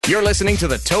You're listening to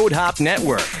the Toad Hop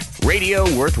Network, radio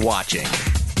worth watching.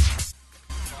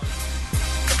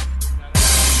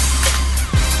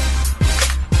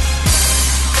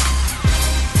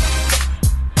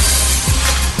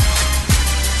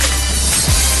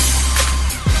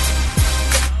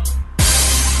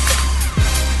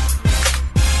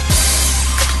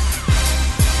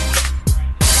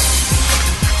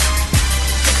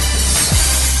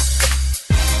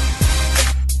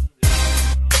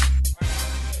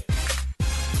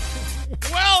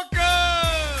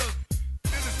 Welcome to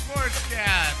the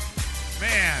Sportscast.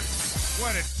 Man,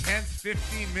 what a tense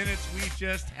 15 minutes we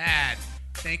just had.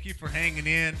 Thank you for hanging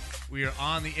in. We are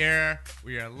on the air.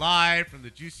 We are live from the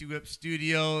Juicy Whip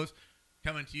Studios,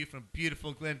 coming to you from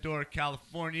beautiful Glendora,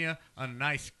 California, on a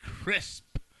nice,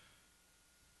 crisp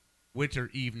winter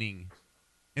evening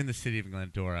in the city of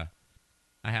Glendora.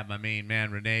 I have my main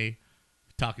man, Renee,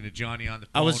 talking to Johnny on the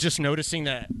phone. I was just noticing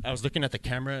that I was looking at the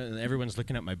camera and everyone's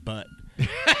looking at my butt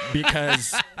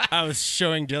because I was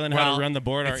showing Dylan how to run the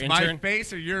board, our it's intern. my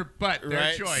face or your butt, their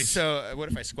right? choice. So what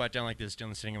if I squat down like this?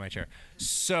 Dylan's sitting in my chair.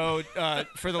 So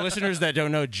for the listeners that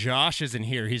don't know, Josh isn't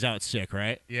here. He's out sick,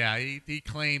 right? Yeah, he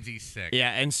claims he's sick.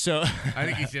 Yeah, and so I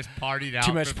think he's just partied out.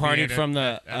 too much partied from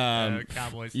the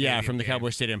Cowboys. yeah, from the game.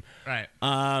 Cowboys Stadium. Right.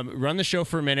 Run the show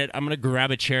for a minute. I'm gonna grab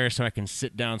a chair so I can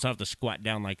sit down, so I don't have to squat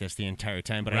down like this the entire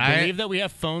time. But Right. I believe that we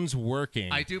have phones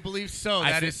working. I do believe so.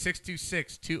 That is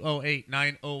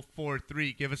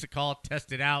 626-208-9043. Give us a call.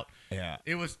 Test it out. Yeah.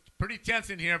 It was pretty tense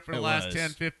in here for the It last was. 10,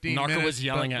 15 Narca minutes. was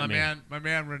yelling but at me. My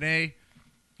man Renee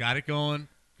got it going.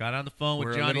 Got on the phone with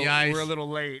We're Johnny Ice. We're a little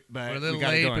late, but We're a little we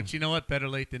got it late, going. but you know what? Better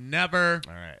late than never.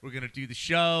 All right. We're going to do the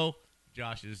show.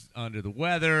 Josh is under the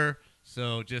weather,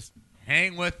 so just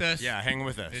hang with us. Yeah, hang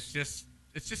with us. It's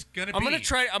just going to be. I'm gonna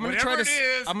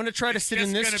try to sit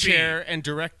in this chair and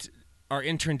direct our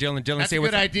intern Dylan. Dylan, That's say a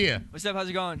what's good up. idea. What's up? How's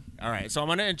it going? All right, so I'm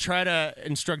gonna try to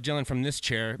instruct Dylan from this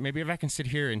chair. Maybe if I can sit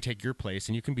here and take your place,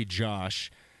 and you can be Josh,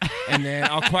 and then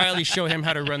I'll quietly show him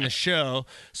how to run the show.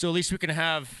 So at least we can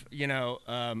have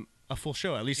a full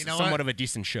show, at least You know somewhat what? of a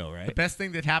decent show, The right? best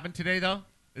thing that happened today, though,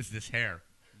 is this hair.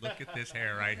 Look at this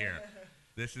hair right here.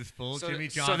 This is full Jimmy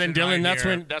Johnson. So then, Dylan,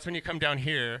 right that's when you come down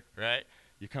here, right?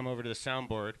 You come over to the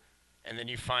soundboard, and then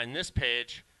you find this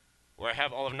page where I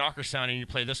have all of Knocker Sound, and you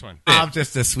play this one. I'm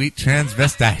just a sweet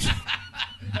transvestite.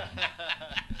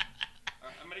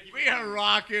 We are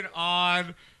rocking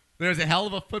on. There's a hell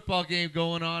of a football game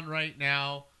going on right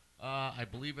now. I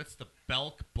believe it's the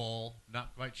Belk Bowl.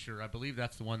 Not quite sure. I believe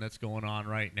that's the one that's going on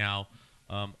right now.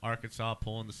 Arkansas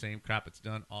pulling the same crap it's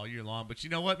done all year long. But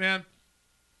you know what, man?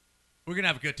 We're going to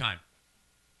have a good time.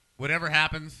 Whatever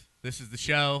happens, this is the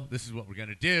show. This is what we're going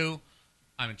to do.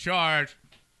 I'm in charge.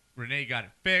 Renee got it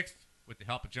fixed with the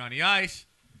help of Johnny Ice.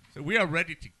 So we are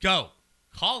ready to go.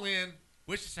 Call in.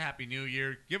 Wish us a Happy New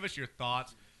Year. Give us your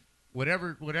thoughts.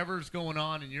 Whatever's going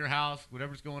on in your house,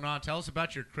 whatever's going on, tell us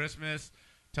about your Christmas.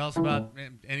 Tell us about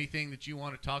anything that you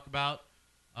want to talk about.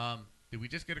 Did we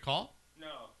just get a call? No.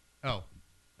 Oh,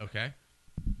 okay.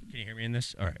 Can you hear me in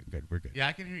this? All right, good. We're good. Yeah,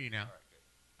 I can hear you now.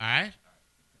 All right.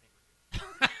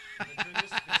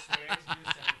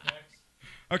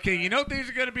 Okay, you know things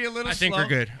are going to be a little slow. I think we're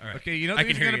good. All right. Okay, you know I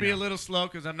things can are hear going to you be a now. little slow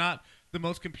because I'm not the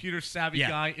most computer savvy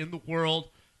guy in the world,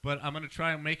 but I'm going to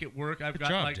try and make it work. I've Good got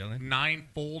job, like Dylan. 9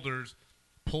 folders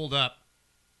pulled up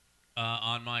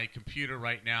on my computer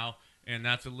right now, and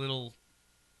that's a little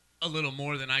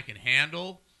more than I can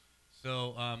handle.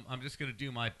 So I'm just going to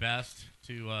do my best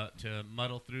to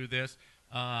muddle through this.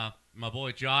 My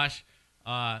boy Josh,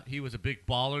 he was a big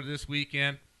baller this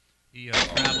weekend. He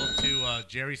traveled to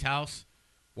Jerry's house,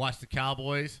 watched the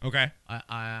Cowboys. Okay.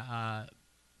 I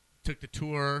took the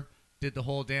tour, did the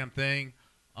whole damn thing.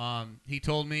 He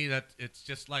told me that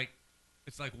it's like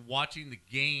watching the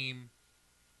game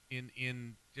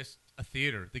in just a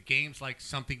theater. The game's like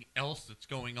something else that's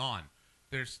going on.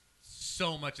 There's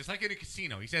so much. It's like in a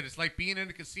casino. He said it's like being in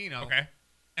a casino. Okay.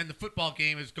 And the football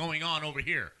game is going on over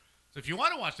here. So if you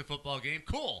want to watch the football game,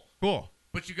 cool.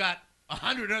 But you got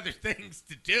 100 other things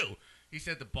to do. He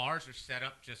said the bars are set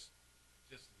up just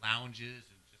lounges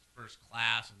and just first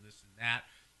class and this and that.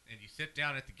 And you sit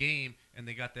down at the game, and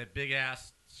they got that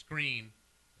big-ass screen,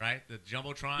 right? The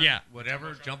Jumbotron. Yeah.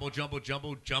 Whatever.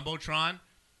 Jumbotron.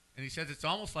 And he says it's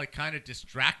almost like kind of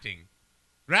distracting.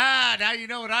 Right. Now you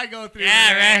know what I go through.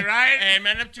 Yeah, Right? Hey,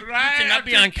 man, I'm too Right? cute to not I'm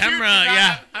be too on cute to camera. not-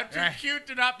 Yeah. I'm too cute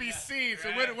to not be seen. So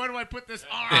where do I put this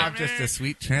arm? I'm just a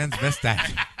sweet transvestite.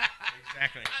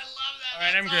 Exactly. I love that. All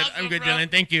right, I'm That's good. awesome, I'm good, bro.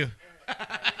 Dylan. Thank you.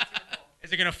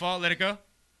 Is it gonna fall? Let it go.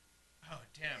 Oh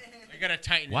damn! I gotta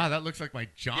tighten. Wow, that looks like my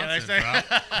Johnson, that's bro.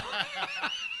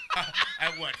 All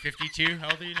At what, 52?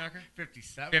 How old are you, Knocker?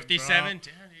 57. 57? bro. Damn, you're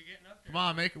getting up there. Come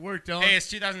on, make it work, Dylan. Hey, it's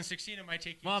 2016. It might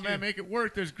take you Come on, too. man, make it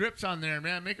work. There's grips on there,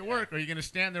 man. Make it work. Or are you going to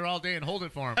stand there all day and hold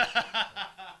it for him?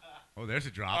 Oh, there's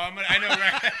a drop. I know,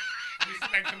 right? I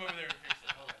can come over there and fix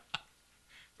it. Hold on.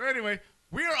 So anyway,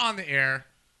 we're on the air.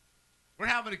 We're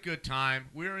having a good time.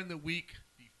 We're in the week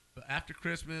after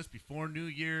Christmas, before New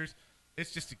Year's.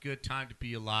 It's just a good time to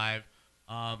be alive.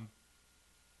 I'm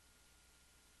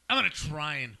going to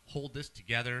try and hold this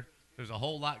together. There's a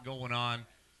whole lot going on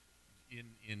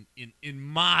in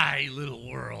my little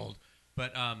world.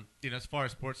 But, as far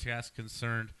as Sportscast is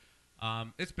concerned,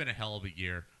 it's been a hell of a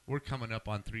year. We're coming up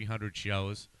on 300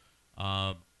 shows.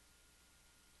 And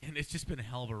it's just been a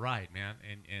hell of a ride, man.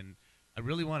 And I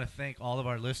really want to thank all of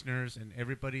our listeners and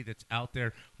everybody that's out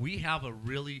there. We have a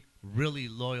really, really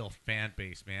loyal fan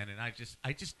base, man. And I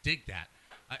just dig that.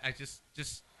 I just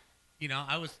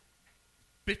I was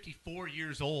 54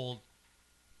 years old.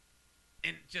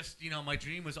 And just, my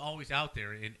dream was always out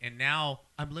there. And now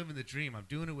I'm living the dream. I'm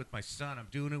doing it with my son. I'm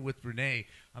doing it with Renee.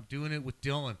 I'm doing it with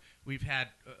Dylan. We've had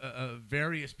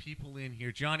various people in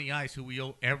here. Johnny Ice, who we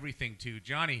owe everything to.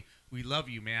 Johnny, we love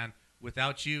you, man.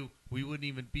 Without you, we wouldn't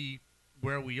even be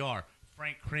where we are.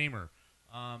 Frank Kramer.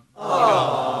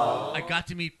 I got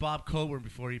to meet Bob Coburn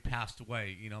before he passed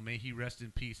away. May he rest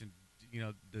in peace. And,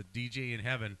 the DJ in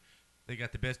heaven. They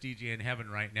got the best DJ in heaven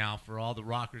right now for all the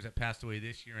rockers that passed away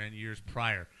this year and years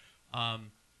prior.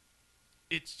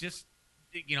 It's just,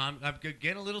 I'm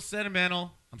getting a little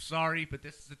sentimental. I'm sorry, but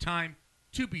this is the time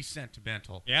to be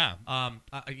sentimental. Yeah.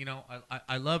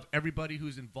 I love everybody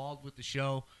who's involved with the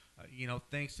show.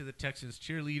 Thanks to the Texans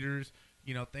cheerleaders.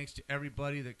 Thanks to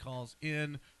everybody that calls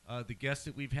in, the guests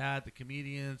that we've had, the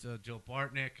comedians, Joe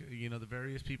Bartnick, the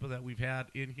various people that we've had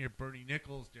in here, Bernie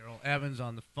Nichols, Daryl Evans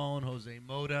on the phone, Jose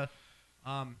Mota.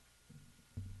 A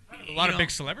lot of big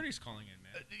celebrities calling in,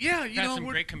 man. Yeah, We've had some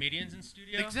great comedians in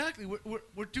studio. Exactly.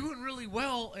 We're doing really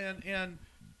well, and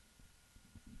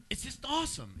it's just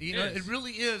awesome. It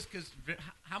really is, because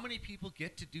how many people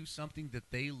get to do something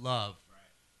that they love,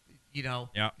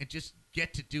 Yeah. and just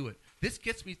get to do it. This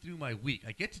gets me through my week.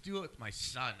 I get to do it with my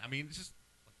son. I mean, it's just,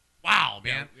 wow,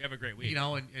 man. Yeah, we have a great week.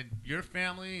 And your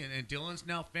family, and Dylan's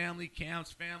now family,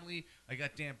 Cam's family. I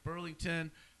got Dan Burlington,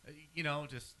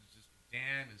 just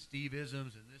Dan and Steve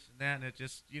Isms and this and that. And it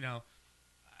just,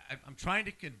 I'm trying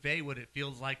to convey what it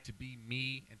feels like to be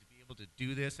me and to be able to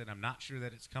do this. And I'm not sure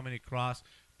that it's coming across.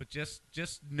 But just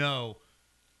know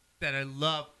that I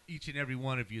love each and every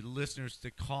one of you, the listeners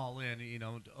that call in.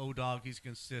 O-Dog, he's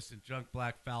consistent. Drunk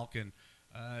Black Falcon.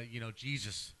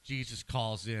 Jesus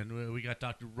calls in. We got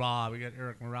Dr. Rob. We got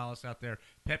Eric Morales out there.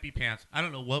 Peppy Pants. I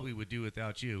don't know what we would do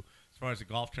without you as far as the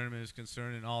golf tournament is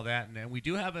concerned and all that. And we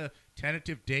do have a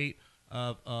tentative date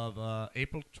of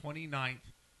April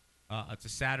 29th. It's a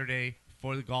Saturday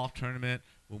for the golf tournament.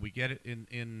 When we get it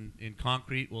in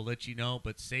concrete, we'll let you know.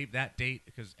 But save that date,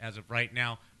 because as of right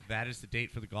now, that is the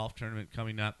date for the golf tournament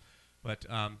coming up. But,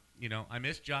 I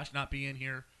miss Josh not being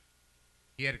here.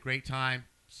 He had a great time.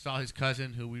 Saw his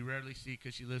cousin, who we rarely see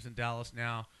because she lives in Dallas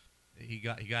now. He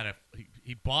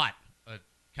bought a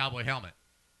cowboy helmet,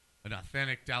 an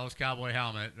authentic Dallas cowboy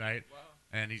helmet, right? Wow.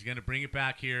 And he's going to bring it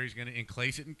back here. He's going to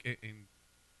encase it encase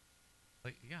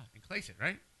it,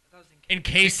 right?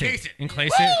 Encase it.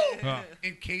 Encase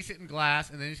it in glass,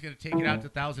 and then he's going to take it out to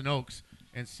Thousand Oaks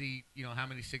and see, how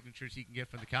many signatures he can get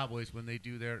from the Cowboys when they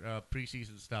do their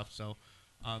preseason stuff. So,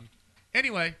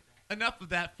 anyway, enough of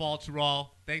that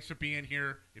false-roll. Thanks for being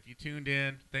here. If you tuned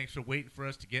in, thanks for waiting for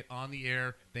us to get on the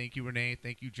air. Thank you, Renee.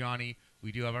 Thank you, Johnny.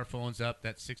 We do have our phones up.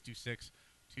 That's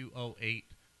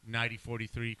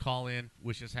 626-208-9043. Call in.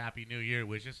 Wish us Happy New Year.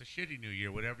 Wish us a shitty New Year.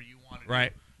 Whatever you want to do.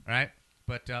 Right. Right?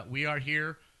 But we are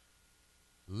here.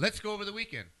 Let's go over the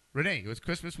weekend. Renee, it was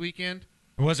Christmas weekend.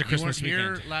 It was a Christmas weekend. You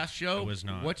weren't weekend. here last show. It was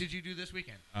not. What did you do this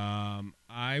weekend?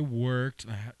 I worked.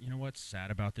 You know what's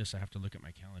sad about this? I have to look at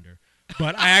my calendar.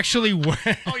 But I actually worked.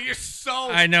 Oh, you're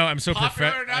so I know. I'm so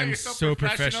popular now. I'm You're so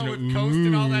professional with Coast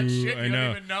and all that shit. I You know.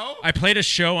 don't even know? I played a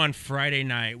show on Friday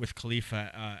night with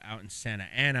Khalifa out in Santa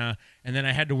Ana, and then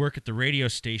I had to work at the radio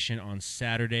station on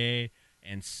Saturday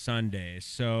and Sunday.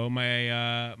 So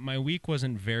my week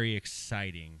wasn't very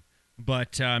exciting.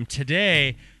 But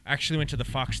today, I actually went to the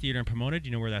Fox Theater in Pomona. Do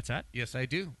you know where that's at? Yes, I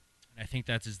do. I think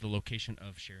that is the location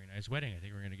of Sherry and I's wedding. I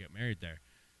think we're going to get married there.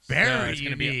 Very it's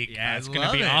unique. It's going to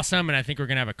love be it. awesome, and I think we're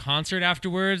going to have a concert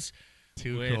afterwards.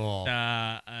 Too with, cool.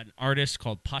 An artist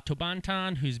called Pato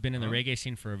Bantan, who's been in the reggae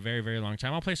scene for a very, very long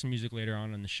time. I'll play some music later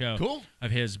on in the show Cool.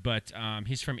 of his, but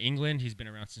he's from England. He's been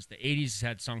around since the 80s. He's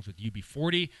had songs with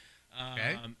UB40.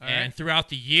 Okay. All And right. throughout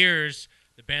the years,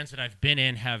 the bands that I've been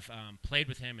in have played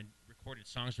with him and recorded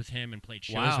songs with him and played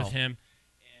shows Wow. with him.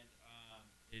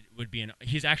 And it would be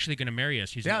he's actually going to marry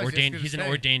us. He's Yeah, I an was just ordained. gonna He's an say.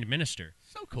 ordained minister.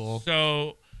 So cool.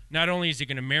 So not only is he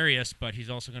going to marry us, but he's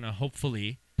also going to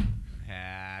hopefully, Do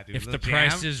a if the little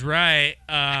price jam. is right,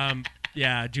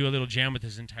 do a little jam with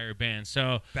his entire band.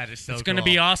 So That is so it's going to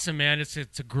cool. be awesome, man. It's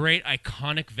a great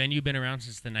iconic venue, been around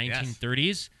since the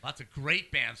 1930s. Lots of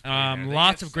great bands. play there. They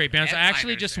Lots get of great some bands. I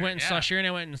actually headliners just there, went and yeah. saw Sharon.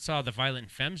 I went and saw the Violent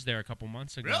Femmes there a couple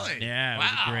months ago. Really? Yeah, it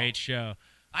was Wow. a great show.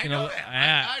 I You know know, them.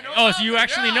 yeah. I know Oh, them. so you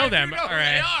actually Yeah, know I do them. know All who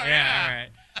right. they are, yeah, all right.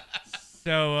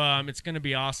 So it's going to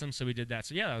be awesome. So we did that.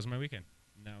 So yeah, that was my weekend.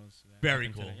 That was Very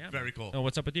happened cool. today. Yeah, Very man. cool. So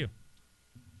what's up with you?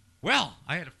 Well,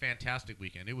 I had a fantastic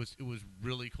weekend. It was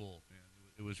really cool. Man.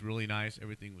 It was really nice.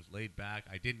 Everything was laid back.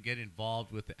 I didn't get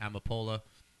involved with the Amapola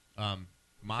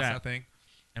Masa that? thing.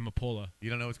 Amapola. You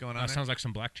don't know what's going on That there? sounds like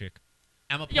some black chick.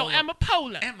 Amapola. Yo,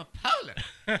 Amapola. Amapola.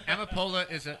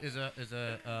 Amapola is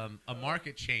a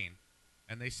market chain,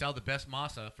 and they sell the best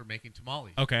masa for making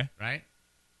tamales. Okay. Right?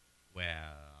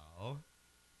 Well,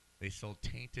 they sold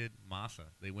tainted masa.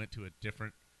 They went to a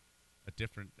different.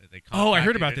 They Oh, I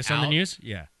heard contracted about it this on the out. news.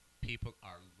 Yeah. People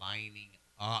are lining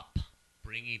up,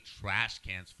 bringing trash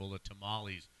cans full of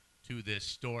tamales to this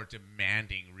store,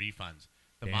 demanding refunds.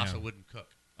 The Damn. masa wouldn't cook.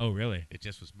 Oh, really? It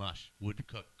just was mush. Wouldn't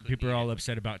cook. Couldn't People are eat all it.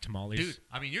 upset about tamales. Dude,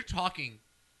 I mean, you're talking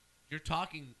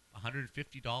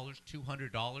 $150,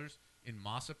 $200 in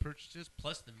masa purchases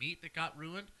plus the meat that got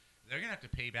ruined. They're gonna have to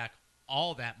pay back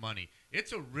all that money.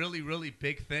 It's a really, really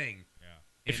big thing. Yeah.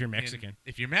 If you're Mexican.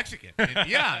 If you're Mexican, in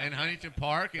Huntington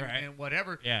Park and, Right. and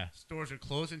whatever. Yeah. Stores are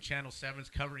closing. Channel 7's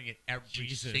covering it every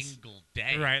Jesus. single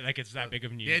day. Right, like it's that big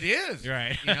of news. It is.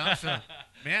 Right. So,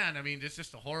 man, I mean, it's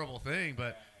just a horrible thing.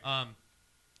 But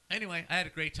anyway, I had a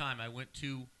great time. I went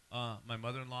to my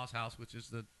mother-in-law's house, which is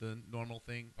the normal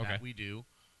thing Okay. that we do.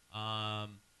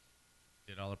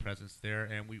 Did all the presents there.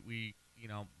 And we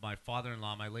my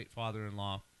father-in-law, my late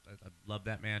father-in-law, I love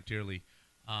that man dearly.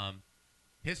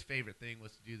 His favorite thing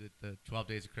was to do the 12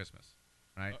 Days of Christmas,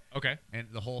 right? Okay. And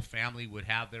the whole family would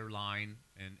have their line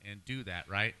and do that,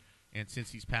 right? And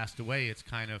since he's passed away, it's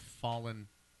kind of fallen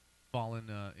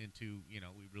into,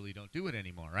 we really don't do it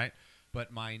anymore, right?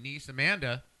 But my niece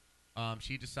Amanda,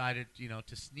 she decided,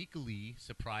 to sneakily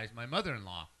surprise my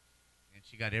mother-in-law, and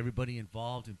she got everybody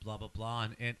involved and blah blah blah,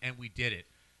 and we did it,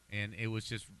 and it was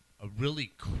just a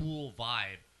really cool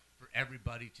vibe for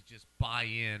everybody to just buy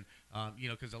in,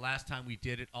 because the last time we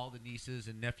did it, all the nieces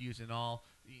and nephews and all,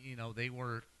 they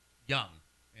were young,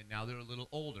 and now they're a little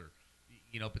older,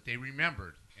 but they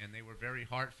remembered, and they were very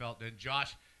heartfelt. And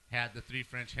Josh had the 3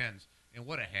 French hens, and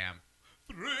what a ham.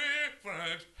 3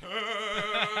 French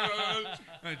hens.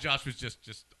 And Josh was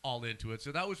just all into it,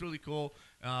 so that was really cool.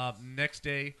 Next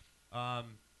day,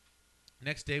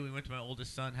 we went to my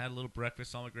oldest son, had a little breakfast,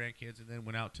 saw my grandkids, and then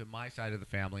went out to my side of the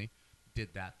family,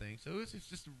 did that thing. So it's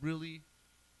just a really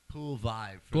cool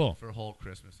vibe for a whole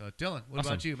Christmas. Dylan, what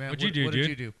Awesome. about you, man? What'd you do, what dude?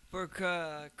 did you do? For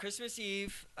Christmas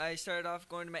Eve, I started off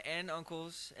going to my aunt and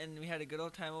uncle's, and we had a good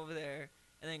old time over there.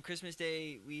 And then Christmas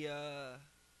Day, we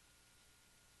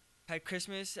had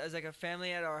Christmas as like a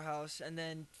family at our house. And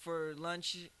then for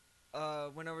lunch,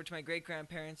 went over to my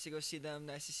great-grandparents to go see them.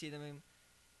 Nice to see them.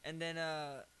 And then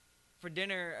for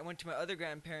dinner, I went to my other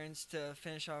grandparents to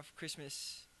finish off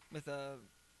Christmas with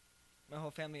my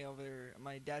whole family over there on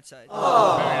my dad's side. Very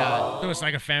nice. So it's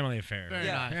like a family affair. Very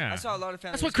yeah, nice. Yeah. I saw a lot of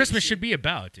family. That's what Christmas should be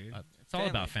about, dude. It's all family.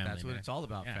 about family. That's what man. it's all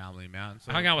about, Yeah. family, man.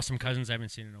 So I hung out with some cousins I haven't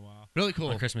seen in a while. really cool.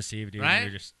 On Christmas Eve, dude. Right?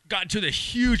 We just got into the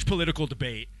huge political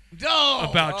debate No!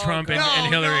 about Oh, Trump and, God.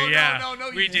 and No, Hillary. no, yeah, no,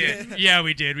 you we did. Yeah,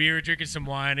 we did. We were drinking some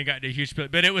wine and got into a huge,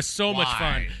 but it was so much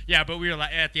fun. Why? Yeah, but we were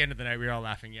at the end of the night, we were all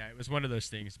laughing. Yeah, it was one of those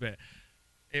things, but.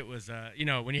 It was,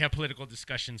 when you have political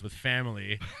discussions with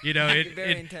family,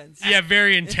 Very intense. Yeah,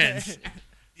 very intense.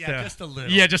 Yeah, So- just a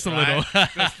little. Yeah, just a right? little.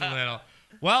 Just a little.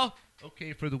 Well,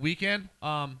 okay, for the weekend,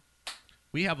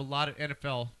 we have a lot of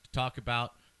NFL to talk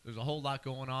about. There's a whole lot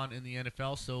going on in the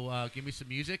NFL, so give me some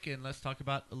music and let's talk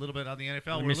about a little bit on the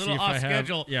NFL. Let We're me a see little if off I have-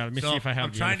 schedule. yeah, let me so see if I have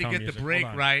I'm the trying to NFL get music. the Hold break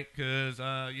on. right because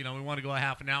we want to go a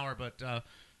half an hour, but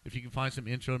if you can find some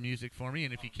intro music for me,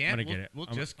 and if you can't, I'm gonna get it. we'll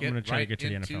I'm just gonna get try to right get to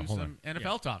the into NFL. Hold some on.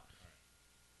 NFL talk.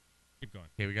 Keep going.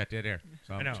 Okay, we got dead air,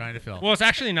 so I I'm know. trying to fill. Well, it's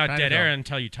actually not Trying to dead air go.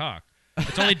 until you talk.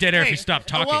 It's only dead air if Hey, you stop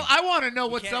talking. Well, I want to know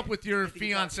what's can't- up with your I think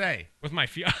you talk. fiance. With my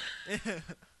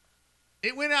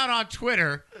It went out on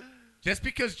Twitter. Just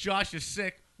because Josh is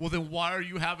sick, well, then why are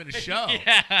you having a show?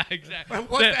 Yeah, exactly.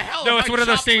 What the hell? No, Am it's I one of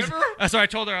those chopped things. liver? So I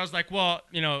told her, I was like, well,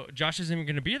 Josh isn't even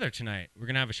going to be there tonight. We're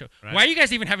going to have a show. Right. Why are you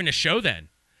guys even having a show then?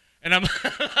 And I'm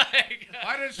like,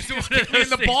 Why didn't you it's just one of kick me in those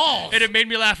the things. balls? And it made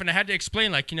me laugh, and I had to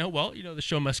explain, like, the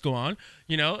show must go on.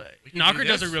 can Knocker do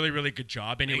does a this. really, really good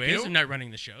job, anyways, you. of not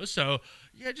running the show. So,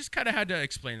 yeah, just kind of had to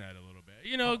explain that a little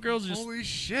bit. Girls just, Holy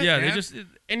shit, yeah, man. they just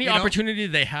any You know? opportunity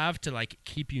they have to like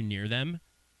keep you near them,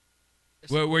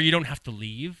 where you don't have to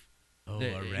leave. Oh,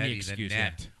 any already excuse, the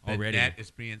net. yeah. Already. The net is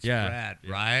being Yeah. spread,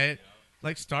 right?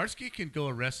 Like Starsky can go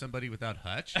arrest somebody without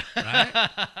Hutch, right?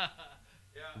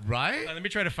 Right? Let me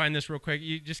try to find this real quick.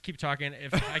 You just keep talking.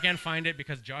 If I can't find it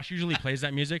because Josh usually plays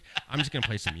that music, I'm just gonna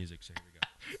play some music. So here we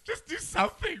go. Just do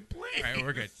something, please. All right,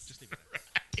 we're good. Just leave it.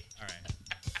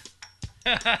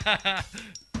 All right.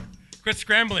 Quit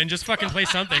scrambling. Just fucking play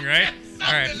something, right?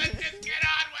 All right. Let's just get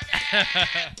on with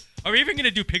it. Are we even gonna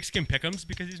do Pigskin Pick'ems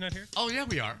because he's not here? Oh, yeah,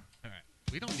 we are. All right.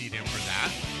 We don't need him for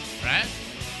that, right?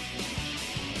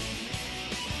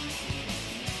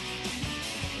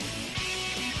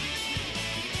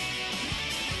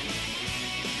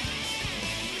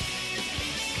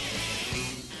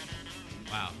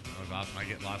 Wow, that was awesome. I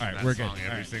get lost All in right, that we're good. song every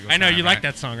All right. single I know time, you like right?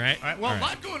 that song, right? All right, well, All a right.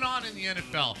 lot going on in the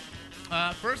NFL.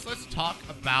 First, let's talk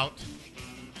about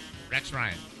Rex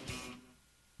Ryan.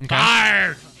 Okay.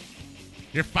 Fired!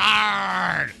 You're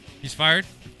fired! He's fired.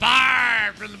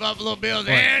 Fired from the Buffalo Bills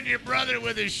What? and your brother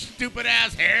with his stupid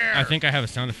ass hair. I think I have a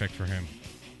sound effect for him.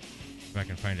 If I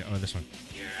can find it. Oh, this one.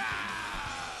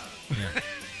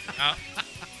 Yeah.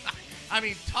 I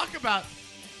mean, talk about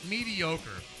mediocre.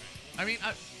 I mean,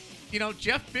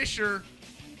 Jeff Fisher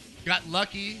got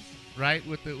lucky, right,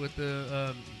 with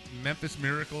the Memphis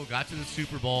Miracle, got to the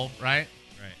Super Bowl, right?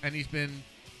 Right. And he's been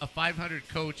a 500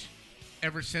 coach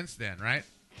ever since then, right?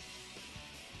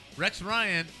 Rex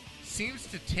Ryan seems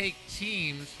to take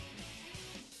teams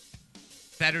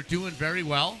that are doing very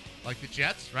well, like the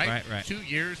Jets, right? Right. 2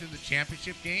 years in the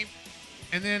championship game,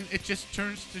 and then it just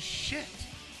turns to shit,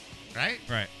 right?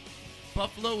 Right.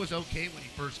 Buffalo was okay when he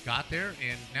first got there,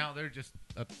 and now they're just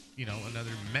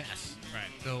another mess. Right.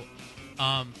 So,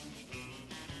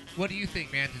 what do you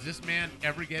think, man? Does this man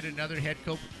ever get another head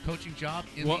coaching job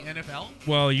in the NFL?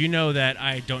 Well, you know that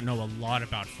I don't know a lot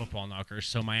about football, Knockers,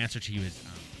 so my answer to you is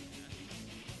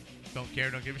Don't care,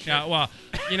 don't give a shit. yeah. Well,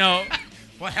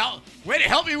 Well, way to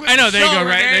help me with I know, the there you show, go,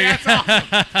 right, Renee. there you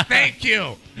That's awesome. Thank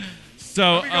you.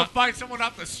 so. Let me go find someone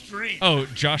off the street. Oh,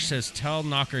 Josh says, tell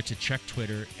Knocker to check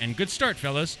Twitter. And good start,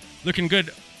 fellas. Looking good.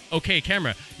 Okay,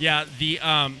 camera. Yeah, the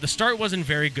start wasn't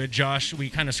very good, Josh. We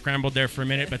kind of scrambled there for a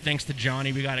minute, but thanks to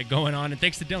Johnny, we got it going on. And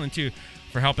thanks to Dylan, too,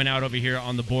 for helping out over here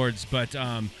on the boards. But,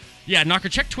 yeah, Knocker,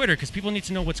 check Twitter because people need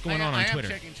to know what's going on Twitter.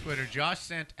 I am checking Twitter. Josh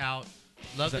sent out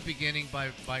Love the Beginning by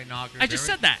Knocker. I just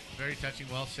said that. Very touching,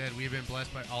 well said. We have been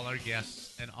blessed by all our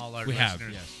guests and all our We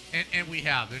listeners. have, yes. And we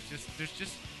have. There's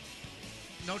just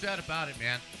no doubt about it,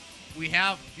 man. We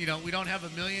have, we don't have a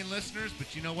million listeners,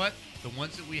 but you know what? The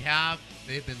ones that we have,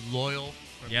 they've been loyal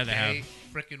from Yeah, they day have.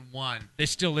 frickin' one. They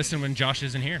still listen when Josh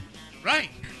isn't here. Right.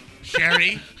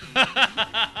 Sherry.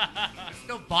 It's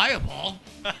still viable.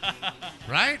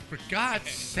 Right? For God's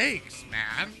sakes,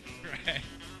 man. Right.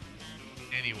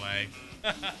 Anyway.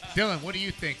 Dylan, what do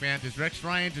you think, man? Does Rex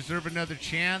Ryan deserve another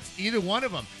chance? Either one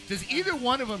of them. Does either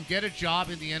one of them get a job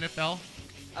in the NFL?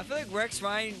 I feel like Rex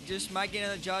Ryan just might get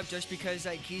another job just because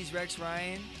he's Rex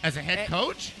Ryan. As a head And-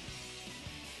 coach?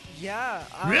 Yeah.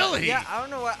 Really? Yeah, I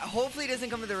don't know what. Hopefully he doesn't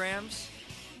come to the Rams.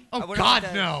 I Oh, wouldn't God,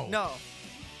 want that. no. No.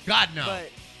 God, no. But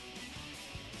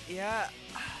yeah,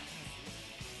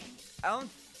 I don't.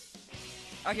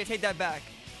 Okay, take that back.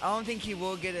 I don't think he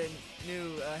will get a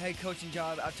new head coaching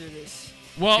job after this.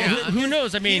 Well, Yeah, who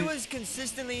knows? I mean, he was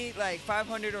consistently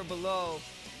 500 or below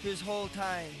his whole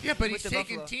time. yeah, but with he's the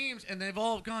taken Buffalo. teams, and they've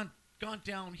all gone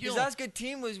downhill. His last good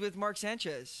team was with Mark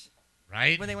Sanchez.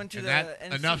 Right? when they went to And the that,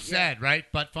 NFC, enough said, yeah. right?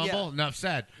 Butt fumble, Yeah. enough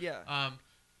said. Yeah.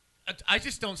 I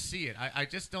just don't see it. I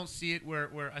just don't see it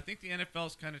where I think the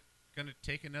NFL's kind of going to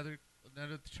take another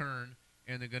turn,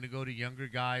 and they're going to go to younger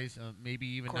guys, maybe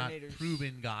even not Coordinators.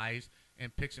 proven guys,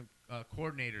 and pick some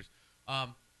coordinators.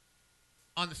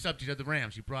 On the subject of the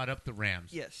Rams, you brought up the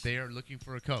Rams. Yes. They are looking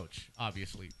for a coach,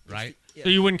 obviously, right? Yeah. so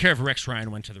you wouldn't care if Rex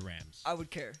Ryan went to the Rams. I would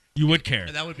care. You would care.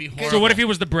 And that would be horrible. So what if he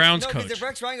was the Browns No, because coach? if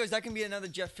Rex Ryan goes, that can be another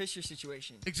Jeff Fisher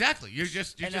situation. Exactly. You're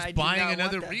just And I do buying not want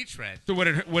another that. retread. So would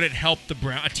it help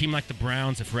a team like the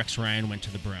Browns if Rex Ryan went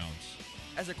to the Browns?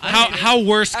 As a How coordinator-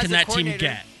 worse as can a that team coordinator,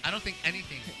 get? I don't think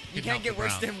anything You can can't help get the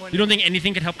worse Browns. than one. You don't think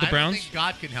anything could help the I Browns? don't think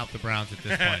God can help the Browns at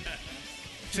this point.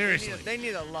 Seriously. They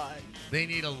need a lot. They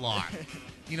need a lot.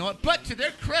 You know what? But to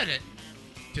their credit,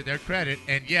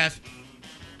 and yes,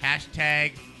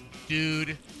 hashtag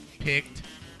dude picked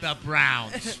the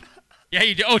Browns. Yeah,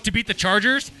 you do. Oh, to beat the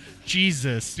Chargers?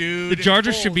 Jesus. Dude, the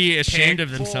Chargers full should be ashamed pick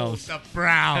of themselves. The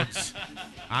Browns.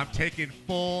 I'm taking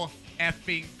full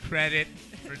effing credit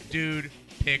for dude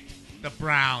picked the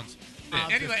Browns.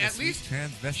 Anyway, at least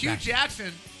Hugh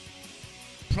Jackson,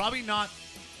 probably not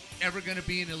ever going to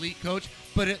be an elite coach,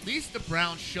 but at least the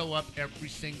Browns show up every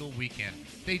single weekend.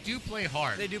 They do play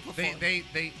hard. They do perform. They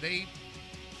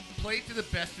play to the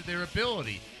best of their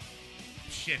ability.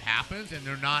 Shit happens, and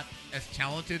they're not as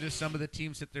talented as some of the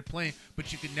teams that they're playing,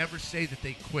 but you can never say that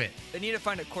they quit. They need to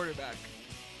find a quarterback.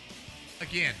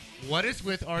 Again, what is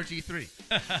with RG3?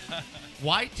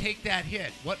 Why take that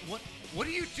hit? What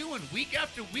are you doing? Week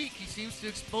after week, he seems to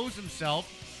expose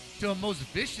himself to a most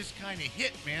vicious kind of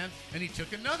hit, man, and he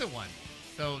took another one.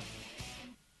 So,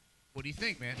 what do you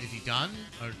think, man? Is he done?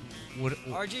 Or what?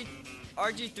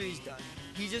 RG3's done.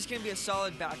 He's just gonna be a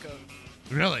solid backup.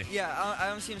 Really? Yeah, I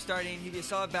don't see him starting. He'd be a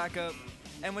solid backup.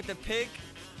 And with the pick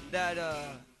that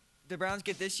the Browns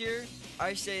get this year,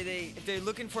 I say if they're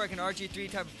looking for like an RG3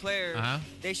 type of player,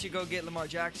 they should go get Lamar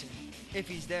Jackson if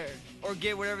he's there, or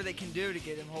get whatever they can do to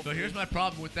get him. Hopefully. So here's my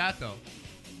problem with that, though.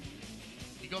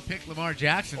 You go pick Lamar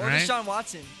Jackson, or right? Deshaun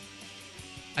Watson.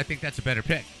 I think that's a better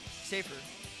pick.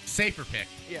 Safer pick.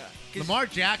 Yeah. Lamar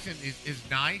Jackson is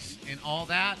nice and all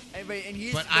that. And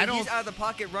he's I don't, he's out of the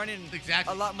pocket running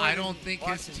exactly. a lot more. I don't think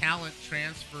Watson. his talent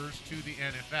transfers to the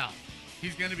NFL.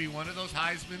 He's going to be one of those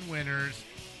Heisman winners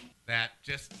that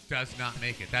just does not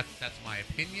make it. That's my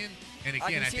opinion. And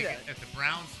again, I think if the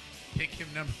Browns pick him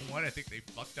number one, I think they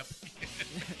fucked up again.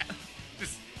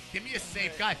 Just give me a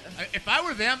safe guy. If I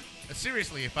were them,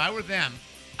 seriously, if I were them,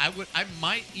 I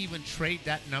might even trade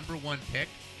that number one pick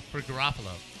for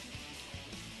Garoppolo.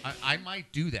 I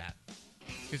might do that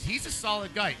because he's a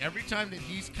solid guy. Every time that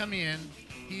he's come in,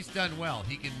 he's done well.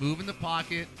 He can move in the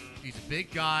pocket. He's a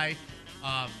big guy.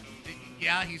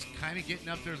 Yeah, he's kind of getting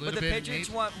up there a little bit. But the Patriots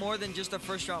want more than just a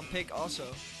first-round pick. Also,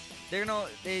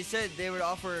 they said they would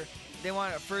offer. They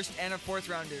want a first and a fourth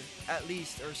rounder at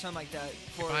least, or something like that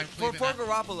for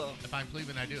Garoppolo. If I'm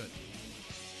Cleveland, I do it.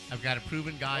 I've got a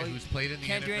proven guy who's played in the NFL.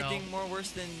 Can't do anything more worse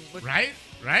than right.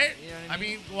 You know what I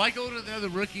mean, why go to another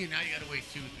rookie and now you got to wait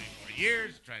 2, 3, 4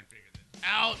 years to try and figure this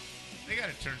out? They got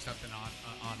to turn something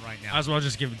on right now. As well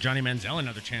just give Johnny Manziel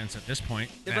another chance at this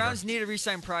point. The Browns need to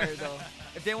re-sign Pryor though.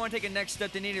 If they want to take a next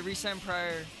step, they need to re-sign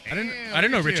Pryor. I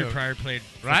didn't know Richard Pryor played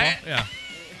football. Right? Yeah.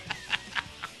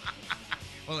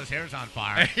 Well, his hair's on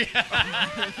fire.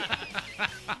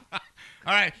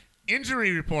 All right,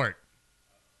 injury report.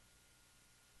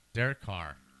 Derek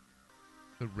Carr.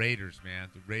 The Raiders, man.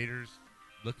 The Raiders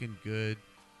looking good.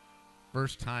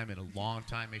 First time in a long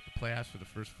time make the playoffs for the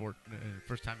first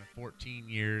time in 14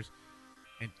 years.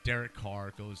 And Derek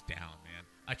Carr goes down, man.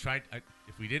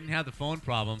 If we didn't have the phone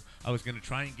problem, I was going to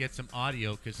try and get some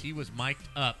audio because he was mic'd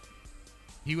up.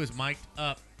 He was mic'd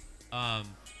up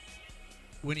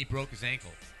when he broke his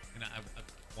ankle. And I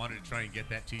wanted to try and get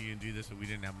that to you and do this, but we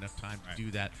didn't have enough time to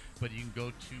do that. But you can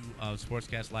go to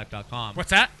sportscastlive.com.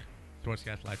 What's that?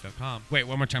 Sportscastlive.com. Wait,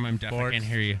 one more time. I'm deaf. I can't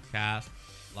hear you.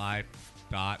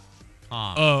 Sportscastlive.com.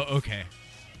 Oh, okay.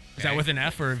 Is that with an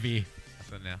F or a V?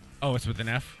 That's with an F. Oh, it's with an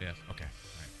F? Yes. Okay. All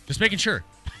right. Just making sure.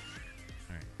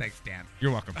 All right. Thanks, Dan.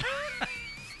 You're welcome.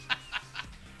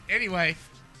 Anyway,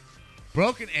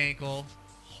 broken ankle,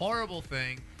 horrible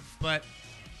thing, but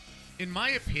in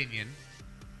my opinion,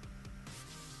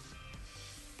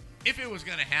 if it was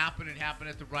going to happen, it happened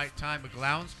at the right time.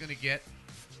 McGlown's going to get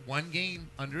one game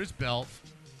under his belt,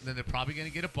 and then they're probably going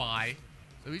to get a bye.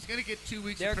 So he's going to get 2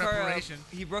 weeks of preparation.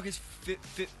 He broke his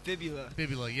fibula.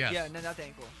 Fibula, yes. Yeah, no, not the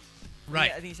ankle.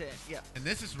 Right. Yeah, I think he said it. Yeah. And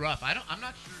this is rough. I'm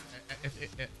not sure.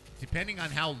 If depending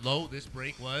on how low this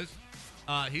break was,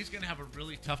 he's going to have a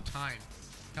really tough time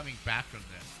coming back from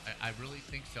this. I really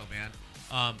think so, man.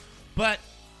 But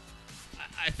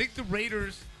I think the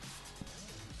Raiders,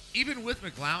 even with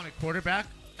McGlown at quarterback,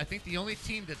 I think the only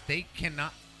team that they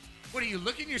cannot. What are you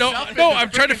looking yourself? No, I'm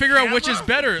trying to figure out which is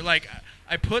better. Like,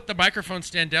 I put the microphone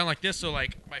stand down like this, so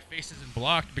like my face isn't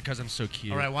blocked because I'm so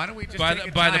cute. All right, why don't we just by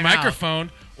take the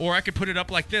microphone, or I could put it up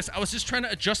like this. I was just trying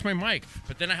to adjust my mic,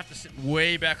 but then I have to sit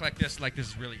way back like this. Like, this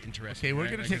is really interesting. Okay, we're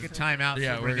right? gonna take a timeout.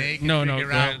 Yeah, so we're Renee can no, figure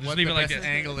go out ahead. Just what leave the it like best this.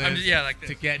 angle is. I'm just, yeah, like this.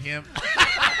 To get him.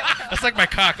 That's like my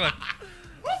cock. Like.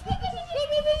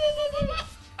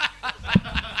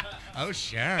 Oh,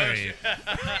 Sherry. All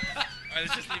right,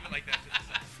 let's just leave it like that.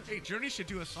 Hey, Journey should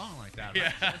do a song like that.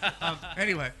 Right? Yeah.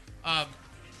 Anyway,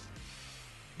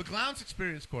 McGlown's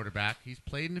experienced quarterback. He's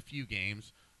played in a few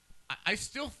games. I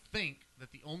still think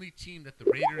that the only team that the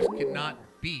Raiders cannot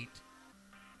beat.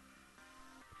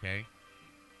 Okay.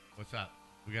 What's up?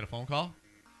 We got a phone call?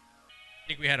 I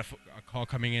think we had a call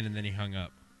coming in, and then he hung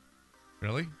up.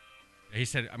 Really? He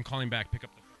said, "I'm calling back. Pick up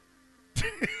the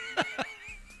phone."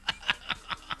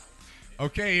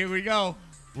 Okay, here we go.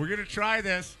 We're going to try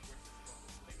this.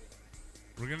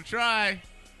 We're going to try.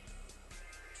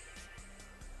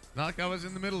 Not like I was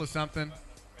in the middle of something.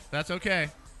 That's okay.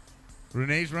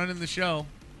 Renee's running the show.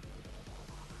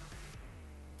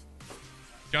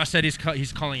 Josh said he's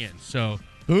calling in. So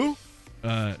Who?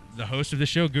 the host of the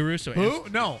show, Guru. So Who?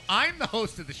 No, I'm the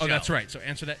host of the show. Oh, that's right. So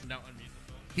answer that. No, unmute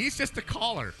the phone. He's just a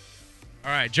caller.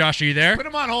 All right, Josh, are you there? Put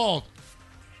him on hold.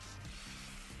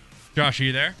 Josh, are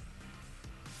you there?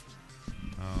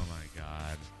 Oh, my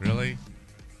God. Really?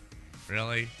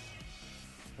 Really?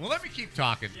 Well, let me keep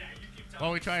talking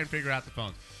while we try and figure out the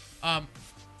phones.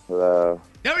 Hello.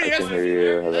 There he I is. can hear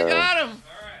you. I Hello. got him. All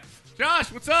right.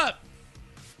 Josh, what's up?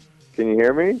 Can you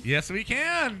hear me? Yes, we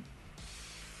can.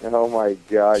 Oh my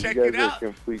God! Check you it guys are out. a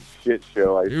complete shit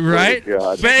show. I swear Right? to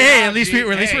God. But hey, out, at least dude.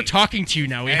 we're Hey. talking to you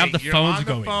now. We have the you're phones on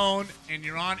going. the phone and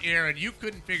you're on air, and you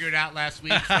couldn't figure it out last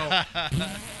week. So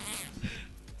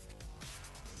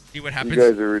See what You happens.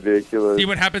 guys are ridiculous. See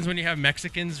what happens when you have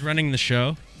Mexicans running the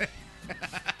show.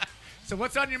 So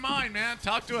what's on your mind, man?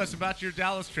 Talk to us about your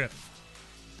Dallas trip.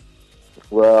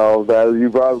 Well, you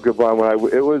brought up a good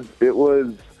point. It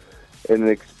was an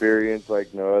experience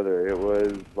like no other. It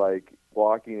was like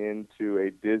walking into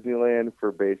a Disneyland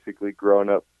for basically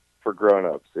grown-ups.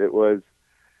 It was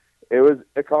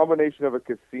a combination of a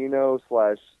casino /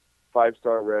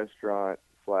 5-star restaurant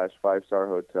 / 5-star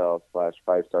hotel /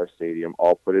 5-star stadium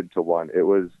all put into one. It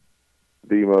was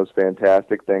the most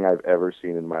fantastic thing I've ever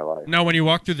seen in my life. No, when you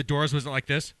walked through the doors, was it like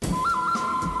this?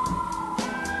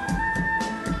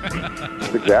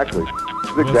 Exactly.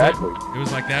 Was Exactly. It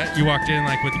was like that. You walked in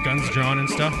like with guns drawn and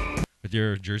stuff with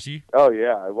your jersey. Oh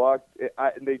yeah, I walked.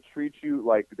 And they treat you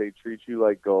like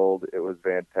gold. It was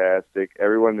fantastic.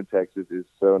 Everyone in Texas is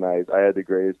so nice. I had the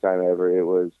greatest time ever. It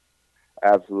was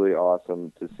absolutely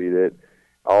awesome to see that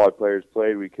all our players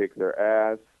played. We kicked their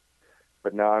ass.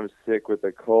 But now I'm sick with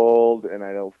a cold, and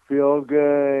I don't feel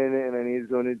good, and I need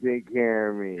someone to take care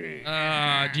of me.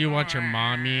 Do you want your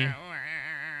mommy?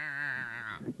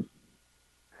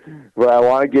 But I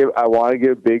want to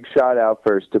give a big shout out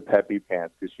first to Peppy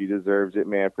Pants because she deserves it,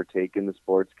 man, for taking the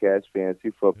Sportscast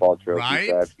Fantasy Football Trophy. Right.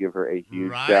 So I have to give her a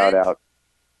huge Right. shout out.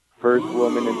 First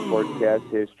woman in Sportscast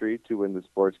history to win the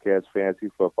Sportscast Fantasy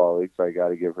Football League, so I got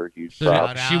to give her huge So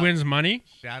props. Shout she out. wins money?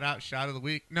 Shout out, shout of the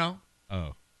week. No,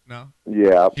 Oh.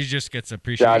 Yeah. She just gets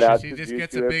appreciation. Shout out she to just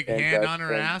gets a YouTube big and hand on her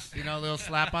Dustin. ass. You know, a little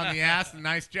slap on the ass. And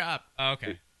nice job. Oh,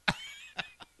 okay.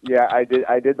 Yeah, I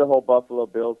did the whole Buffalo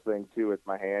Bills thing too with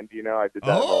my hand. You know, I did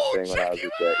that whole thing when I was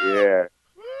check at you that.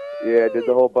 Yeah, I did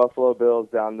the whole Buffalo Bills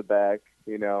down the back.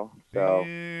 You know, so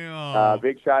Damn.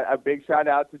 big shout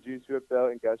out to Juice Whip though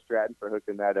and Gus Stratton for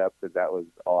hooking that up because that was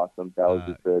awesome. That was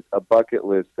just a bucket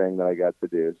list thing that I got to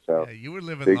do. So Yeah, you were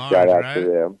living big large, shout out right? to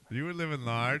them. You were living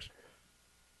large.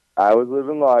 I was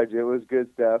living large. It was good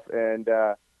stuff, and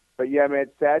but yeah, man,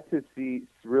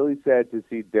 really sad to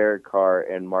see Derek Carr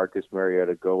and Marcus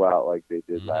Mariota go out like they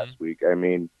did last week. I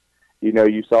mean, you know,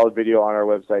 you saw the video on our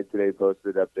website today,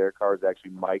 posted up. Derek Carr was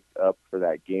actually mic'd up for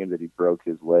that game that he broke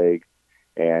his leg,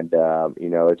 and you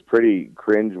know, it's pretty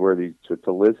cringeworthy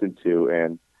to listen to,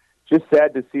 and just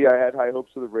sad to see. I had high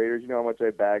hopes for the Raiders. You know how much I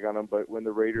bag on them, but when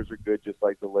the Raiders are good, just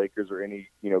like the Lakers or any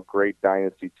great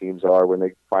dynasty teams are, when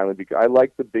they finally I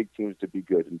like the big teams to be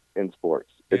good in sports.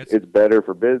 It's better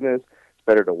for business. It's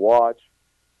better to watch,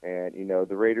 and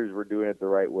the Raiders were doing it the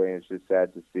right way, and it's just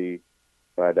sad to see.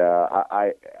 But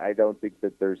I don't think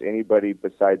that there's anybody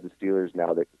besides the Steelers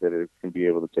now that can be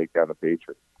able to take down the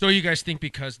Patriots. So you guys think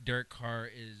because Derek Carr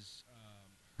is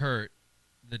hurt,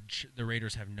 the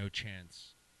Raiders have no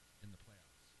chance in the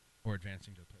playoffs or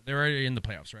advancing to the playoffs? They're already in the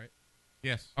playoffs, right?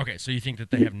 Yes. Okay, so you think that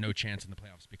they have no chance in the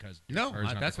playoffs because Derek No, Carr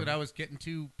is not that's the what I quarterback? was getting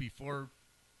to before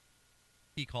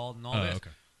he called and all Oh, this. okay.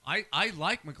 I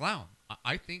like McClown.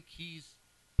 I think he's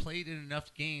played in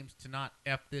enough games to not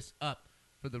F this up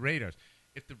for the Raiders.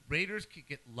 If the Raiders could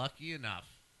get lucky enough,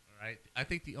 all right, I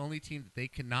think the only team that they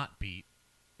cannot beat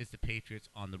is the Patriots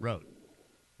on the road,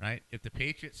 right? If the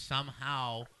Patriots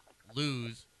somehow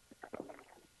lose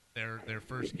their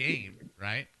first game,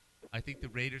 right, I think the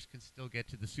Raiders can still get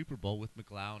to the Super Bowl with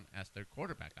McClown as their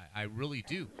quarterback. I really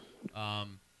do. I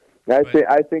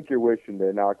think you're wishing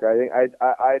there, Knock. I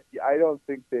don't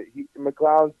think that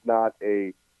McClown's not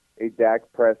a Dak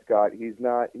Prescott. He's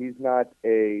not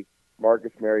a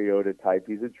Marcus Mariota type.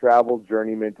 He's a travel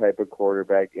journeyman type of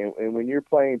quarterback. And when you're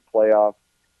playing NFL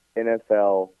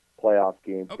playoff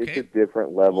games, it's a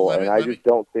different level. Well, I just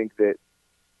don't think that.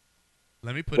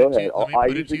 Let me put Go it ahead. to let me I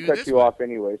put it usually to you cut this you way. off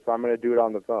anyway, so I'm going to do it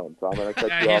on the phone. So I'm going to cut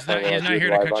you he's off. not when I here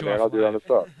do it to live cut on you there, off I'll do it on the live.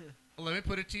 phone. let me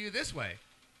put it to you this way.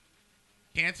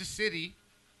 Kansas City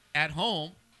at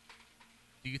home,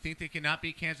 do you think they cannot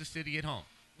beat Kansas City at home?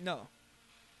 No.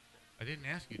 I didn't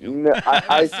ask you, Joe. No,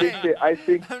 I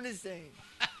think I'm just saying.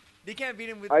 They can't beat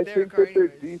him with I Derek think Carr that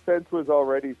their anyways. defense was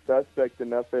already suspect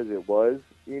enough as it was.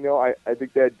 I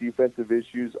think they had defensive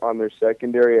issues on their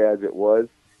secondary as it was.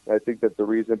 And I think that the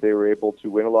reason they were able to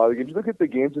win a lot of the games, you look at the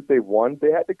games that they won,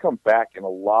 they had to come back in a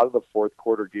lot of the fourth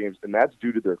quarter games, and that's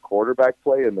due to their quarterback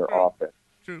play and their offense.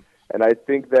 True. And I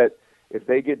think that if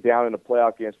they get down in a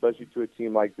playoff game, especially to a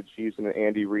team like the Chiefs and an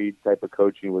Andy Reid type of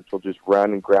coaching, which will just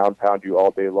run and ground pound you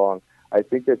all day long, I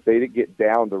think that if they get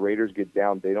down, the Raiders get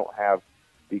down, they don't have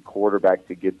the quarterback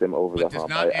to get them over But the does hump.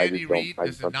 not I Andy just don't. Reid? I Does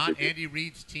just don't not think it- Andy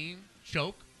Reid's team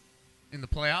choke in the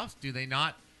playoffs? Do they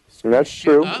not? And that's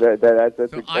screw true. shit up?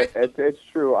 It's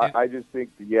true. I just think,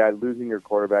 losing your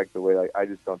quarterback the way, I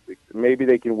just don't think. Maybe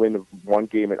they can win one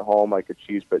game at home like the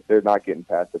Chiefs, but they're not getting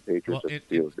past the Patriots. Well, or the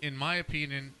Steelers. in my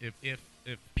opinion, if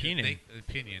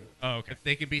Oh, okay. if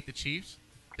they can beat the Chiefs,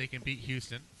 they can beat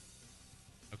Houston.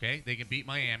 Okay, they can beat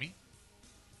Miami.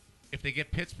 If they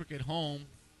get Pittsburgh at home,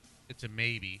 it's a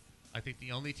maybe. I think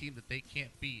the only team that they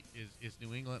can't beat is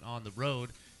New England on the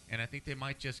road, and I think they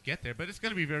might just get there. But it's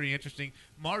going to be very interesting.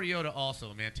 Mariota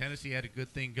also, man. Tennessee had a good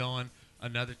thing going.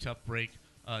 Another tough break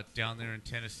down there in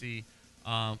Tennessee,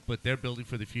 but they're building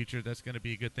for the future. That's going to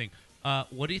be a good thing.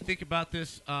 What do you think about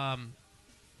this,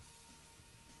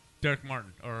 Derek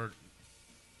Martin or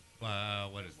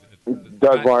what is it?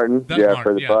 Doug Martin, Doug for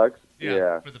Martin, the Bucks.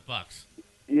 Yeah, for the Bucks.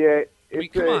 Yeah, mean,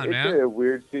 it's come on, man. a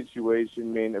weird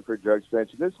situation, for drug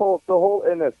suspension. The whole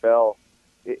NFL,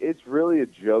 it's really a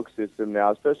joke system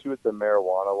now, especially with the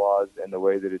marijuana laws and the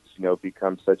way that it's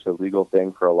become such a legal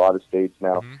thing for a lot of states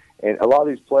now. Mm-hmm. And a lot of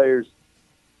these players,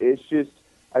 it's just,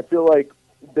 I feel like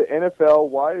the NFL.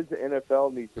 Why does the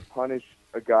NFL need to punish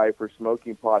a guy for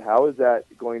smoking pot? How is that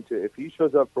going to, if he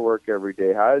shows up for work every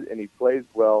day, and he plays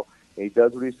well, and he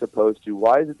does what he's supposed to,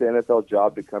 why is it the NFL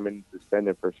job to come in and suspend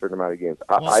him for a certain amount of games?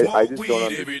 I just don't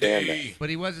understand that. But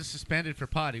he wasn't suspended for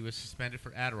pot. He was suspended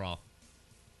for Adderall.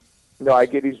 No, I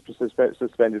get he's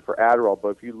suspended for Adderall, but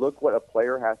if you look what a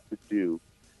player has to do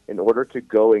in order to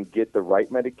go and get the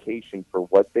right medication for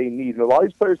what they need, and a lot of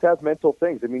these players have mental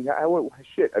things.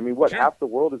 Sure. Half the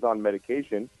world is on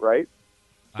medication, right?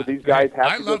 So these guys have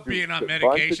I to love go through being on a bunch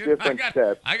medication. of different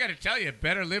steps. I got to tell you,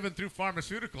 better living through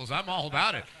pharmaceuticals. I'm all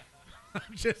about it.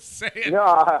 I'm just saying. No,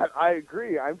 I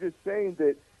agree. I'm just saying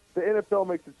that the NFL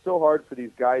makes it so hard for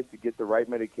these guys to get the right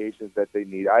medications that they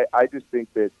need. I just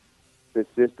think that the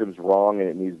system's wrong and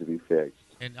it needs to be fixed.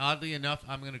 And oddly enough,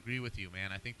 I'm going to agree with you,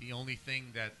 man. I think the only thing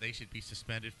that they should be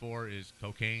suspended for is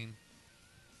cocaine,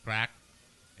 crack,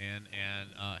 and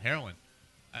heroin.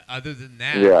 Other than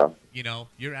that,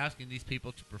 you're asking these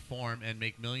people to perform and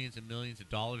make millions and millions of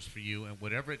dollars for you, and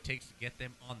whatever it takes to get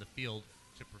them on the field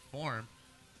to perform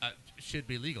should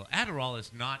be legal. Adderall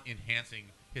is not enhancing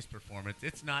his performance.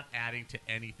 It's not adding to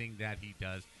anything that he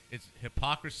does. It's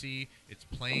hypocrisy. It's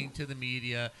playing to the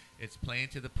media. It's playing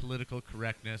to the political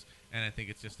correctness, and I think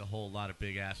it's just a whole lot of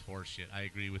big-ass horse shit. I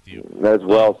agree with you. That's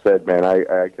well said, man.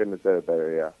 I couldn't have said it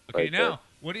better, yeah. Okay, right now, there.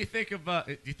 what do you think of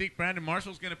do you think Brandon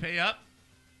Marshall's going to pay up?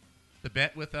 The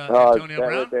bet with Antonio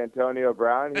Brown? With Antonio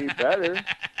Brown, he better.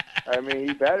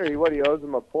 He better. He owes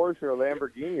him a Porsche or a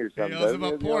Lamborghini or something. He owes him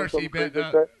a doesn't he? Porsche. He Something bet,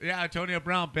 like that? Antonio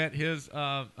Brown bet his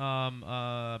Bentley.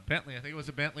 I think it was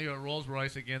a Bentley or a Rolls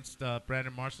Royce against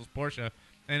Brandon Marshall's Porsche,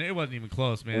 and it wasn't even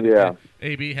close, man. Yeah.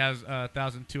 AB has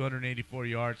 1,284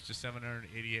 yards to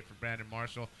 788 for Brandon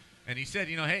Marshall, and he said,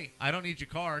 hey, I don't need your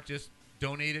car. Just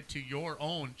donate it to your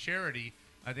own charity.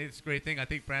 I think it's a great thing. I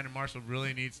think Brandon Marshall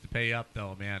really needs to pay up,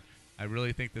 though, man. I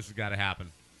really think this has got to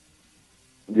happen.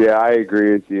 Yeah, I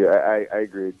agree with you. I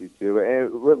agree with you too.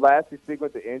 And lastly, speaking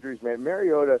with the injuries, man,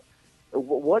 Mariota,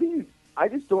 what do you? I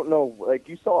just don't know. Like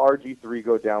you saw RG3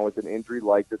 go down with an injury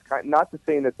like this. Not to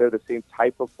saying that they're the same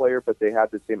type of player, but they have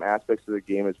the same aspects of the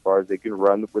game as far as they can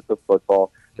run with the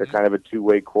football. They're kind of a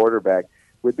two-way quarterback.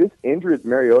 With this injury with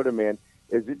Mariota, man,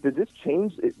 does this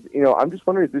change? I'm just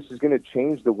wondering if this is going to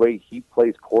change the way he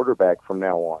plays quarterback from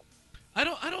now on. I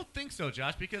don't think so,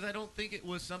 Josh, because I don't think it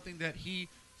was something that he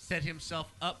set himself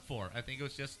up for. I think it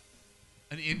was just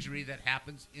an injury that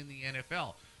happens in the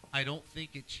NFL. I don't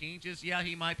think it changes. Yeah,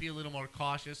 he might be a little more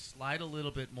cautious, slide a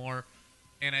little bit more,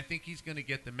 and I think he's going to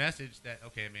get the message that,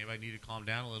 okay, maybe I need to calm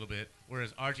down a little bit,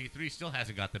 whereas RG3 still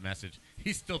hasn't got the message.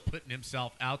 He's still putting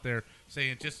himself out there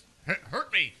saying, just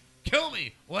hurt me, kill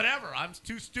me, whatever. I'm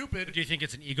too stupid. Do you think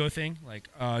it's an ego thing? Like,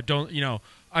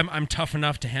 I'm tough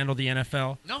enough to handle the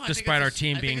NFL, No, despite our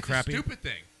team I being think it's crappy. a stupid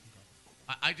thing.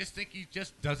 I just think he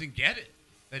just doesn't get it.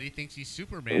 that he thinks he's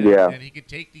Superman and he can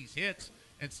take these hits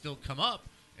and still come up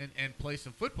and play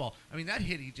some football. I mean, that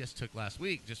hit he just took last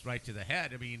week, just right to the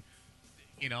head. I mean,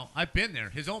 you know, I've been there.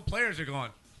 His own players are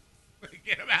going,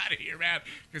 get him out of here, man,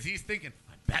 because he's thinking,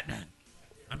 I'm Batman.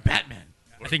 I'm Batman.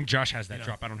 I think Josh has that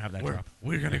drop. I don't have that drop.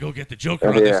 We're going to go get the Joker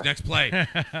on this next play.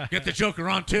 Get the Joker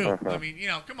on, too. I mean, you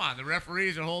know, come on. The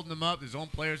referees are holding him up. His own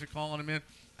players are calling him in.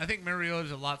 I think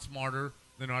Mariota's a lot smarter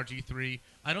than RG3.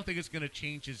 I don't think it's going to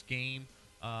change his game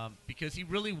because he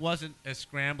really wasn't as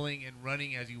scrambling and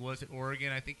running as he was at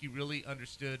Oregon. I think he really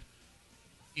understood,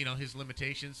 you know, his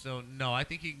limitations. So, no, I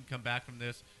think he can come back from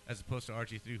this as opposed to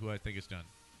RG3, who I think is done.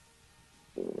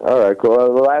 All right,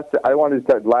 cool. I wanted to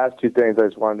start the last two things. I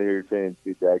just wanted to hear your opinion,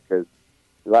 Jack, because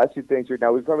the last two things here.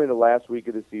 Now we've come in the last week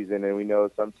of the season, and we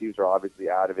know some teams are obviously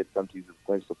out of it. Some teams have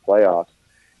clinched the playoffs.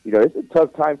 You know, it's a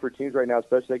tough time for teams right now,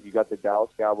 especially like you got the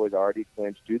Dallas Cowboys already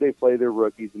clinched. Do they play their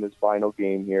rookies in this final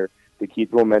game here to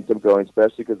keep the momentum going,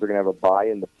 especially because they're going to have a bye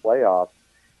in the playoffs?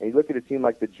 And you look at a team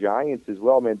like the Giants as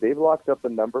well, man. They've locked up the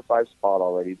number 5 spot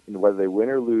already, and whether they win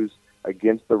or lose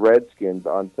against the Redskins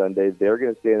on Sunday, they're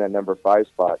going to stay in that number 5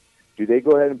 spot. Do they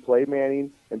go ahead and play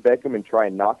Manning and Beckham and try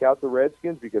and knock out the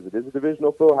Redskins because it is a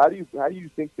divisional foe? How do you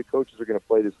think the coaches are going to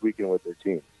play this weekend with their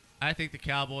teams? I think the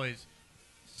Cowboys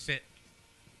sit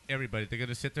everybody. They're going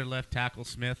to sit their left tackle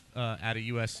Smith out of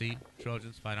USC.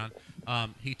 Trojans fight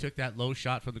on. He took that low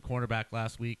shot from the cornerback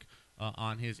last week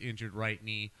on his injured right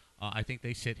knee. I think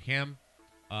they sit him.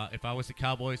 If I was the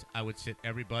Cowboys, I would sit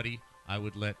everybody. I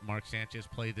would let Mark Sanchez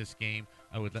play this game.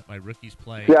 I would let my rookies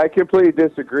play. Yeah, I completely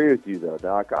disagree with you, though,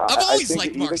 Doc. I've always think liked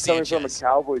even Mark coming Sanchez. from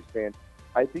a Cowboys fan,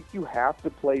 I think you have to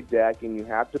play Dak and you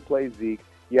have to play Zeke.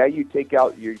 Yeah, you take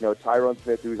out your, Tyron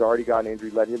Smith, who's already got an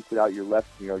injury. Let him sit out your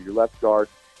left guard.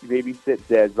 You maybe sit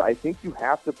Dez, but I think you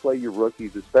have to play your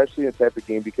rookies, especially in a type of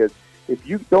game, because if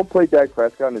you don't play Dak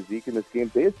Prescott and Zeke in this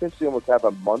game, they essentially almost have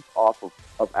a month off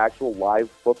of actual live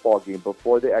football game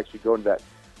before they actually go into that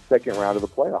second round of the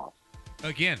playoffs.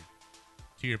 Again,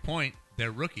 to your point, they're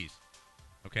rookies,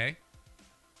 okay?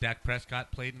 Dak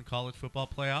Prescott played in college football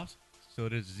playoffs. So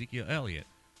does Ezekiel Elliott.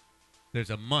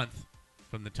 There's a month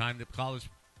from the time the college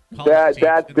that's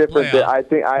different.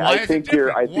 Playoffs. I think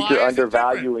you're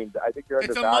undervaluing. I think you're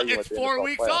undervaluing. It's 4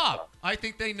 weeks off. I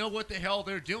think they know what the hell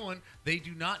they're doing. They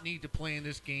do not need to play in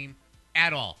this game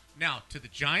at all. Now, to the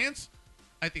Giants,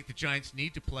 I think the Giants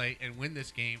need to play and win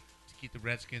this game to keep the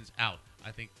Redskins out.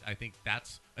 I think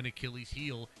that's an Achilles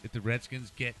heel if the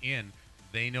Redskins get in.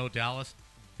 They know Dallas.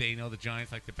 They know the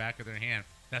Giants like the back of their hand.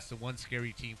 That's the one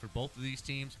scary team for both of these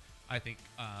teams. I think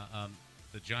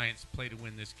the Giants play to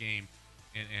win this game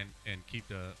and keep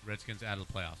the Redskins out of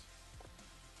the playoffs.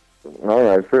 All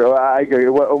right. I agree.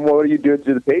 What do you do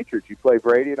to the Patriots? You play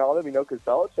Brady and all them, because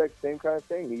Belichick, same kind of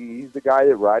thing. He's the guy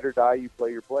that ride or die, you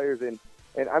play your players. And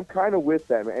I'm kind of with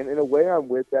them. And in a way, I'm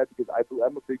with that because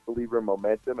I'm a big believer in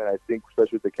momentum. And I think,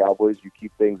 especially with the Cowboys, you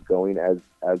keep things going as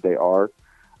they are.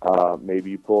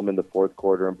 Maybe you pull them in the fourth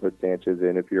quarter and put Sanchez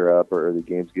in if you're up or the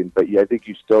game's getting. But, yeah, I think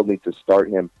you still need to start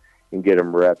him and get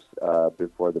him reps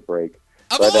before the break.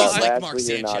 I've always liked Mark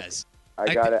Sanchez.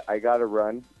 I gotta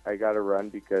run. I gotta run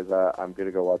because I'm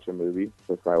gonna go watch a movie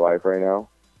with my wife right now.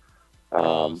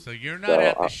 So you're not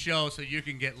at the show, so you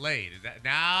can get laid. Is that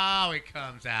now it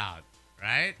comes out,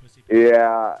 right?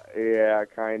 Yeah,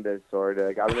 kind of, sort of.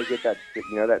 Like, I'm gonna get that sick,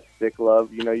 that sick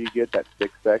love. You get that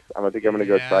sick sex. I'm gonna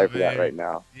go try for that right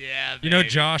now. Yeah, baby.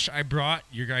 Josh, I brought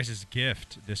your guys'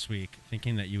 gift this week,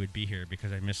 thinking that you would be here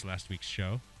because I missed last week's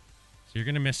show. So you're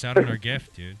gonna miss out on our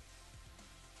gift, dude.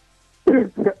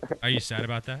 Are you sad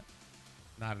about that?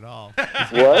 Not at all.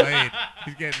 What?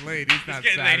 He's getting laid. He's not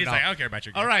sad laid. at He's all. like, I don't care about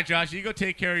your gift. All right, Josh, you go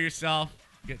take care of yourself.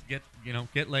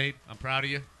 Get laid. I'm proud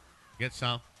of you. Get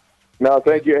some. No,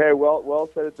 thank you. Hey, well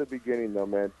said at the beginning, though,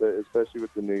 man. Especially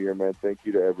with the new year, man. Thank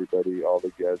you to everybody, all the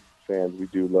guests, fans. We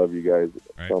do love you guys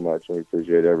so much, and we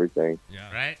appreciate everything.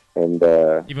 Yeah. Right. And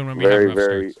even when we very, have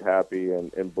very starts. happy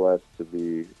and blessed to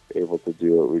be able to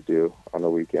do what we do on the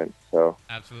weekend. So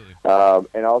absolutely.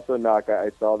 And also, Knock,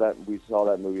 we saw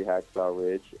that movie Hacksaw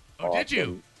Ridge. Oh, awesome, did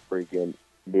you? Freaking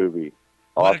movie.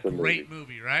 What Awesome a great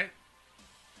movie, right?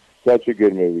 Such a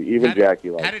good movie. Even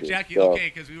Jackie liked it. How did Jackie? So,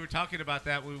 Okay, because we were talking about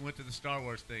that when we went to the Star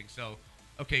Wars thing. So,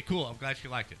 okay, cool. I'm glad she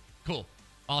liked it. Cool.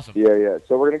 Awesome. Yeah.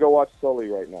 So we're gonna go watch Sully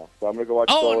right now. So I'm gonna go watch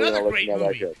Sully. Another and I'll great let you know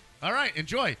movie. that good. All right,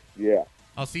 enjoy. Yeah.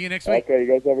 I'll see you next week. Okay, you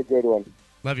guys have a good one.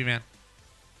 Love you, man.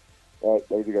 All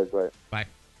right, love you guys. Bye. Bye.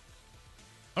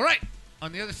 All right,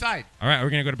 on the other side. All right, are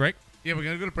we going to go to break? Yeah, we're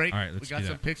going to go to break. All right, we let's got do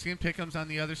some that. pigskin pick'ems on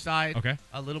the other side. Okay.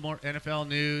 A little more NFL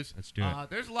news. Let's do it.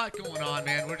 There's a lot going on,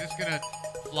 man. We're just going to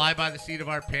fly by the seat of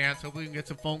our pants. Hopefully we can get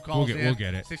some phone calls in. We'll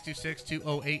get it.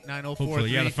 626-208-9043. Hopefully,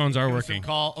 yeah, the phones are Give us working. a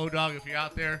call. O-Dog, if you're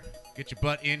out there, get your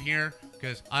butt in here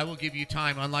because I will give you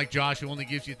time, unlike Josh, who only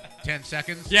gives you 10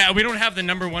 seconds. Yeah, we don't have the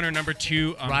number 1 or number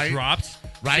 2 Right. dropped.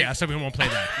 Right. Yeah, so we won't play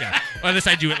that. Yeah. Unless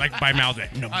I do it like by mouth. On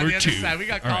the Number other 2. side, we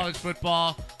got All right. college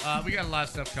football. We got a lot of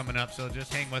stuff coming up, so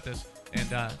just hang with us and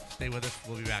stay with us.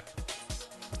 We'll be back.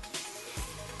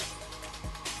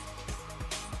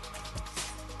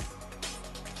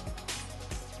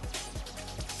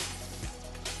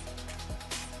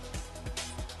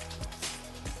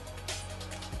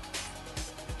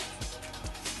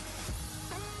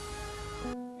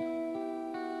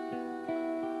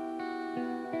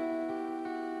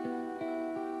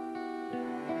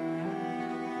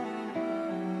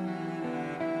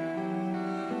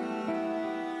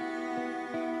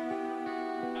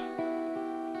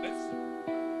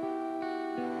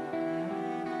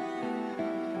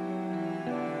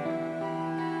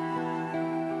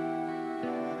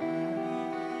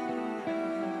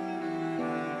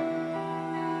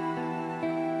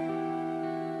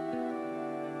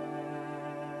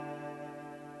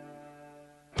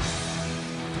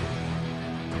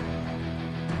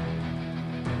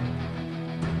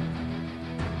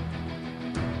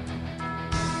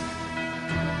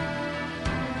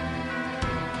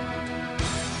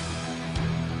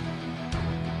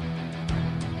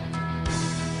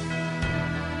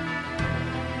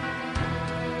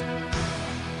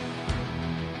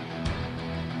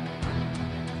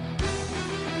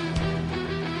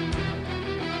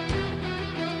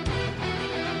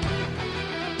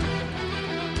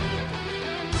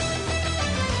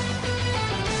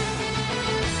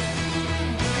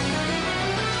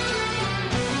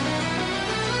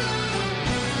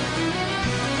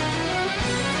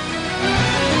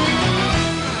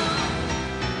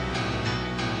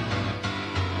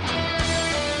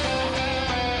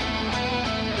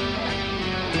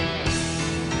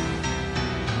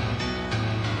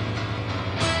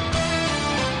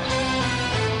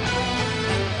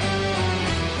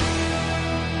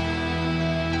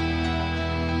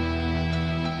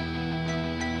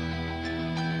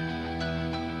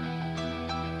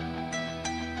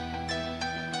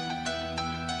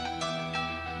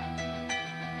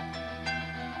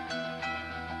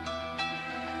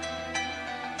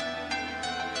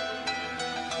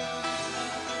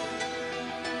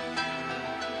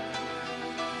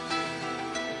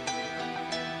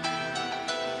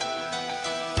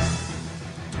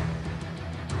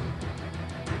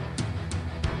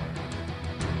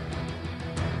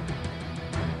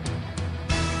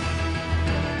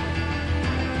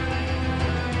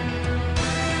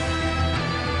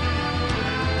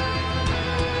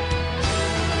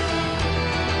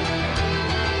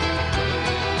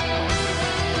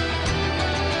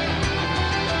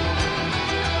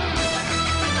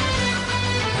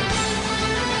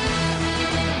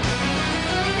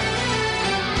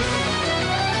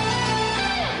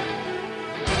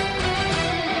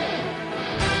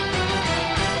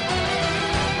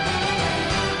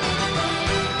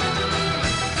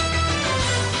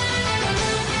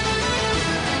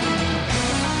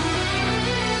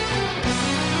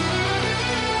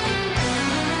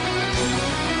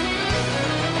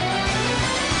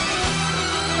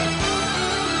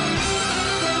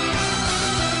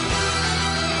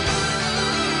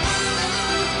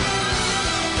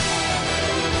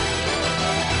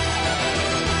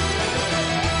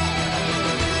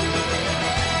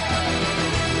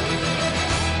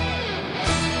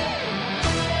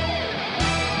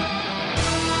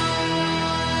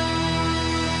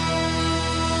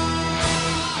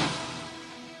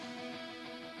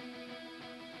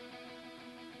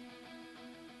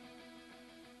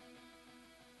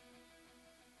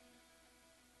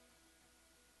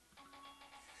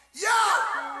 Yo,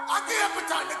 I can't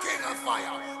put on the king of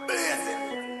fire. Blazing,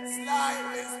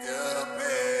 slightly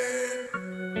stupid.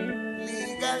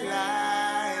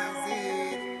 Legalize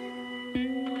it.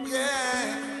 Yeah.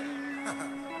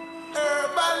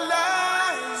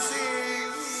 Herbalize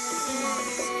it.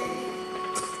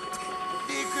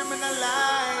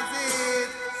 Decriminalize it.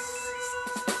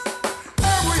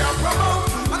 Hey, we are promote.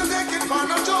 And take it for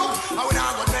no joke. And we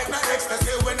not gonna take no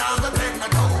ecstasy. We not gonna take no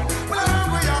dope. Well,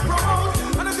 we are promote.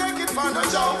 And take it for no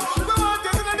joke. We want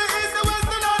it in the east, the west,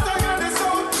 the north, and the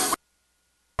south.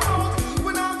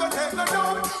 We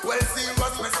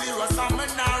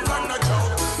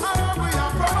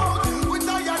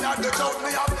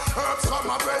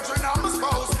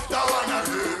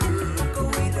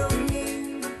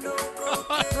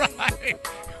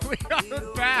We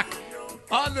are back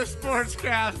on the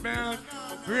Sportscast, man.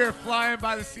 We are flying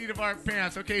by the seat of our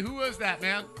pants. Okay, who was that,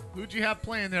 man? Who'd you have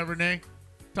playing there, Renee?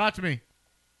 Talk to me.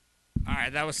 All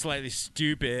right, that was slightly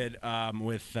stupid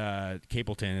with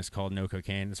Capleton. It's called No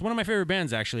Cocaine. It's one of my favorite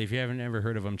bands, actually. If you haven't ever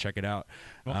heard of them, check it out.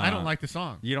 Well, I don't like the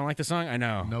song. You don't like the song? I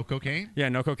know. No Cocaine? Yeah,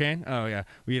 No Cocaine? Oh, yeah.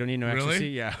 We don't need no Really? ecstasy?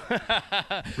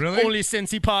 Yeah. Really? Only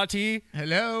Sensi Party.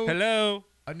 Hello? Hello?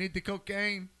 I need the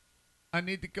cocaine. I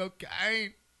need the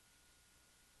cocaine.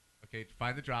 Okay,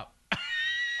 find the drop. I'm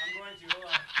going to. Hold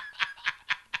on.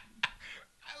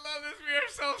 I love this. We are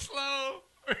so slow.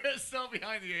 We're so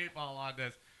behind the eight ball on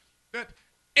this. But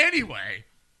anyway,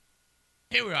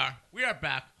 here we are. We are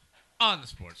back on the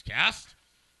Sportscast.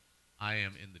 I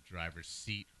am in the driver's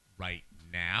seat right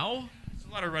now. It's a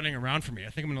lot of running around for me. I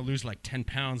think I'm going to lose like 10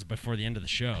 pounds before the end of the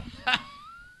show.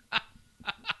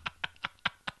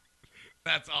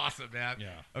 That's awesome, man.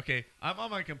 Yeah. Okay, I'm on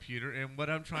my computer, and what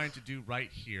I'm trying to do right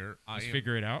here,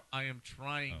 figure it out. I am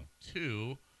trying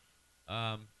to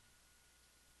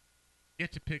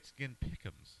get to Pigskin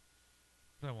Pick'ems.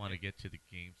 I want to get to the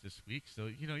games this week. So,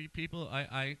 you people,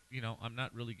 I'm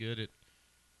not really good at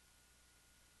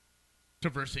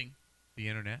traversing the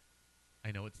internet.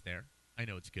 I know it's there. I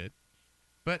know it's good.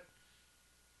 But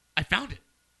I found it.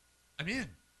 I'm in.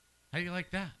 How do you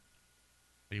like that?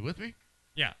 Are you with me?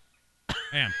 Yeah.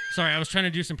 I am. Sorry, I was trying to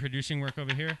do some producing work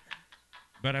over here,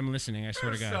 but I'm listening, I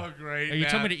swear to God. So great, You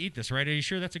told me to eat this, right? Are you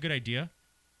sure that's a good idea?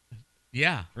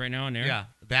 Yeah. Right now on air? Yeah.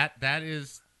 That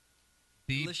is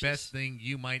the Delicious. best thing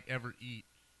you might ever eat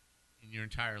in your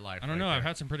entire life. I don't know. I've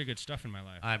had some pretty good stuff in my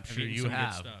life. I'm I've sure eaten you some good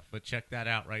have, stuff. but check that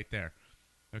out right there.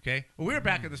 Okay? Well, we're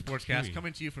back at the Sportscast, chewy.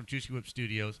 coming to you from Juicy Whip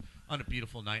Studios on a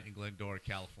beautiful night in Glendora,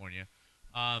 California.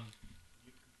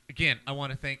 Again, I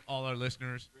want to thank all our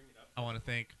listeners. I want to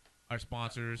thank our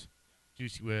sponsors,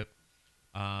 Juicy Whip,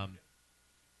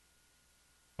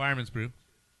 Fireman's Brew,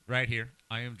 right here.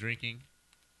 I am drinking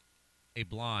a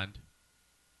blonde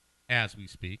as we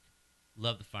speak.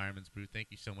 Love the Fireman's Brew. Thank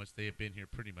you so much. They have been here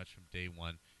pretty much from day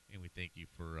one, and we thank you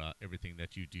for everything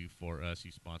that you do for us.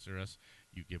 You sponsor us.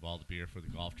 You give all the beer for the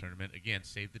golf tournament. Again,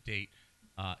 save the date,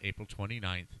 April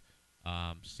 29th,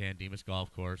 San Dimas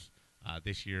Golf Course.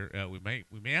 This year, we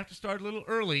may have to start a little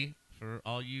early for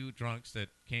all you drunks that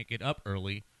can't get up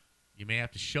early. You may have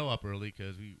to show up early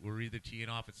because we're either teeing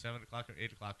off at 7 o'clock or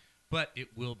 8 o'clock, but it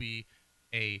will be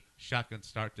a shotgun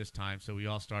start this time, so we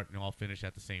all start and all finish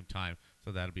at the same time,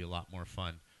 so that'll be a lot more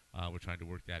fun. We're trying to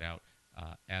work that out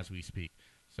as we speak.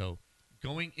 So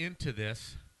going into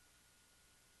this,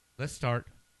 let's start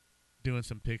doing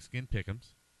some pigskin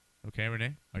pick'ems. Okay,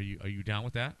 Renee, are you down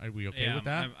with that? Are we okay with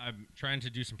that? I'm trying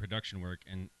to do some production work,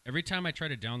 and every time I try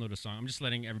to download a song, I'm just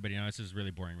letting everybody know this is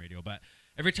really boring radio, but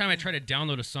every time I try to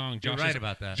download a song, You're right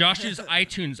about that. Josh's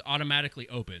iTunes automatically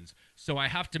opens, so I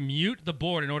have to mute the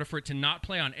board in order for it to not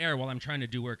play on air while I'm trying to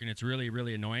do work, and it's really,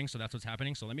 really annoying, so that's what's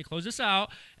happening. So let me close this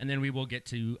out, and then we will get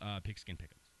to Pigskin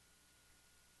Pick'ems.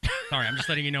 Sorry, I'm just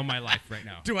letting you know my life right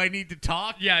now. Do I need to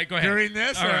talk? Yeah, go ahead. During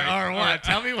this, All right. or what? All right.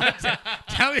 Tell me what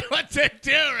to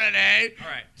do, Renee. All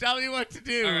right. Tell me what to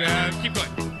do, All right. man. Keep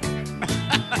going.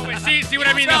 Wait, see what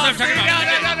I mean? That's what I'm talking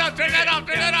about. No, turn that off.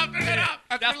 Turn that off.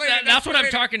 That's for later. That's what for I'm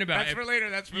later. talking about. That's for later.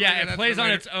 That's for later. Yeah, it That's plays for on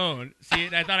later. its own. See,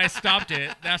 I thought I stopped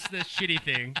it. That's the shitty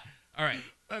thing. All right.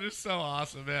 That is so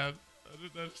awesome, man.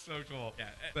 That's so cool. Yeah.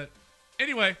 But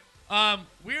anyway,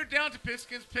 we're down to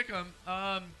Piskins Pick'em.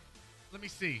 Let me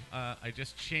see. I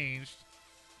just changed.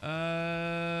 You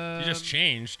just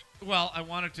changed. Well, I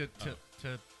wanted to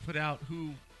put out who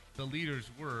the leaders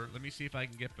were. Let me see if I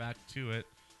can get back to it.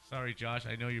 Sorry, Josh.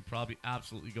 I know you're probably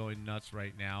absolutely going nuts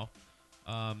right now.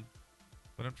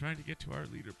 But I'm trying to get to our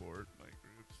leaderboard. My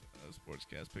groups,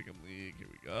 Sportscast Pick'em League. Here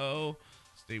we go.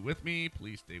 Stay with me.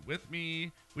 Please stay with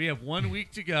me. We have 1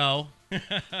 week to go.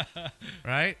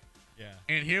 Right? Yeah.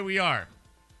 And here we are.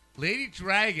 Lady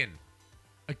Dragon,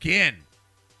 again,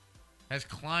 has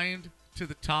climbed to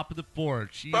the top of the board.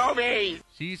 She got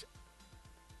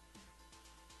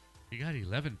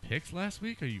 11 picks last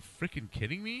week? Are you freaking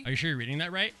kidding me? Are you sure you're reading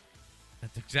that right?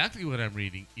 That's exactly what I'm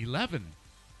reading. 11.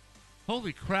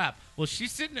 Holy crap. Well,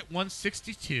 she's sitting at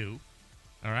 162.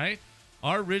 All right?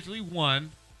 Our originally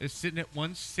one is sitting at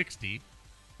 160.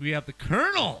 We have the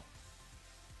Colonel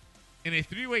in a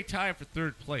three-way tie for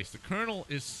third place. The Colonel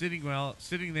is sitting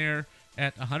there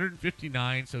at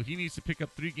 159, so he needs to pick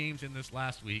up 3 games in this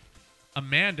last week.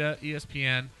 Amanda,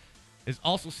 ESPN, is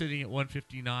also sitting at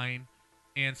 159.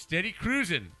 And steady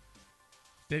cruising,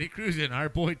 our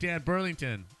boy Dan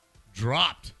Burlington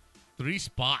dropped 3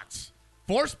 spots.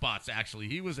 4 spots, actually.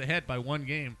 He was ahead by 1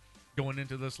 game going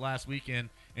into this last weekend,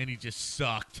 and he just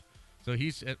sucked. So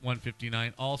he's at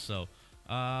 159 also.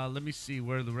 Let me see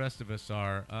where the rest of us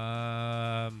are.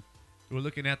 We're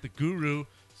looking at the Guru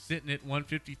sitting at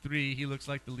 153. He looks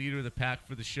like the leader of the pack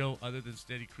for the show other than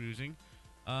steady cruising.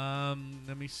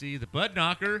 Let me see. The Bud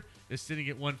Knocker is sitting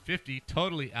at 150,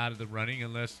 totally out of the running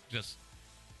unless just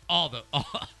all the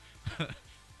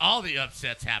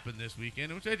upsets happen this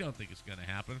weekend, which I don't think is going to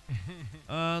happen.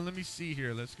 Let me see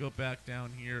here. Let's go back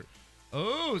down here.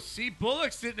 Oh, C.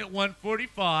 Bullock sitting at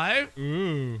 145.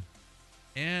 Ooh.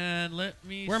 And let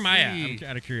me Where am I at? I'm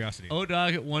out of curiosity.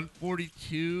 O-Dog at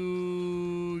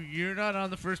 142. You're not on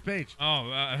the first page.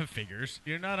 Oh, figures.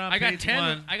 You're not on I got page 10.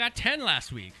 one. I got 10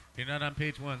 last week. You're not on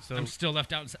page one, so I'm still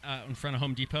left out in front of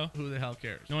Home Depot. who the hell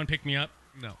cares? No one picked me up.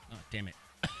 No. Oh, damn it.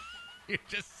 You're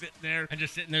just sitting there. I'm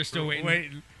just sitting there still waiting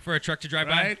Waiting. for a truck to drive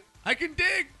Right? I can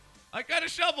dig. I got a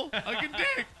shovel. I can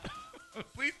dig.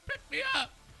 Please pick me up.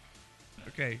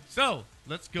 Okay, so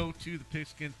let's go to the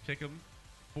Pigskin Pick'em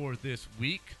for this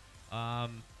week.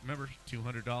 Remember,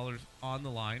 $200 on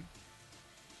the line.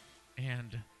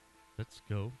 And let's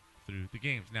go through the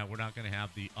games. Now, we're not going to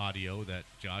have the audio that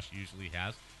Josh usually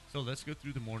has, so let's go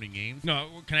through the morning games. No,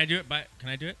 can I do it? Can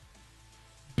I do it?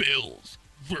 Bills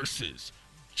versus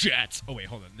Jets. Oh, wait,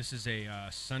 hold on. This is a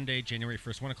Sunday, January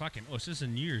 1st, 1 o'clock game. Oh, so this is a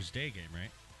New Year's Day game,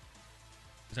 right?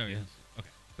 Is that what it is? Okay.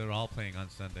 They're all playing on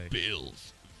Sunday.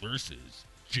 Bills versus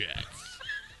Jets.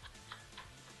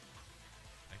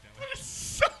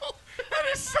 That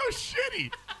is so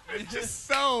shitty. It's just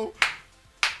so.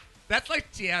 That's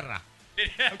like Tierra.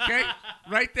 Okay,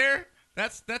 right there.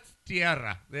 That's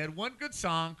Tierra. They had one good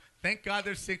song. Thank God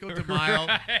there's Cinco de Mayo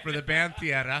for the band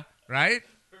Tierra. Right.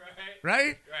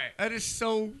 Right. That is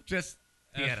so just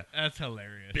Tierra. That's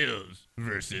hilarious. Bills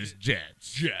versus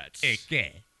Jets. Jets.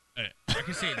 Okay. I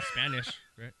can say it in Spanish,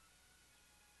 right?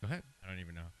 Go ahead. I don't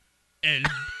even know. El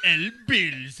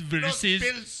Bills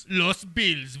versus Los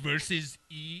Bills versus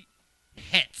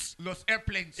Jets. Los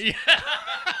airplanes. Yeah.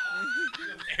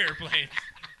 Airplanes.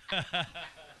 That's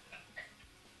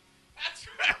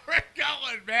where we're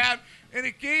going, man. In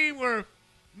a game where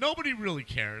nobody really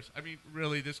cares. I mean,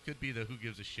 really, this could be the who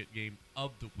gives a shit game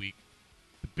of the week.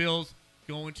 The Bills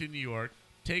going to New York,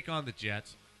 take on the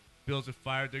Jets. Bills have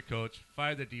fired their coach,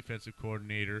 fired their defensive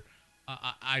coordinator.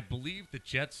 I believe the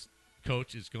Jets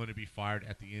coach is going to be fired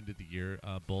at the end of the year.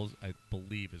 Bulls, I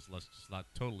believe, is just not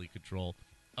totally control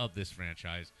of this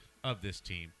franchise, of this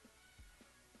team.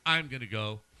 I'm going to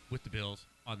go with the Bills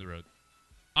on the road.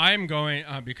 I'm going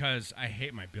because I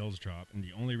hate my Bills drop, and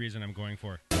the only reason I'm going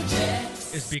for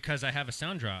is because I have a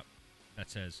sound drop that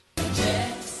says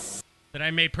that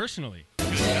I made personally.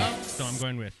 Good enough. So I'm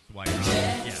going with Why you're on?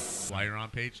 Yeah. That's why you're on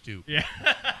page 2. Yeah.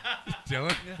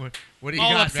 Dylan, what do you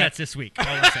All got? upsets this week. All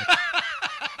upsets.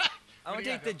 I'm going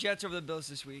to take the Jets over the Bills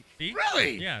this week. See?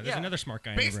 Really? Yeah, there's Yeah. another smart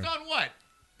guy in Based the room. on what?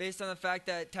 Based on the fact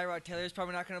that Tyrod Taylor is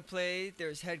probably not going to play,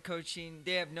 there's head coaching.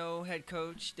 They have no head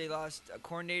coach. They lost a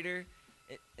coordinator,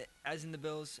 as in the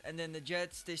Bills. And then the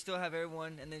Jets, they still have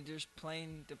everyone, and they're just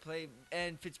playing to play.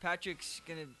 And Fitzpatrick's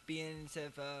going to be in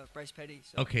instead of Bryce Petty.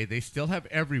 So. Okay, they still have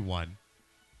everyone.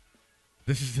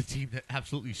 This is a team that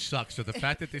absolutely sucks. So the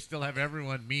fact that they still have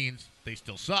everyone means they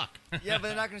still suck. Yeah, but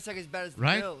they're not going to suck as bad as the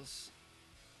Right? Bills.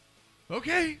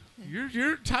 Okay,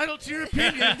 you're entitled to your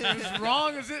opinion, as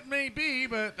wrong as it may be,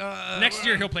 but Next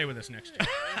year, he'll play with us next year.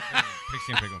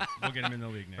 Pigskin Pick'em. We'll get him in the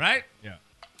league next. right? Yeah.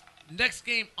 Next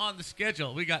game on the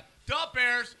schedule, we got the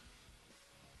Bears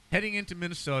heading into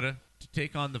Minnesota to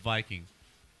take on the Vikings.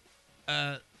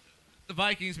 The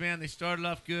Vikings, man, they started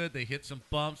off good. They hit some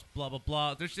bumps, blah, blah,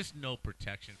 blah. There's just no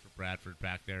protection for Bradford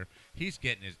back there. He's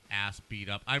getting his ass beat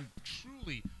up. I'm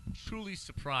truly, truly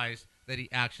surprised that he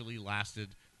actually lasted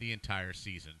the entire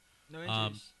season. No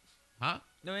injuries. Huh?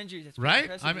 No injuries. That's Right?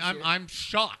 impressive this year. I'm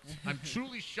shocked. I'm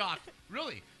truly shocked.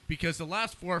 Really. Because the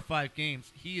last 4 or 5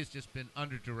 games, he has just been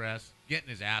under duress, getting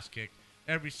his ass kicked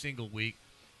every single week.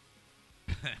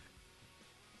 I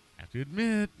have to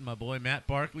admit, my boy Matt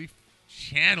Barkley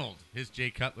channeled his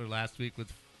Jay Cutler last week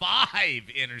with 5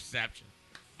 interceptions.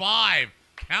 5.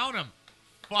 Count them.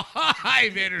 5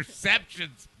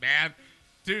 interceptions, man.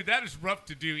 Dude, that is rough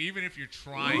to do, even if you're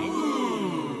trying.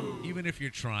 Ooh. Even if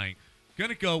you're trying.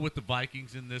 Gonna go with the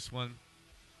Vikings in this one.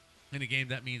 In a game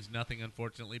that means nothing,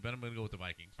 unfortunately, but I'm gonna go with the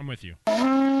Vikings. I'm with you.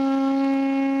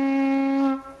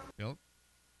 Bill?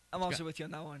 I'm also with you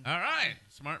on that one. All right.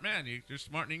 Smart man. You're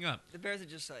smartening up. The Bears are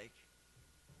just like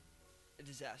a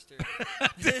disaster.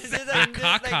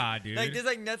 Caca, dude. Like there's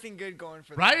like nothing good going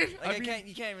for them. Right? Like I mean,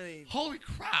 you can't really. Holy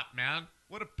crap, man.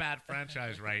 What a bad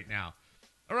franchise right now.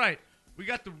 All right. We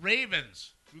got the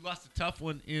Ravens, who lost a tough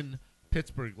one in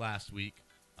Pittsburgh last week,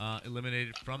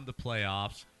 eliminated from the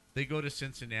playoffs. They go to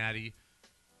Cincinnati.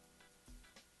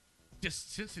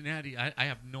 Just Cincinnati, I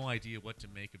have no idea what to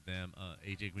make of them.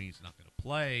 A.J. Green's not going to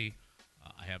play.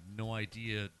 I have no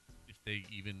idea if they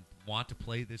even want to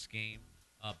play this game.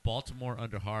 Baltimore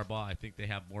under Harbaugh, I think they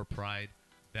have more pride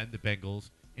than the Bengals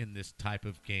in this type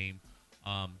of game.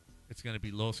 It's going to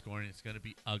be low scoring. It's going to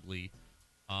be ugly.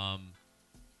 I'm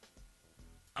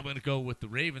going to go with the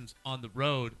Ravens on the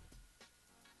road.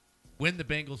 When the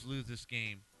Bengals lose this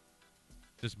game,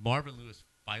 does Marvin Lewis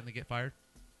finally get fired?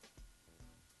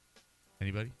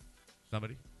 Anybody?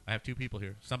 Somebody? I have two people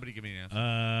here. Somebody give me an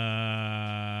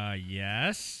answer.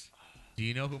 Yes. Do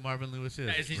you know who Marvin Lewis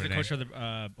is? Is he the Renee? coach of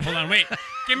the? Hold on, wait.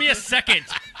 Give me a second.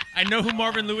 I know who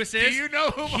Marvin Lewis is. Do you know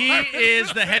who he Marvin is?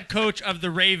 Lewis The head coach of the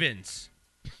Ravens.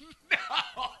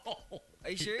 Are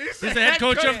you serious? He's the head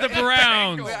coach of the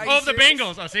Browns. Wait, are you Oh, the serious?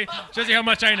 Bengals. Oh, see, shows you how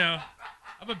much I know.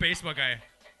 I'm a baseball guy.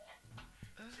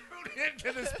 Tune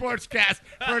into the Sportscast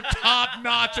for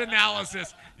top-notch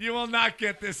analysis. You will not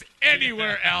get this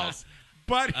anywhere else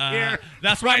but here.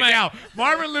 That's why right now.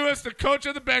 Marvin Lewis, the coach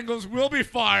of the Bengals, will be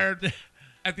fired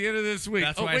at the end of this week.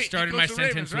 That's Oh, why I wait, started he my goes to the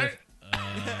sentence Ravens, with. right?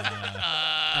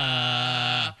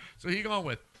 So he going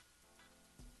with?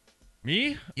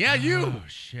 Me? Yeah, you. Oh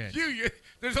shit. You.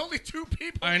 There's only two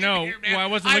people. I in know. Here, man. Well, I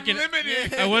wasn't I'm looking.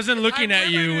 limited. I wasn't looking I'm at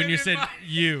you when limited you in said my-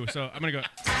 you. So I'm gonna go.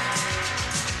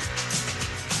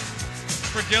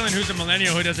 For Dylan, who's a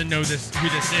millennial who doesn't know who this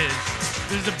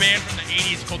is a band from the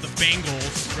 '80s called the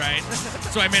Bangles, right?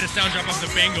 So I made a sound drop of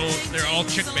the Bangles. They're all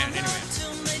chick band, anyway.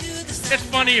 It's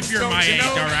funny if you're Don't my you age, know?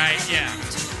 all right? Yeah.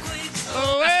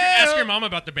 Oh, Ask your mom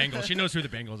about the Bengals. She knows who the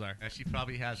Bengals are. Yeah, she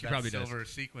probably has that probably does. silver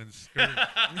sequin skirt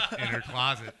in her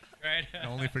closet. Right.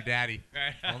 Only for daddy.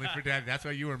 Right. Only for daddy. That's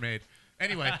why you were made.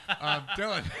 Anyway,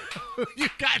 Dylan, who you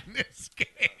got in this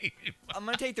game? I'm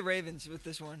gonna take the Ravens with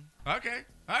this one. Okay.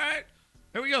 All right.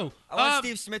 Here we go. I want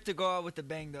Steve Smith to go out with a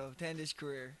bang though to end his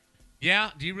career.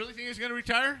 Yeah. Do you really think he's going to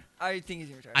retire? I think he's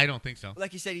gonna retire. I don't think so.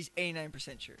 Like you said, he's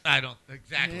 89% sure. I don't.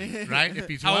 Exactly. Right? If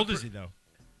he's How one old for- is he though?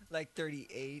 Like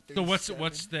 38. So 37.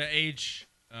 what's the age?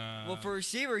 Well, for a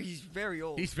receiver, he's very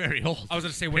old. He's very old. I was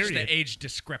going to say, what's Period. the age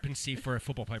discrepancy for a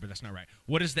football player, but that's not right.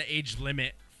 What is the age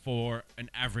limit for an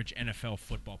average NFL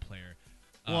football player?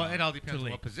 Well, it all to depends on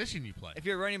league? what position you play. If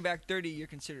you're running back 30, you're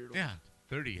considered old. Yeah.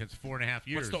 30. It's 4.5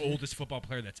 years. What's the oldest football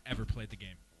player that's ever played the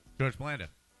game? George Blanda.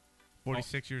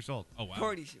 46 years old. Oh, wow.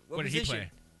 40. What did he position?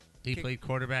 play? He Kick- played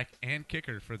quarterback and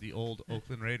kicker for the old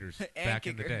Oakland Raiders And back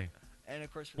in the kicker. day. And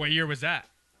of course, What year was that?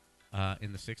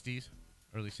 In the 60s,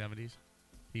 early 70s.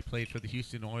 He played for the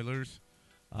Houston Oilers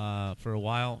for a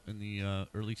while in the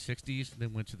early 60s,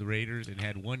 then went to the Raiders and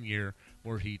had 1 year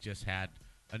where he just had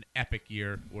an epic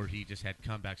year where he just had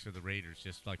comebacks for the Raiders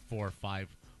just like 4 or 5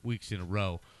 weeks in a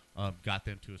row. Got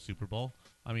them to a Super Bowl.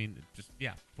 I mean, just,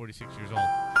 46 years old.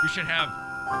 We should have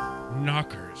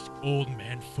Knockers old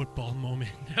man football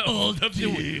moment. Old of the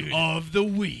week. Of the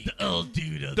week. The old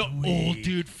dude of the week. Old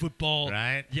dude football.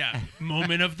 Right? Yeah.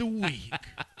 Moment of the week.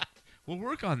 We'll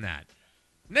work on that.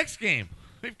 Next game,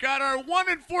 we've got our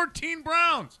 1-14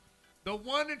 Browns. The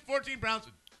 1-14 Browns.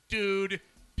 Dude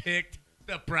picked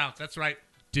the Browns. That's right.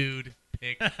 Dude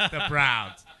picked the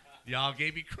Browns. Y'all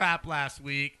gave me crap last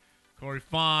week. Corey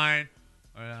Fine,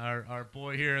 our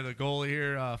boy here, the goalie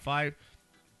here, 5.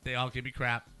 They all give me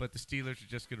crap, but the Steelers are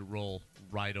just going to roll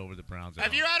right over the Browns.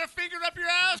 Have you had a finger up your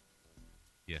ass?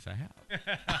 Yes, I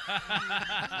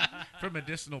have. For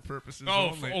medicinal purposes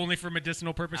only. Only for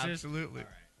medicinal purposes? Absolutely.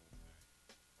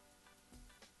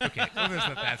 Okay, well, let's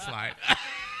let that slide.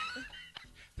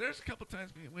 There's a couple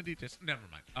times me and Wendy just... Never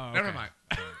mind. Oh, okay. Never mind.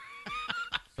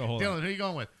 So hold Dylan, on. who are you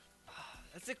going with?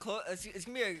 That's a close. It's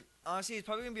gonna be honestly, it's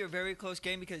probably gonna be a very close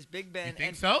game because Big Ben. You think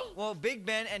and, so? Well, Big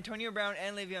Ben, Antonio Brown,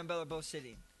 and Le'Veon Bell are both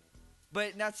sitting,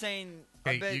 but not saying.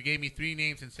 I Okay, bet, you gave me 3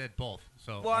 names and said both.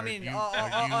 So, Well, I are mean, you-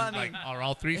 I mean- are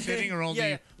all 3 sitting or only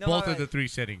Yeah, no, both no, of the 3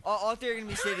 sitting? all 3 are gonna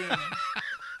be sitting.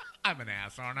 I'm an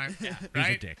ass, aren't I? He's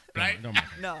Right? a dick. Right? Don't mind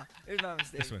him. No, it was my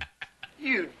mistake. This one.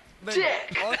 But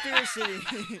all 3 are sitting.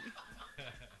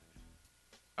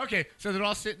 Okay, so they're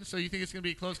all sitting, so you think it's going to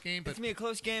be a close game? But It's gonna be a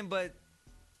close game, but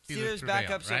Steelers Steelers prevail,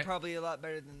 backups right? are probably a lot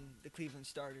better than the Cleveland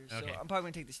starters. Okay. So I'm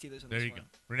probably gonna take the Steelers on there this you one. go.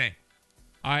 Renee.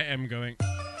 I am going.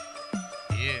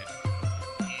 Yeah.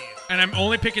 And I'm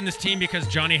only picking this team because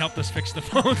Johnny helped us fix the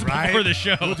phones Right? before the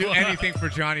show. We'll do anything for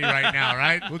Johnny right now,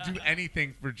 right? We'll do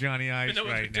anything for Johnny Ice Even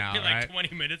though right it took now, me like right?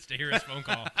 20 minutes to hear his phone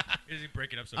call. He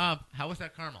break it up so bad. How was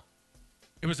that caramel?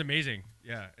 It was amazing.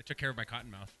 Yeah, it took care of my cotton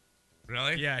mouth.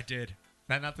 Really? Yeah, it did. Is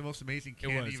that not the most amazing It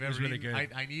candy was. you've It was ever really eaten?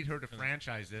 good. I need her to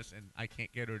franchise this, and I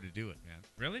can't get her to do it, man.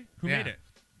 Really? Who Yeah. made it?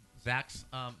 Zach's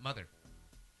mother.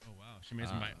 Oh wow, she made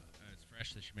it in my. It's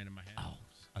fresh that she made it in my hand. Oh,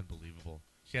 unbelievable.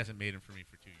 She hasn't made them for me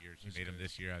for 2 years. She made them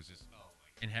this year. I was just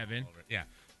in heaven. Yeah,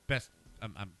 best.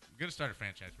 I'm gonna start a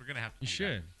franchise. We're gonna have to. You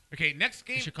should. Okay, next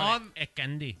game on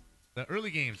the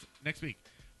early games next week.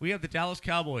 We have the Dallas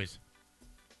Cowboys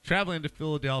traveling to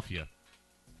Philadelphia.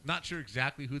 Not sure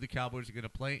exactly who the Cowboys are going to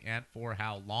play and for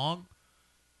how long.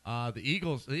 The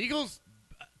Eagles,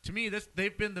 to me,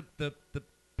 they've been the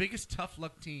biggest tough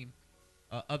luck team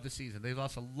of the season. They've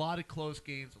lost a lot of close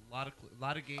games, a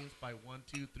lot of games by 1,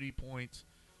 2, 3 points.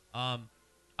 I'm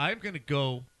going to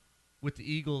go with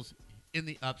the Eagles in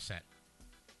the upset.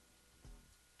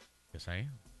 Yes, I am.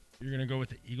 You're going to go with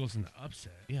the Eagles in the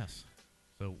upset? Yes.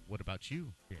 So what about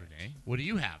you, Renee? What do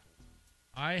you have?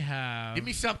 I have... Give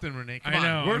me something, Renee. Come I on.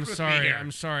 know. Work I'm with sorry. me here.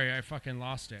 I'm sorry. I fucking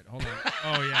lost it. Hold on.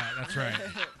 Oh, yeah. That's right.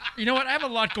 You know what? I have a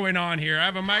lot going on here. I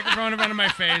have a microphone in front of my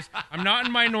face. I'm not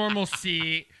in my normal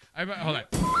seat. Hold on. All right.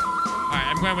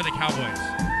 I'm going with the Cowboys.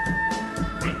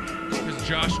 Because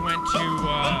Josh went to...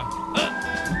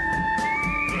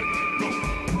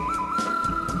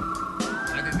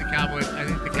 I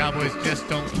think the Cowboys just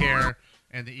don't care,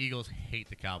 and the Eagles hate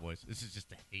the Cowboys. This is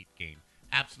just a hate game.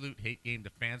 Absolute hate game. The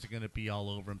fans are going to be all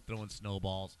over them, throwing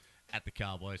snowballs at the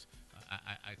Cowboys.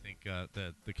 I think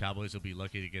the Cowboys will be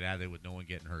lucky to get out of there with no one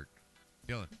getting hurt.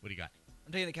 Dylan, what do you got?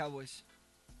 I'm taking the Cowboys.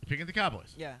 You're picking the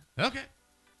Cowboys? Yeah. Okay.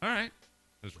 All right.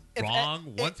 I was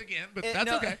wrong once again, but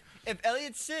that's okay. If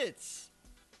Elliott sits,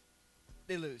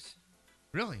 they lose.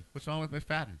 Really? What's wrong with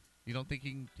McFadden? You don't think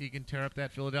he can tear up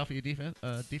that Philadelphia defense?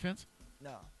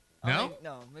 No. No?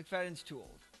 No. McFadden's too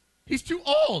old. He's too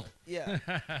old. Yeah.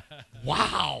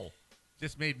 Wow.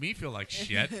 Just made me feel like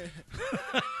shit.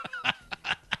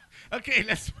 Okay,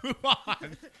 let's move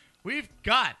on. We've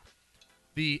got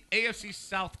the AFC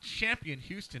South champion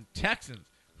Houston Texans,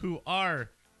 who are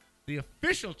the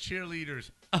official cheerleaders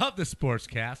of the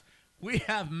Sportscast. We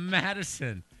have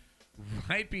Madison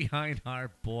right behind our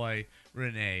boy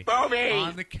Renee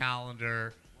on the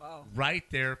calendar. Wow. Right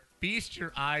there. Feast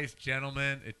your eyes,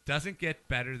 gentlemen. It doesn't get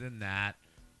better than that.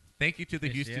 Thank you to the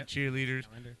Houston cheerleaders.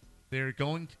 They're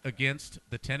going against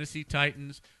the Tennessee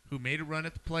Titans, who made a run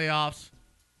at the playoffs.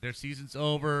 Their season's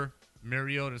over.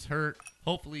 Mariota's hurt.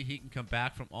 Hopefully he can come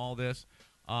back from all this.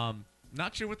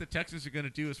 Not sure what the Texans are going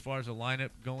to do as far as a lineup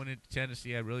going into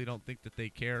Tennessee. I really don't think that they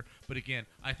care. But again,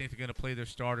 I think they're going to play their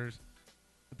starters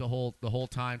the whole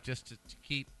time just to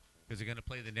keep, because they're going to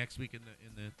play the next week in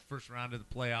the first round of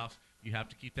the playoffs. You have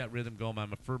to keep that rhythm going.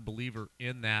 I'm a firm believer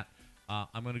in that.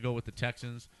 I'm going to go with the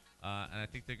Texans, and I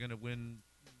think they're going to win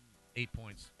 9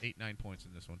 points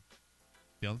in this one.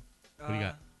 Dylan, what do you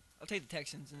got? I'll take the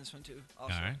Texans in this one too.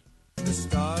 Also. All right. The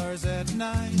stars at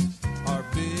night are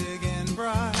big and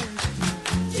bright,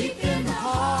 deep in the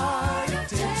heart of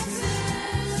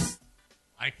Texas.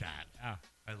 Like that.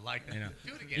 I like that.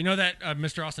 Do it again. You know that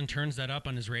Mr. Austin turns that up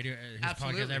on his radio, his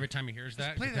Absolutely. podcast every time he hears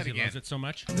that play because that he again. loves it so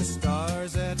much. The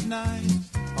stars at night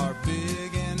are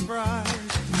big and bright,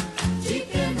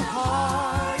 deep in the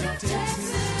heart of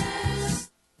Texas.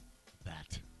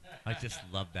 I just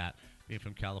love that. Being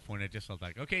from California, I just love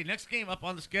that. Okay, next game up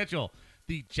on the schedule.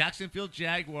 The Jacksonville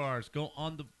Jaguars go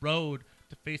on the road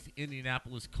to face the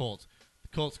Indianapolis Colts. The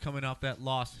Colts coming off that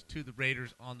loss to the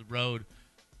Raiders on the road,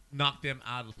 knocked them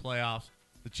out of the playoffs.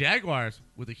 The Jaguars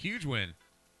with a huge win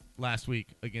last week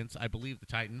against, I believe, the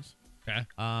Titans. Okay.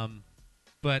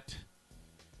 But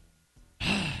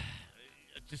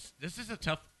this is a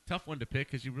tough one to pick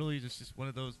because you really just one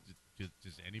of those.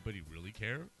 Does anybody really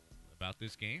care about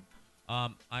this game? I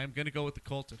am going to go with the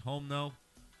Colts at home, though.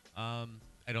 I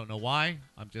don't know why.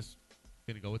 I'm just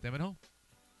going to go with them at home.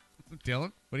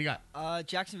 Dylan, what do you got?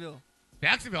 Jacksonville.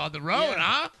 Jacksonville on the road,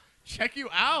 huh? Check you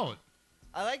out.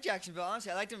 I like Jacksonville,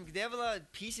 honestly. I like them. They have a lot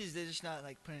of pieces. They're just not,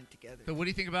 putting it together. So what do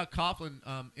you think about Coughlin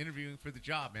interviewing for the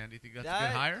job, man? Do you think that's a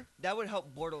good hire? That would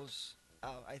help Bortles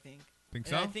out, I think. Think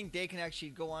and so? I think they can actually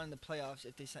go on in the playoffs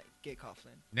if they get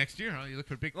Coughlin. Next year, huh? You look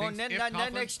for big things.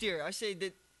 Not next year. I say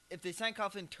that if they sign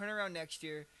Coughlin, turn around next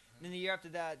year, and then the year after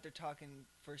that, they're talking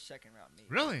first, second round, maybe.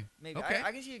 Really? Maybe. Okay.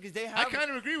 I can see it because they have. I kind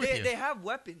of agree with you. They have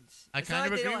weapons. I It's not kind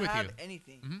of like agree they with don't you. have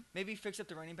anything. Mm-hmm. Maybe fix up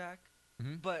the running back.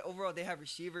 Mm-hmm. But overall, they have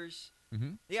receivers.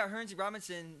 Mm-hmm. They got Hearns and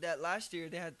Robinson that last year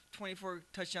they had 24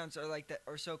 touchdowns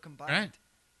or so combined. Right.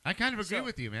 I kind of agree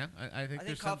with you, man. I think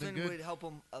there's something Coughlin good. would help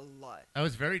them a lot. I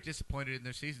was very disappointed in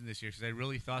their season this year because I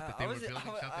really thought that they were building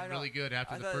something really good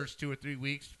after the first 2 or 3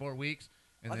 weeks, 4 weeks.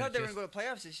 And I thought they were going to go to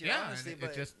playoffs this year, honestly,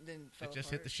 but then it just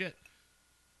hit the shit.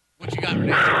 What you got,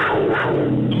 Renee?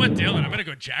 I'm with Dylan. I'm gonna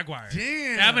go Jaguars.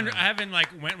 Damn. I haven't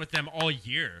went with them all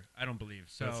year. I don't believe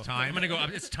so. It's time. I'm gonna go.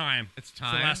 It's time. It's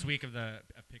time. It's the last week of the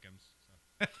Pick'ems.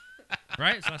 So.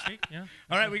 Right? It's last week. Yeah.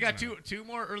 All right, we got two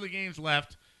more early games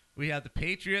left. we have the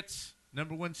Patriots,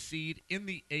 number 1 seed in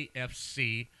the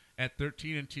AFC at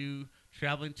 13-2,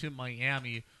 traveling to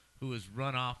Miami, who has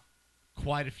run off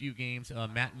quite a few games.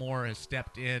 Matt Moore has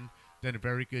stepped in, done a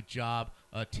very good job.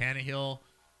 Tannehill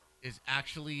is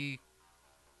actually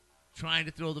trying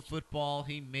to throw the football.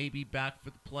 He may be back for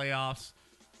the playoffs.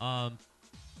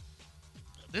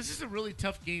 This is a really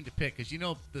tough game to pick because,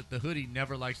 the hoodie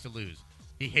never likes to lose.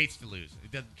 He hates to lose. He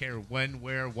doesn't care when,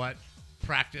 where, what,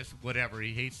 practice, whatever.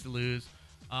 He hates to lose.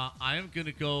 I am going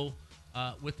to go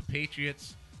with the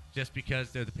Patriots just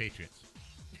because they're the Patriots.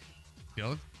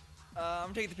 Dylan? I'm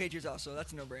going to take the Patriots also.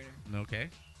 That's a no-brainer. Okay.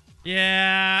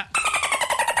 Yeah.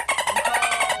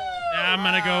 I'm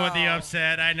going to go with the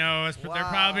upset. I know they're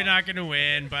probably not going to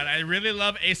win, but I really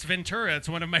love Ace Ventura. It's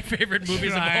one of my favorite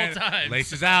movies of all time.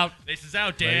 Laces out. Laces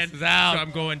out, Dan. Laces out. So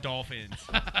I'm going Dolphins.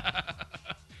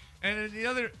 And in the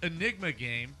other Enigma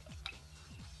game,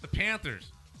 the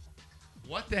Panthers.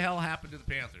 What the hell happened to the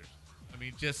Panthers?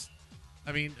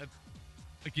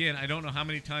 Again, I don't know how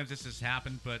many times this has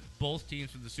happened, but both teams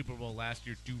from the Super Bowl last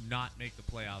year do not make the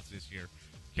playoffs this year.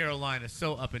 Carolina is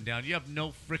so up and down. You have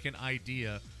no freaking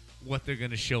idea what they're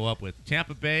going to show up with.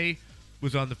 Tampa Bay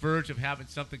was on the verge of having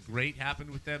something great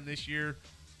happen with them this year.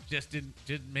 Just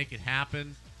didn't make it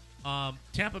happen.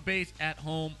 Tampa Bay's at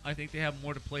home. I think they have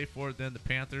more to play for than the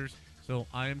Panthers. So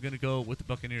I am going to go with the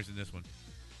Buccaneers in this one.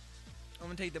 I'm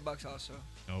going to take the Bucs also.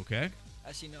 Okay.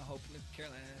 I see no hope in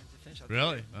Carolina to finish off.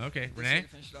 Really? Okay. Renee?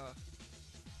 Finish it off.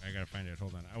 I gotta find it.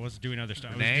 Hold on. I was doing other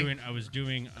stuff. Renee? I was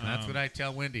doing. That's what I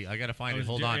tell Wendy. I gotta find it.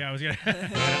 Hold on. Yeah, I was gonna.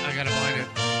 I gotta find it.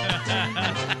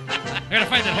 I gotta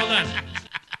find it. Hold on.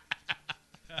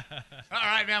 All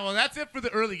right, man. Well, that's it for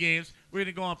the early games. We're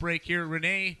gonna go on break here.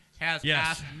 Renee has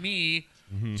asked me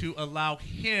to allow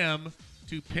him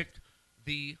to pick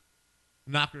the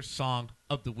Knocker song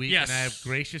of the week, yes. And I have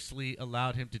graciously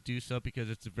allowed him to do so because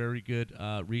it's a very good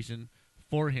reason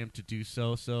for him to do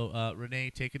so. So, Renee,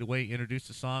 take it away. Introduce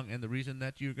the song and the reason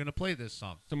that you're going to play this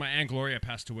song. So my Aunt Gloria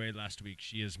passed away last week.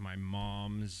 She is my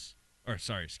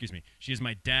She is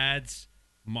my dad's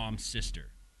mom's sister.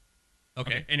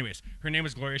 Okay. Anyways, her name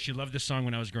was Gloria. She loved this song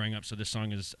when I was growing up, so this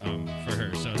song is for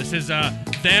her. So this is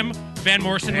Them. Van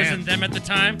Morrison was in Them at the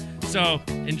time, so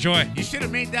enjoy. You should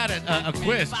have made that a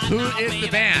quiz. Who is the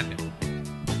band?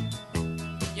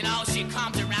 She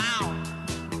comes around.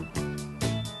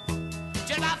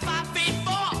 Just about 5 feet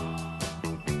 4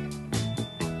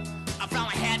 from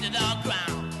her head to the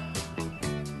ground.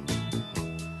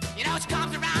 She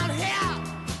comes around here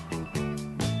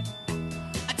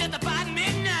just about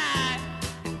midnight.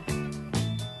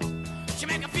 She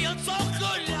make her feel so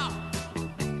good, love.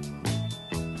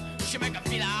 She make her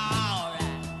feel alright.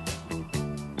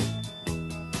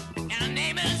 And her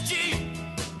name is G.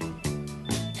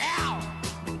 L.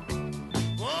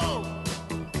 Whoa.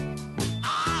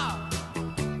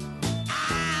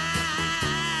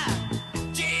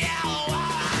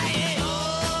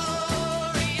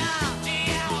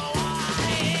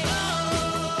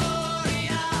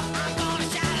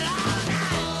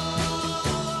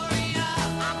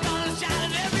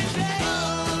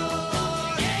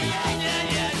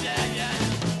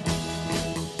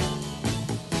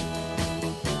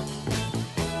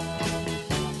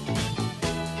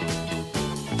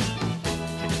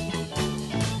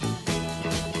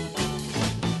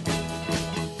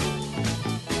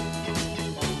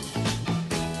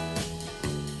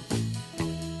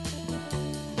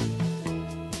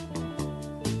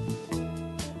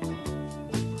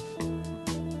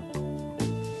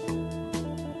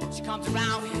 She comes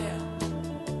around here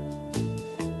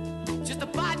just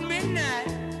about midnight.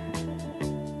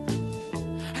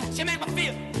 She make me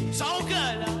feel so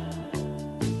good, love.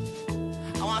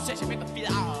 I want to say she make me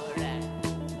feel alright.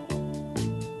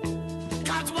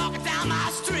 Comes walking down my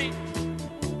street.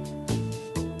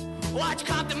 Watch you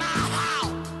come to my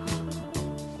house.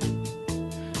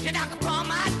 She knock upon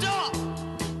my door.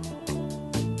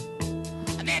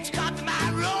 And then she come to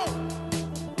my room.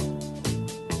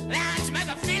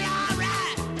 Feel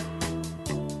alright.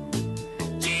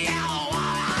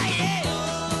 G-L-Y-A.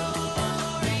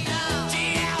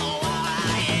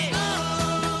 G-L-Y-A.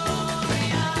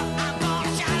 I'm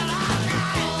gonna shout it all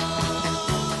night.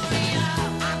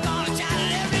 I'm gonna shout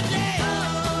it every day.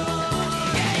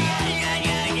 Yeah, yeah, yeah,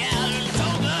 yeah, yeah. It's so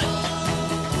good.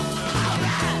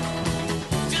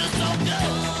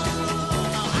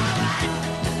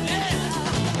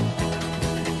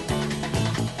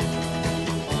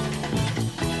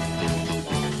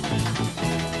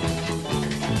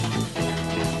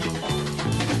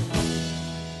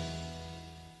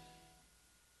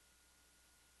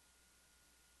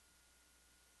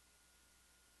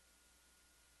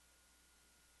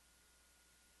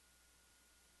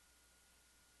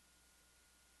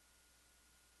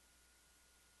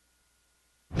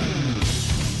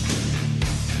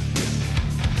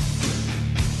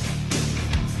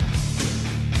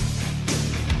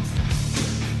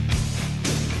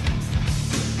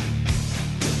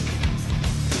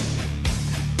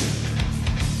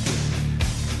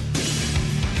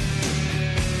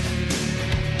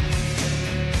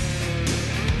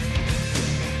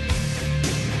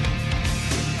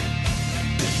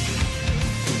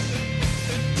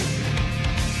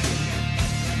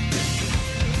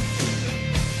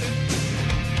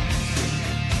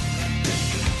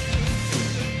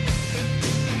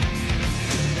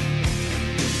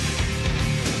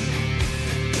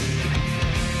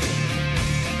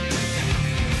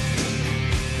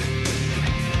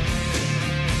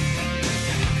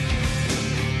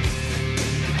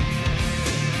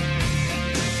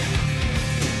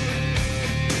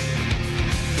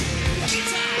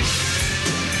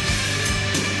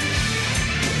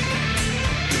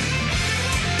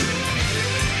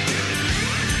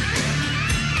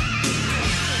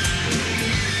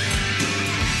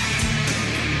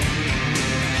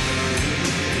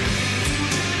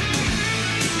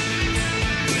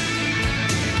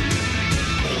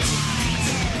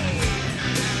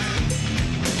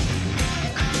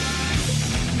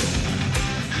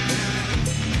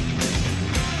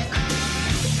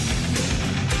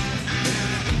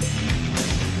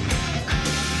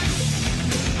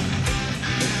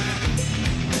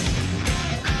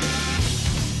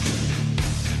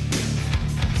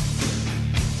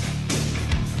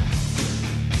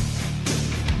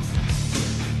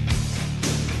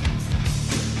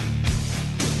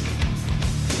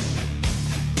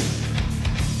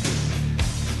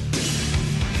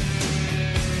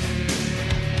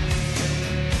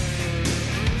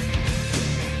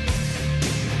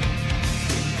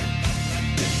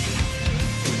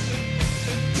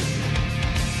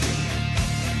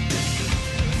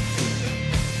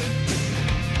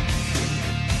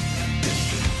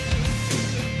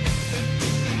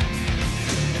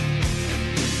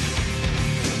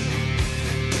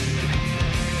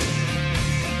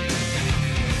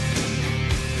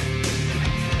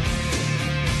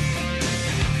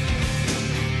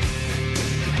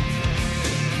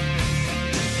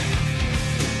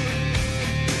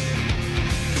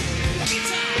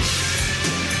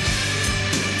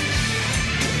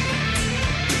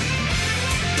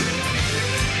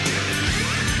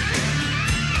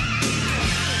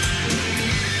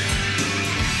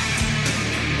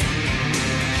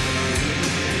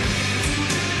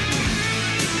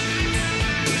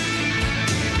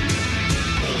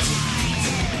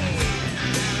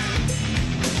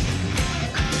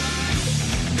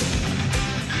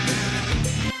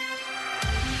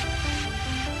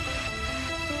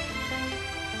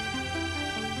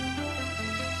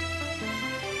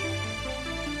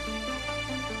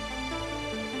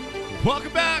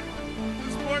 Welcome back to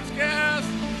the Sportscast.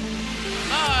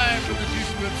 Live from the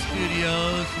Juicy Whip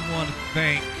Studios. We want to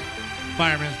thank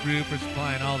Fireman's Brew for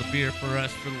supplying all the beer for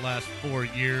us for the last 4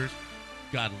 years.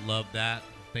 Gotta love that.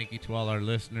 Thank you to all our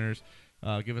listeners.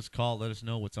 Give us a call. Let us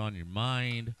know what's on your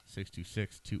mind.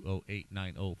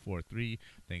 626-208-9043.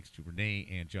 Thanks to Renee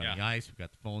and Johnny Ice. We've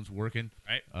got the phones working.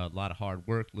 Right. A lot of hard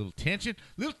work. Little tension.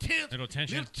 Little tension.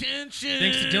 Thanks to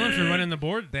Dylan for running the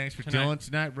board. Thanks for tonight. Dylan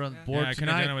tonight. Running the board I couldn't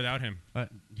tonight. have done it without him.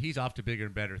 He's off to bigger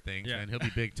and better things, and he'll be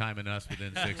big timing us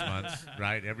within 6 months,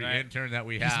 right? Every Right. intern that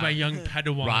we He's have. my young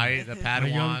Padawan. Right, the Padawan. My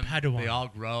young Padawan. They all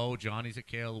grow. Johnny's at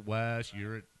KL West.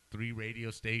 You're at 3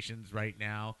 radio stations right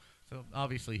now. So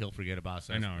obviously he'll forget about us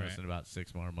in about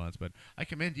 6 more months. But I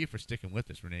commend you for sticking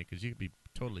with us, Renee, because you could be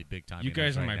totally big time. You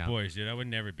guys are my boys, dude. I would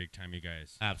never big time you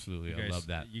guys. Absolutely, I love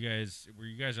that. You guys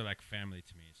are like family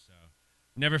to me. So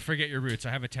never forget your roots.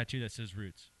 I have a tattoo that says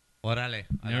roots. Orale.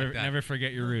 Never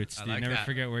forget your roots, dude. Like never that.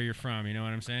 forget where you're from. You know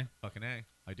what I'm saying? Fucking A.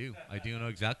 I do. I do know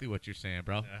exactly what you're saying,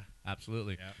 bro. Yeah.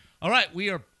 Absolutely. Yeah. All right, we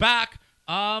are back.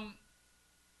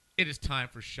 It is time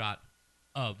for Shot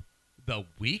of the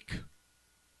Week.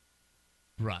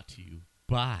 Brought to you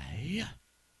by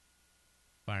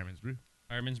Fireman's Brew.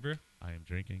 Fireman's Brew? I am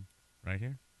drinking right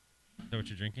here. Is that what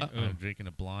you're drinking? I'm drinking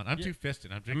a blonde. I'm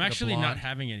two-fisted. I'm drinking I'm actually a blonde. not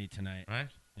having any tonight. Right?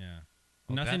 Yeah.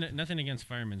 Well, Nothing against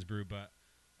Fireman's Brew, but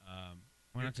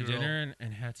went out to dinner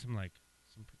and had some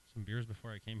beers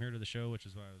before I came here to the show, which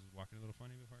is why I was walking a little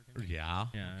funny before I came here. Yeah.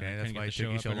 Yeah. Okay, that's why it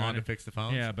took you so long to fix the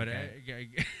phones? Yeah, but okay.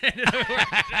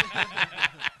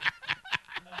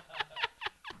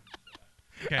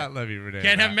 I love you, Renee.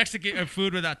 Can't have Mexican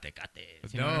food without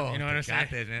tecates. You know what I'm saying?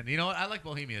 Tecates, man. You know what? I like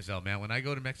Bohemias, though, man. When I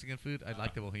go to Mexican food, I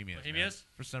like the Bohemias. Bohemias? Man,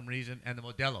 for some reason. And the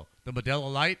Modelo. The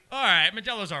Modelo Light. All right.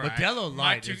 Modelo's all right. Modelo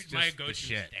Light is my just go-to the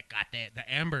shit. Tecate.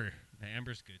 The amber. The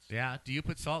amber's good. Yeah. Do you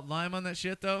put salt and lime on that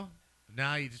shit, though?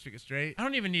 Nah, you just drink it straight? I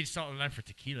don't even need salt and lime for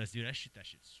tequilas, dude. I shoot that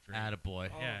shit straight. Attaboy.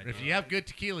 Yeah, If dude. you have good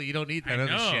tequila, you don't need that I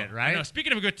other know. shit, right? I know.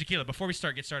 Speaking of a good tequila, before we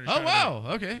get started. Oh, wow.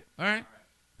 Okay. All right.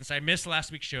 Since I missed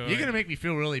last week's show. You're going to make me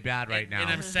feel really bad right now.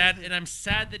 And I'm sad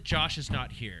that Josh is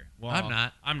not here. Well, I'm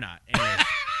not. Anyways,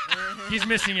 he's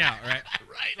missing out, right?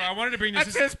 Right. So I wanted to bring this.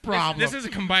 That's his problem. This is a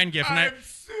combined gift. I'm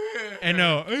sick. I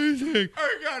know. I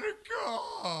gotta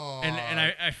go. And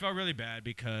I felt really bad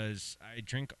because I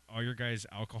drink all your guys'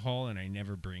 alcohol and I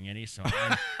never bring any. So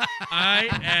I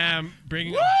am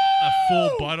bringing a full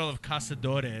bottle of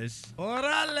Cazadores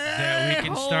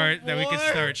that we can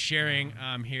start sharing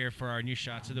here for our new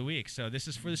shots of the week. So this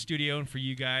is for the studio and for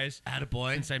you guys.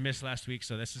 Attaboy. Since I missed last week,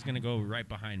 so this is gonna go right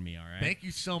behind me. All right. Thank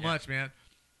you so much, man.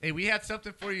 Hey, we had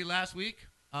something for you last week,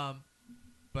 but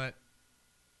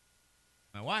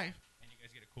my wife. And you guys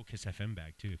get a cool Kiss FM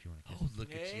bag too if you want to. Oh,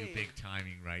 look at you, big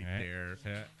timing right there. So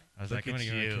I was Look like, I'm gonna at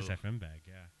go you. a Kiss FM bag.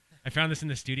 Yeah. I found this in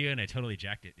the studio and I totally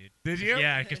jacked it, dude. Did you?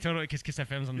 Yeah, because Kiss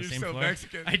FM's on the You're same so floor.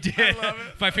 Mexican. I did. I love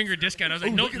it. 5 finger discount. I was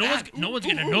like, no look at one's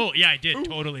that. gonna know. Yeah, I did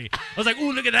totally. I was like,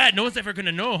 ooh, look at that. No one's ever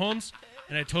gonna know, Holmes.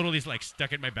 And I totally like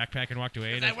stuck it in my backpack and walked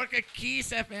away. And I work at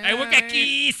Kiss FM. I work at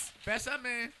Kiss.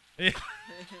 Bésame. I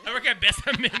work at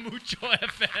Bésame Mucho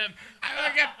FM. I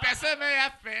work at Bésame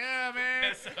FM.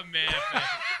 Bésame FM.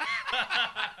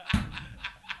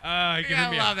 You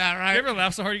gotta love that, right? You ever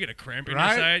laugh so hard you get a cramp in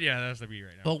Right? your side? Yeah, that's me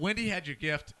right now. Well, Wendy had your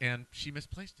gift and she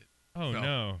misplaced it. Oh, So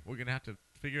no. We're gonna have to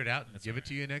figure it out and give it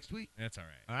to you next week. That's all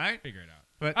right. All right? Figure it out.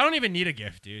 But I don't even need a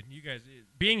gift, dude. You guys,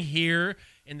 being here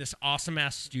in this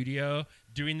awesome-ass studio,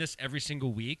 doing this every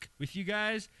single week with you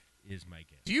guys is my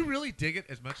gift. do you really dig it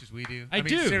as much as we do? I mean,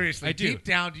 do. Seriously, I do. deep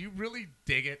down, do you really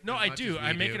dig it? No, as I much do. as we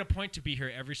I make do? it a point to be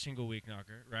here every single week,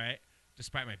 Knocker, right?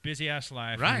 Despite my busy-ass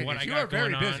life Right, and what I 'cause you got are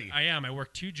very going on. busy. I am. I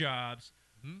work 2 jobs.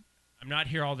 Mhm. I'm not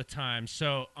here all the time.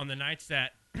 So on the nights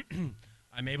that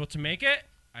I'm able to make it,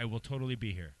 I will totally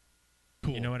be here.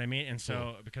 Cool. You know what I mean? And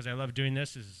so because I love doing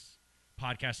this,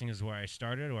 podcasting is where I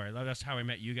started, or I love that's how I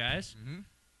met you guys. Mhm.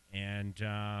 And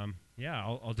yeah,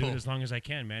 I'll do it Cool. as long as I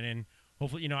can, man. And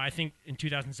hopefully, I think in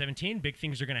 2017, big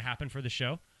things are going to happen for the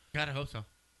show. Gotta hope so.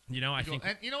 I think.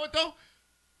 And you know what though?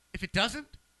 If it doesn't,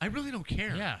 I really don't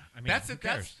care. Yeah, I mean, that's who it.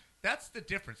 cares? That's the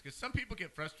difference. Because some people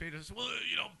get frustrated. And say, well,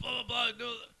 blah blah blah.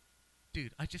 No.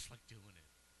 Dude, I just like doing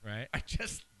it. Right. I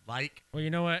just like. Well, you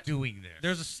know what? Doing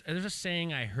this. There's a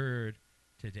saying I heard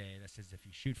today that says if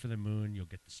you shoot for the moon, you'll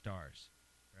get the stars.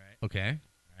 Right. Okay.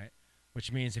 Right.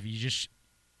 Which means if you just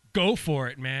go for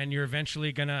it, man, you're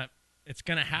eventually it's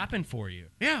gonna happen for you.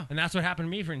 Yeah. And that's what happened to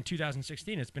me in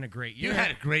 2016. It's been a great year. You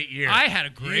had a great year. I had a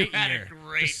great you had year. A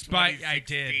great Despite I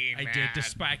 2016, did. man.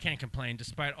 Despite I can't complain.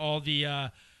 Despite all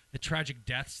the the tragic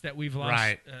deaths that we've lost,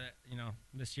 Right.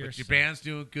 this year. But your so. band's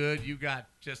doing good. You got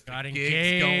just Got the engaged.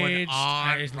 gigs going on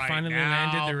I right finally now.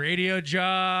 landed the radio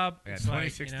job. Yeah, It's like,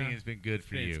 2016 has been good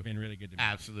for you. It's been really good to me.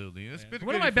 Absolutely. It's been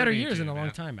one of good my for better me years too, in a long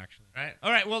man. time, actually. Right.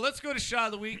 All right. Well, let's go to Shot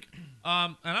of the Week.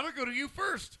 And I'm going to go to you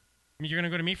first. You're going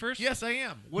to go to me first? Yes, I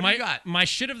am. What my, do you got? My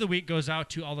shit of the week goes out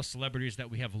to all the celebrities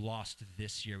that we have lost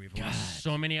this year. We've lost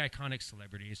so many iconic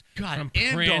celebrities. God, from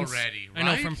end Prince, already, I know,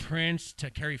 right? from Prince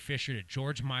to Carrie Fisher to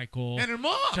George Michael. And her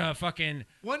mom. To fucking...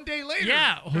 One day later.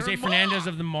 Yeah, Jose her Fernandez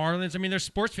mom. of the Marlins. I mean, there's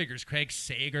sports figures. Craig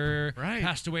Sager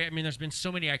passed away. I mean, there's been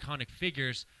so many iconic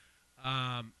figures.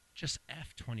 Just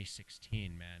F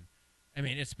 2016, man. I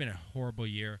mean, it's been a horrible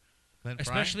year. Glenn Frey?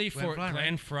 Especially Glenn for Frey,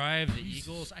 Glenn right? Fry of the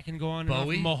Eagles. I can go on.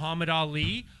 Bowie? And on. Muhammad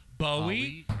Ali.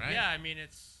 Bowie, right? Yeah, I mean,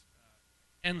 it's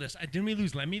endless. Didn't we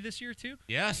lose Lemmy this year, too?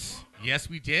 Yes. Yes,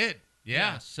 we did.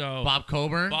 Yeah. So Bob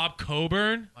Coburn.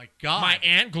 My God. My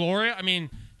Aunt Gloria. I mean,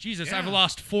 Jesus, Yeah. I've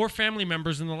lost 4 family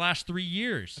members in the last 3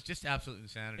 years. It's just absolute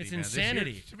insanity. It's man. This year,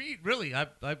 insanity. to me, really, I've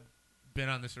been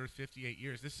on this earth 58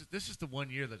 years. This is the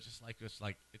one year that just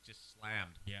it just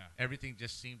slammed. Yeah. Everything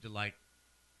just seemed to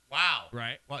wow.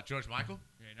 Right. What, George Michael?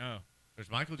 I know. George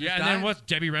Michael just Yeah, and died? then what's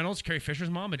Debbie Reynolds, Carrie Fisher's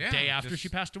mom, Yeah, day after just she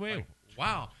passed away. like,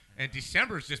 wow. And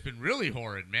December's just been really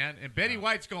horrid, man. And Betty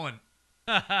White's going,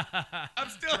 I'm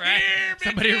still Right. here, bitches.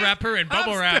 Somebody wrap her in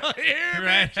bubble wrap. I'm still here,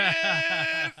 Right.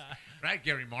 bitches. Right,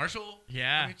 Gary Marshall.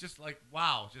 Yeah. I mean, just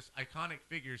wow, just iconic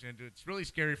figures. And it's really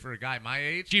scary for a guy my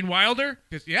age. Gene Wilder?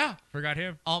 Because, yeah. Forgot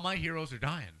him. All my heroes are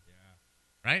dying.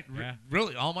 Yeah. Right? Yeah.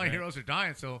 Really, all my Right. heroes are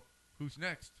dying, so who's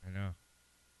next? I know.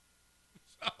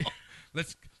 So,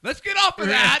 let's get off of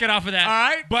that. Let's get off of that. All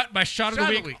right? But my shot of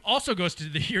the week also goes to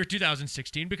the year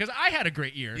 2016 because I had a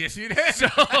great year. Yes, you did. So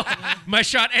my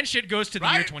shot and shit goes to the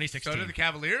year Right. 2016. So did the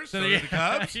Cavaliers. So the- did the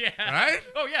Cubs. Yeah. Right?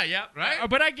 Oh, yeah. Right?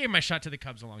 But I gave my shot to the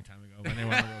Cubs a long time ago when they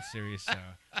won the World Series. So.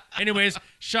 Anyways,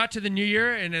 shot to the new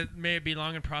year, and it may be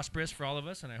long and prosperous for all of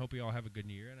us, and I hope we all have a good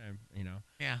new year. And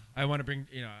Yeah. I want to bring,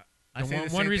 I say the one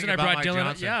same reason thing I brought about Mike Dylan.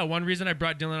 Johnson. Yeah, one reason I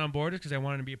brought Dylan on board is because I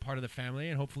wanted to be a part of the family,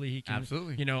 and hopefully he can.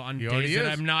 Absolutely. On He already days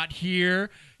that is. I'm not here,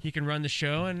 he can run the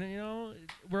show, and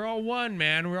we're all one,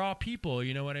 man. We're all people.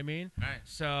 You know what I mean? Right.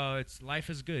 So life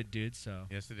is good, dude. So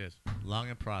Yes, it is. Long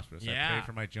and prosperous. Yeah. I pray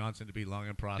for Mike Johnson to be long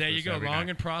and prosperous. there you go, every long night.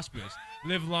 and prosperous.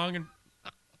 Live long and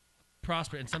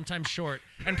prosperous, and sometimes short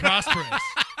and prosperous.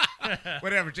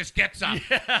 Whatever, just get some.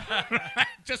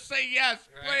 Just say yes,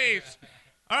 please.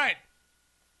 All right.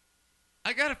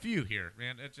 I got a few here,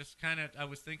 man. It just I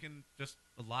was thinking just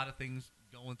a lot of things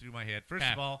going through my head. First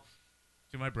of all,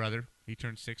 to my brother, he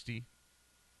turned 60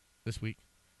 this week,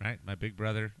 right? My big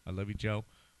brother. I love you, Joe.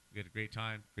 We had a great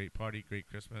time, great party, great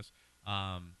Christmas.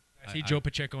 I see Joe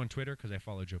Pacheco on Twitter because I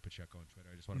follow Joe Pacheco on Twitter.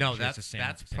 I just want to No, make sure it's the same.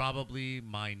 that's probably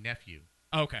my nephew.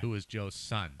 Okay. Who is Joe's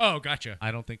son. Oh, gotcha.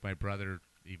 I don't think my brother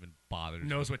even bothers.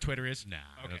 Knows what Twitter is? Nah,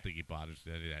 I Okay. don't think he bothers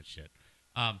with any of that shit.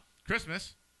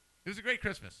 Christmas. It was a great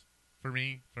Christmas for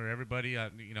me, for everybody,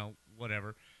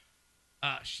 whatever.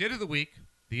 Shit of the week.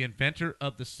 The inventor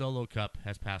of the Solo Cup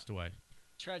has passed away.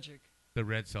 Tragic. The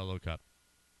Red Solo Cup.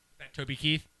 That Toby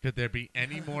Keith? Could there be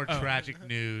any more Oh. tragic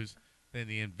news than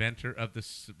the inventor of the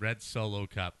Red Solo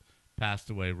Cup passed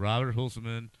away? Robert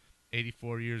Hulsman,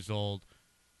 84 years old,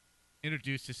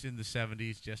 introduced us in the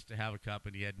 70s just to have a cup,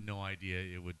 and he had no idea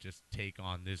it would just take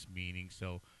on this meaning.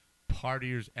 So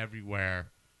partiers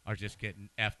everywhere are just getting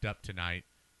effed up tonight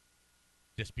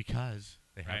just because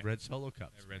they have Right. Red Solo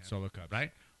Cups. Red man. Solo Cups.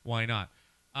 Right? Why not?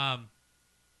 I'm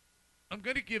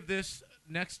going to give this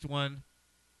next one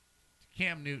to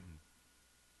Cam Newton.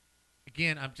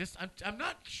 Again, I'm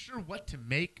not sure what to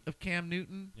make of Cam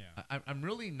Newton. Yeah. I'm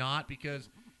really not, because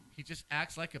he just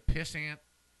acts like a pissant,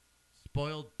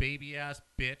 spoiled baby-ass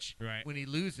bitch Right. when he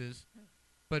loses.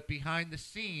 But behind the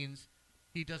scenes,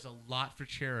 he does a lot for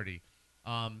charity.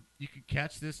 You can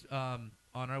catch this on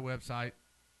our website,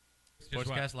 Just what?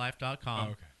 sportscastlife.com.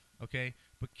 Oh, okay. Okay?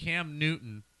 But Cam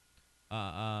Newton,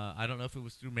 I don't know if it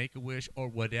was through Make-A-Wish or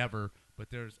whatever, but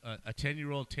there's a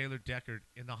 10-year-old Taylor Deckard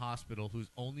in the hospital whose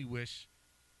only wish,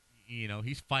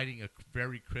 he's fighting a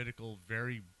very critical,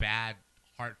 very bad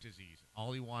heart disease.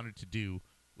 All he wanted to do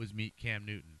was meet Cam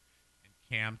Newton. And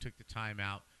Cam took the time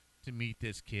out to meet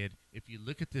this kid. If you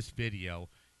look at this video,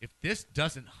 if this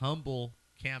doesn't humble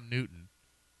Cam Newton,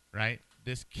 right,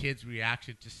 this kid's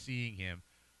reaction to seeing him,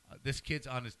 this kid's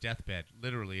on his deathbed,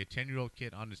 literally, a 10-year-old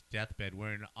kid on his deathbed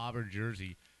wearing an Auburn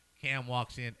jersey. Cam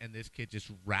walks in, and this kid just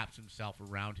wraps himself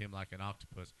around him like an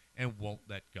octopus and won't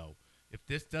let go. If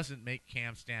this doesn't make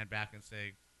Cam stand back and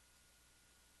say,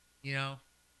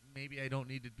 maybe I don't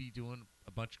need to be doing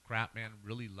a bunch of crap, man. I'm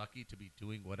really lucky to be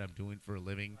doing what I'm doing for a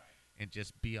living and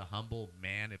just be a humble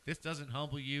man. If this doesn't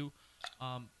humble you,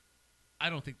 I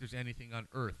don't think there's anything on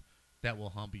earth that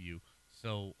will humble you.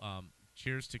 So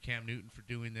cheers to Cam Newton for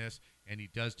doing this, and he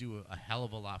does do a hell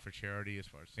of a lot for charity as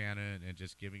far as Santa and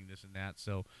just giving this and that.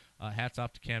 So hats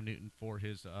off to Cam Newton for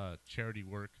his charity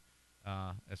work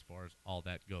as far as all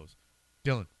that goes.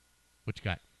 Dylan, what you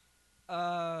got?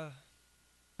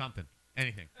 Something.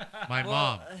 Anything. My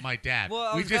mom, my dad.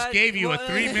 We just gave you a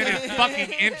 3-minute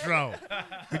fucking intro.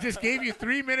 We just gave you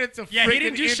 3 minutes of Yeah, freaking he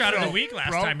didn't do intro, shot of the week last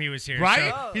bro. time he was here.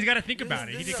 Right? So he's got to think about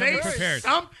it. He didn't Say come prepared.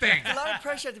 something. It's a lot of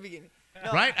pressure at the beginning.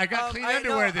 No, Right? I got clean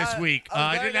underwear this week.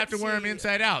 I didn't have to wear them see-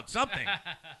 inside out. Something.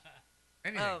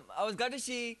 Anything. I was glad to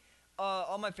see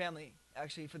all my family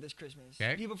actually for this Christmas.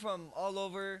 'Kay. People from all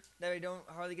over that I don't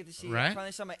hardly get to see. Right. I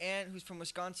finally saw my aunt who's from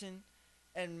Wisconsin,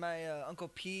 and my Uncle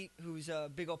Pete who's a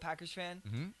big old Packers fan.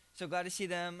 Mm-hmm. So glad to see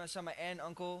them. I saw my aunt,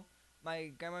 uncle, my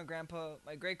grandma and grandpa,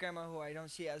 my great grandma who I don't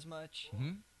see as much.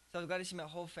 Mm-hmm. So I was glad to see my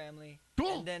whole family.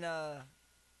 Cool. And then my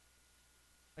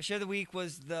share of the week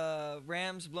was the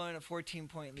Rams blowing a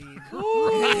 14-point lead.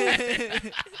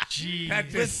 Jeez. That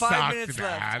With just 5 sucked, minutes man.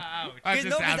 left. That Because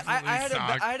just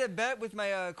absolutely I had a bet with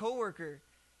my coworker,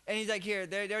 and he's like, "Here,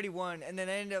 they already won," and then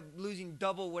I ended up losing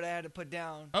double what I had to put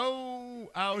down. Oh,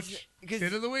 ouch.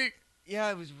 Hit of the week. Yeah,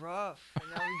 it was rough.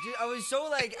 And I was so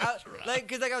like,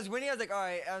 because I was winning. I was like, all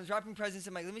right. I was dropping presents.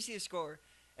 I'm like, let me see the score,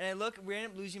 and I look. We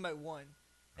ended up losing by 1,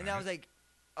 and I was like,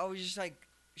 I was just like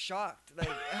shocked. Like,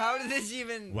 how did this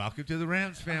even? Welcome to the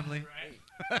Rams family.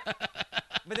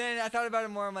 But then I thought about it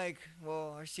more. I'm like,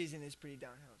 well, our season is pretty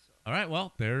downhill. So. All right,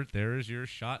 well, there is your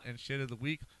shot and shit of the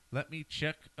week. Let me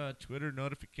check Twitter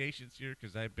notifications here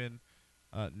because I've been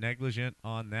negligent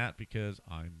on that because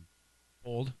I'm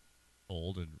old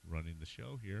and running the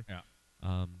show here. Yeah.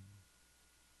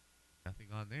 Nothing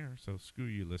on there, so screw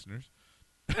you, listeners.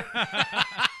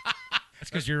 That's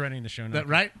because you're running the show now. That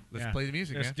right? Let's play the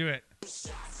music. Let's man. do it.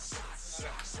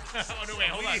 Oh no! Wait,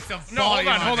 hold on. Some No, hold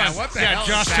volume on. that. What the hell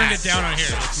Josh is that? turned it down on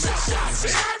here.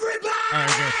 All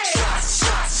right, good.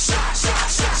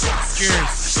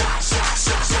 Cheers.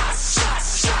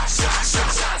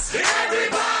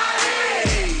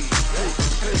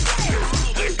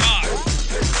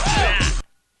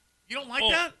 You don't like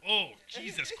that? Oh,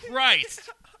 Jesus Christ!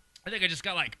 I think I just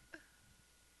got like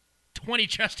 20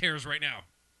 chest hairs right now.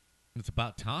 It's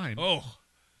about time. Oh.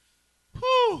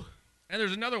 Whew. And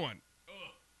there's another one. Ugh.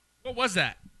 What was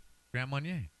that? Grand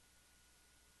Marnier. It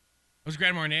was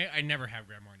Grand Marnier? I never have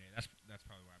Grand Marnier. That's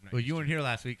probably why I'm not. Well, you weren't here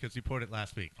last week because you poured it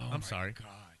last week. Oh I'm my sorry. God,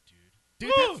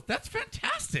 dude. Dude, that's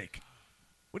fantastic.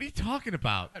 What are you talking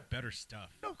about? I had better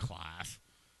stuff. No class.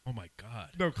 Oh my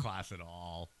God. No class at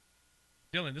all.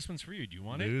 Dylan, this one's for you. Do you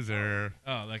want it? Loser.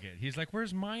 Oh, look it. He's like,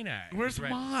 "Where's mine at?" Where's It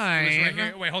was mine? It was right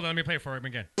here. Wait, hold on. Let me play it for him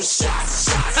again. All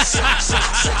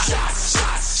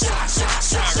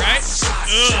right.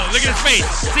 Ugh, look at his face.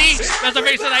 See? That's the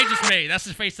face that I just made. That's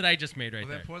the face that I just made right Well,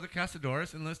 then there. pour the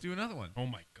Casadores and let's do another one. Oh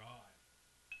my God.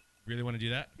 Really want to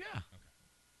do that? Yeah. Okay.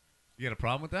 You got a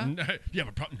problem with that? No, you have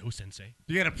a problem? No, Sensei.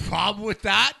 You got a problem with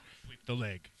that? Sweep the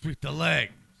leg. Sweep the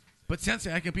leg. But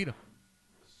Sensei, I can beat him.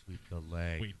 Sweep the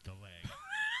leg. Sweep the leg.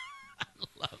 I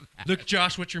love that. Look,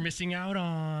 Josh, what you're missing out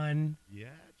on. Yeah,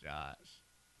 Josh.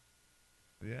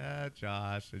 Yeah,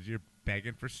 Josh. As you're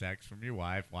begging for sex from your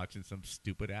wife, watching some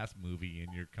stupid-ass movie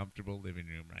in your comfortable living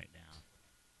room right now.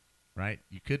 Right?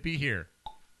 You could be here.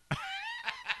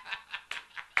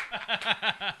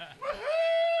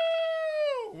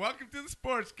 Woohoo! Welcome to the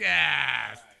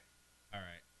Sportscast. All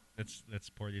right. Let's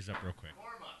pour these up real quick.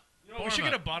 You know, Pour we should 'em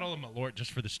get a up. bottle of Malort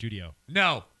just for the studio.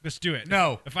 No. Let's do it.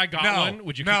 No. If I got No. one,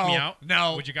 would you No. kick me out?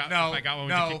 No. Would you got? No. If I got one,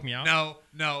 would No. you kick me out? No.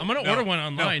 No. I'm gonna no, order one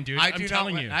online, no. dude. I I'm do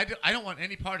telling not, you. I don't want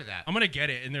any part of that. I'm gonna get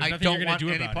it, and there's I nothing don't you're gonna want do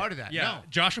any about part it. of that. Yeah, No.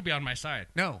 Josh will be on my side.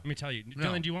 No. Let me tell you, No.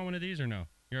 Dylan. Do you want one of these or no?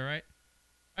 You all right?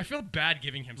 I feel bad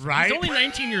giving him. Some. Right? He's only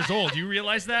 19 years old. Do you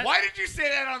realize that? Why did you say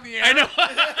that on the air? I know.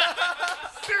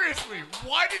 Seriously,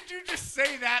 why did you just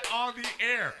say that on the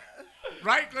air?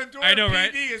 Right? Glendora I know, PD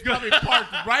right? is probably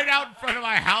parked right out in front of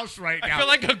my house right now. I feel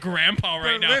like a grandpa right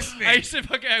They're now. listening.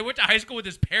 I went to high school with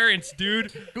his parents,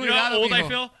 dude. You know how Cuidado, old I mijo.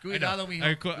 feel? Cuidado, mijo. All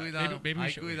right, cool. Cuidado. Maybe we Ay,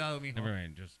 should. cuidado, mijo. Never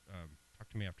mind. Just talk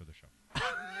to me after the show.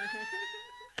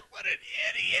 What an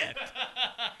idiot!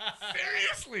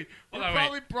 Seriously, we're Hold on,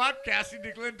 probably broadcasting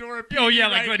to Glendora PD Oh yeah,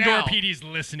 like right Glendora now. PD's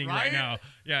listening right Right? now.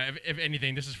 Yeah, if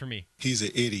anything, this is for me. He's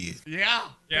an idiot. Yeah.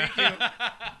 Yeah. Thank you.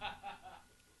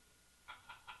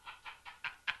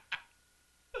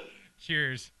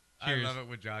 Cheers. I Cheers. love it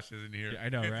when Josh isn't here. Yeah, I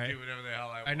know, I get to right? do whatever the hell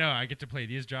I want. I know. I get to play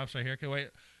these drops right here. Okay, wait.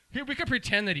 Here, we could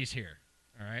pretend that he's here.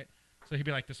 All right. So he'd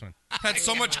be like this one. Had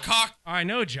so much cock. I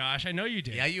know, Josh. I know you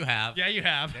did. Yeah, you have. Yeah, you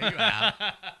have. Yeah, you have.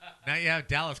 Now you have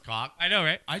Dallas cock. I know,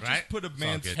 right? I just Right? put a It's all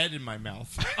man's good. head in my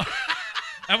mouth.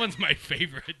 That one's my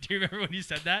favorite. Do you remember when you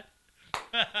said that?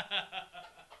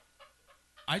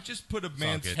 I just put a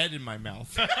man's good. head in my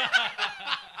mouth. All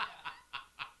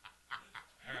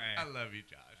I right. love you,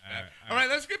 Josh. All man. right, All right,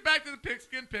 let's get back to the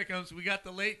pigskin pick'ems. We got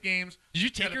the late games. Did you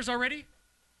take yours already?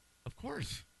 Of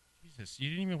course. Jesus, you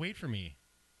didn't even wait for me.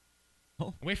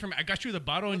 Oh. Wait for me. I got you the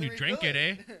bottle and Well, you then we drank it,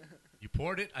 eh? You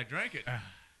poured it. I drank it. See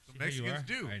how you Mexicans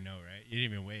are? do. I know, right? You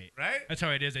didn't even wait. Right? That's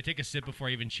how it is. I take a sip before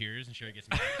I even cheers, and Sherry gets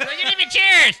mad. Like, you didn't even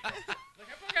cheers! Like,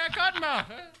 I got cotton mouth.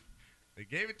 Huh? They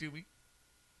gave it to me.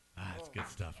 That's good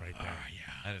stuff right there. Oh,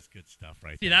 yeah. That is good stuff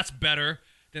right See, there. that's better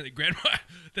than the Grand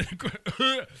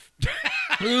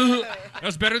That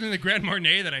was better than the Grand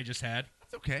Marnier that I just had.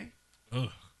 It's okay. Ugh.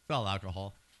 It's all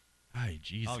alcohol. Hi,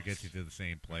 Jesus. I'll get you to the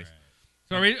same place.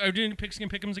 So are we doing pigskin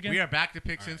pick'ems again? We are back to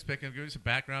Pigskin's Pick'em. Give us some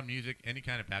background music, any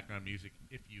kind of background music,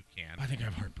 if you can. I think I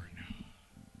have heartburn now.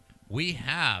 We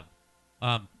have,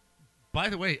 by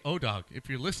the way, O-Dog, if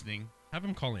you're listening, Have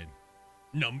him call in.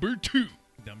 Number 2.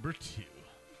 number 2.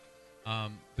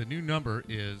 The new number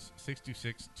is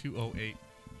 626-208-9043.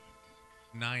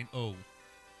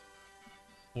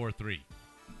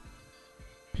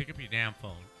 Pick up your damn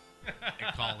phone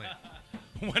and call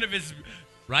in. One of his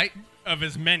Right?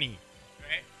 many.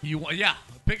 You want, yeah.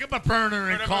 Pick up a burner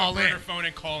and Put up call a burner in. phone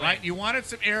and call Right? in. You wanted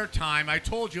some airtime. I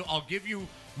told you I'll give you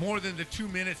more than the 2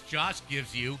 minutes Josh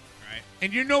gives you. Right.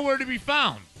 And you're nowhere to be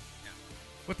found.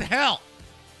 What the hell?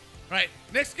 Right.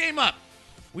 Next game up,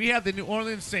 we have the New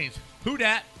Orleans Saints. Who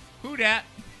dat?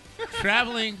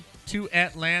 Traveling to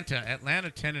Atlanta. Atlanta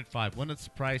 10-5. One of the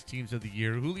surprise teams of the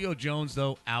year. Julio Jones,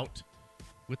 though, out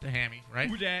with the hammy, right?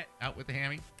 Who dat? Out with the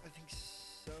hammy. I think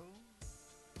so.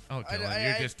 Oh, I- Dylan, I-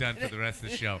 you're I- just done for the rest of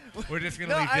the show. We're just going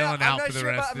to No, leave Dylan I'm out not for the sure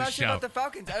rest about, of I'm the not sure show. about the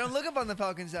Falcons. I don't look up on the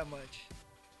Falcons that much.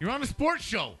 You're on a sports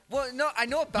show. Well, no, I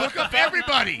know about Look the up Falcons.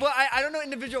 everybody. Well, I don't know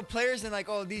individual players and like,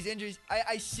 oh, these injuries.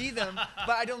 I see them,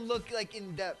 but I don't look like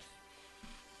in depth.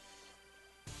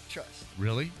 Trust.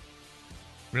 Really?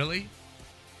 Really?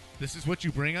 This is what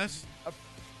you bring us?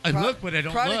 I Pro- look, but I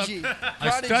don't prodigy. look. I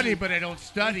Prodigy. study, but I don't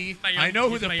study. My young- I know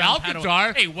who he's the my young Falcons Padawan.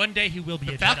 are. Hey, one day he will be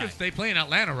The a Falcons, Jedi. they play in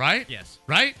Atlanta, right? Yes.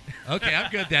 Right? Okay,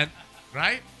 I'm good then.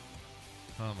 Right?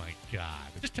 Oh, my God.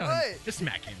 Just tell him. What? Just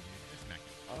smack him, dude. Just smack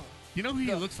him. You know who he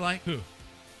Go. looks like? Who?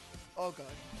 Oh God.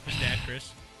 His dad,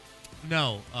 Chris.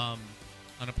 No. On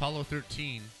Apollo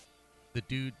 13, the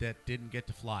dude that didn't get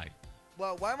to fly.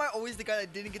 Well, why am I always the guy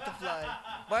that didn't get to fly?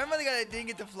 Why am I the guy that didn't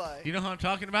get to fly? You know who I'm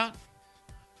talking about?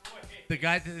 The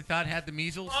guy that they thought had the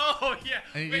measles? Oh, yeah.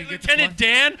 And he Wait, didn't get to Lieutenant fly?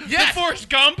 Dan? Yes! The Forrest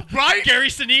Gump? Right? Gary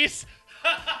Sinise?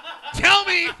 Tell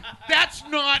me that's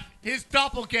not his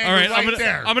doppelganger All right, right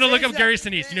there. I'm gonna look up Exact- Gary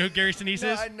Sinise. You know who Gary Sinise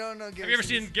No, is? I no. Have you ever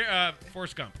seen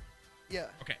Forrest Gump? Yeah.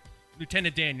 Okay.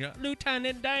 Lieutenant Dan. You know,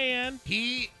 Lieutenant Dan.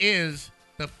 He is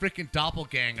the freaking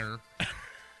doppelganger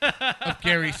of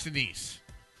Gary Sinise.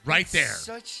 Right there.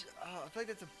 Such. I feel like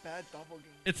that's a bad doppelganger.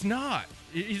 It's not.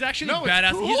 He's actually No, it's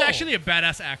badass. cool. He's actually a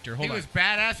badass actor. Hold He on. was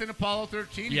badass in Apollo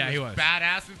 13. Yeah, he was.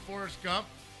 Badass in Forrest Gump.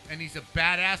 And he's a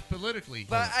badass politically.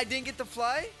 But I didn't get to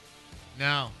fly.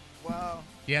 No. Wow.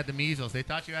 He had the measles. They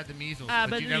thought you had the measles, I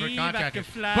but you never believe I contacted.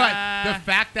 can fly. But the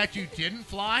fact that you didn't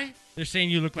fly They're saying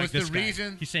you look like was this the guy.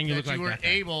 reason He's saying you that look like you were that guy.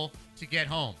 able to get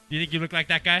home. You think you look like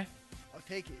that guy? I'll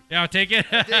take it. Yeah, I'll take it.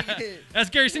 I'll take it. That's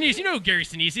Gary Sinise. You know who Gary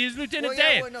Sinise is? Lieutenant Well,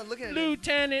 yeah, Dan. well, no, look at it.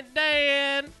 Lieutenant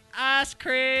Dan. Ice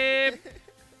cream.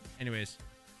 Anyways.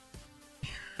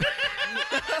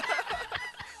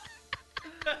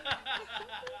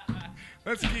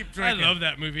 Let's keep I drinking. love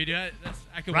that movie, dude.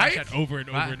 I could Right? watch that over and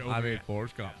over and over. I mean, again.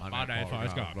 Forrest Gump. My name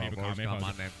Forrest Gump. People call me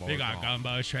Forrest. We got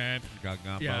gumbo shrimp. Got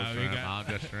gumbo Yeah, we shrimp. got- I'm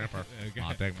just shrimper. Okay.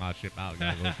 I'll take my ship out.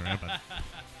 Gotta go shrimping.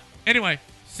 Anyway,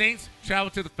 Saints travel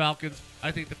to the Falcons.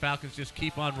 I think the Falcons just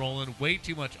keep on rolling. Way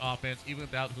too much offense, even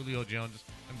without Julio Jones.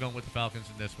 I'm going with the Falcons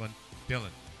in this one. Dylan,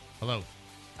 hello.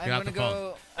 I'm Get out gonna the phone.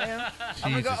 go. I am.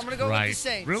 I'm gonna go. I'm Jesus gonna go with the Christ.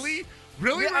 Saints. Really?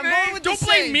 Really, Yeah, I'm Renee? going with the Don't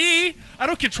blame Saints. me. I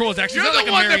don't control his actions. You're He's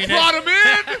the not like one a that marionette. brought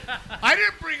him in. I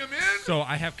didn't bring him in. So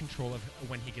I have control of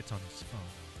when he gets on his phone.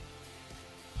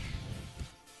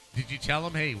 Did you tell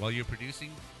him, hey, while you're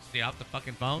producing, stay off the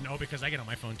fucking phone? No, because I get on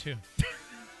my phone too.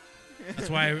 That's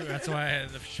why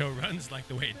the show runs like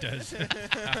the way it does half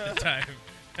the time.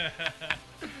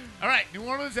 All right, New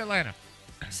Orleans, Atlanta.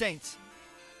 Saints.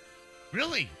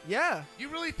 Really? Yeah. You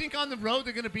really think on the road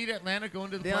they're going to beat Atlanta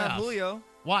going to the They playoffs? have Julio.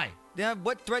 Why? They have,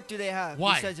 what threat do they have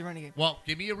Why? besides the running game? Well,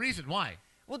 give me a reason why.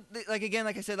 Well, like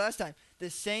I said last time, the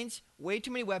Saints way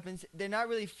too many weapons. They're not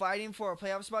really fighting for a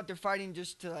playoff spot. They're fighting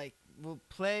just to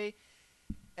play,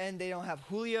 and they don't have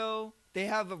Julio. They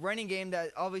have a running game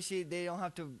that obviously they don't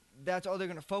have to that's all they're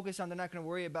gonna focus on. They're not gonna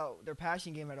worry about their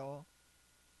passing game at all.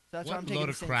 So that's why I'm What taking load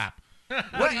the of Saints. crap.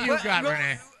 What do you got,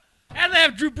 Renee? And they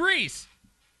have Drew Brees.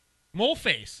 Mole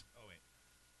face. Oh, wait.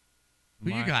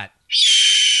 Who you got?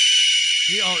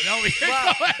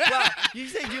 Wow. You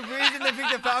say Drew Brees and then pick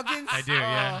the Falcons? I do,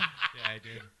 yeah. Yeah, I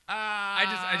do.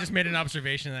 I just made an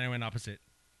observation and then I went opposite.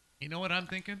 You know what I'm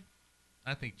thinking?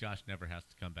 I think Josh never has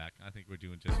to come back. I think we're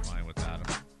doing just fine without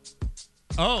him.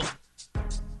 Oh.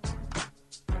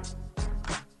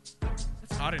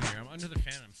 It's hot in here. I'm under the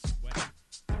fan. I'm sweating.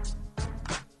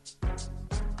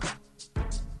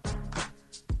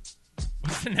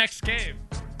 What's the next game?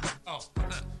 Oh.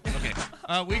 Okay.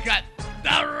 We got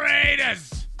the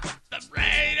Raiders. The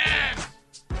Raiders.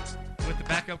 With the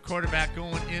backup quarterback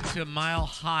going into Mile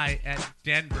High at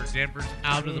Denver. Denver's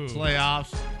out of the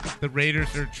playoffs. The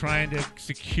Raiders are trying to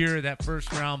secure that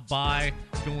first round bye,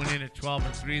 going in at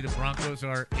 12-3. The Broncos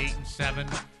are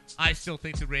 8-7. I still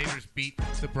think the Raiders beat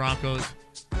the Broncos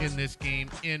in this game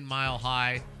in Mile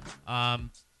High.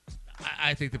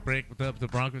 I think the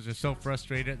Broncos are so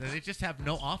frustrated that they just have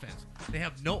no offense. They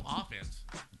have no offense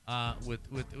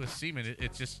with Seaman.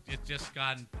 It's just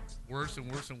gotten worse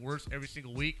and worse and worse every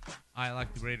single week. I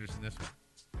like the Raiders in this one.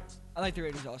 I like the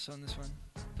Raiders also in this one.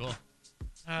 Cool.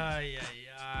 I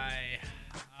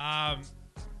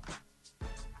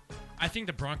think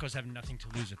the Broncos have nothing to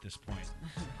lose at this point.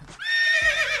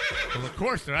 Well, of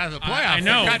course, they're out of the playoffs. I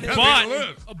know, They've got nothing to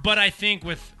lose. but I think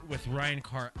with Ryan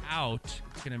Carr out,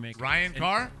 it's going to make... Ryan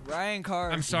Carr? Ryan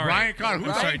Carr. I'm sorry. Ryan Carr. Who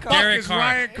I'm sorry. the fuck Derek is Carr.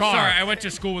 Ryan Carr? Sorry, I went to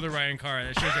school with a Ryan Carr.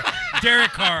 That shows you.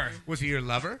 Derek Carr. Was he your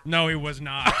lover? No, he was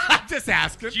not. Just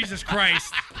asking. Jesus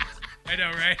Christ. I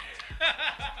know, right?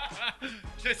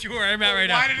 Just where I'm at right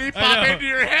now. Why did he pop into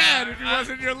your head if he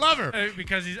wasn't your lover?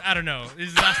 Because I don't know.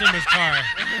 His last name was Carr.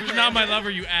 He was not my lover,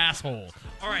 you asshole.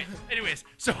 All right. Anyways,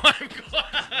 so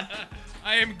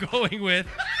I am going with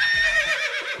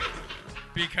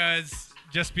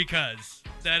just because.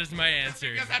 That is my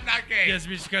answer. Because I'm not gay. Just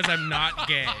because I'm not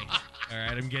gay. All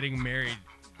right. I'm getting married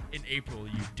in April,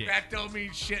 you dick. That don't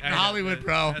mean shit in I know, Hollywood,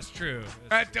 bro. That's true.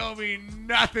 That don't mean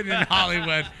nothing in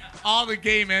Hollywood. All the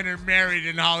gay men are married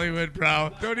in Hollywood,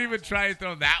 bro. Don't even try to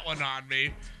throw that one on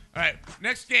me. All right,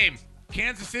 next game.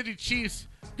 Kansas City Chiefs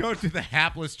go to the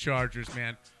hapless Chargers,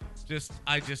 man.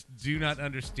 I just do not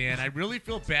understand. I really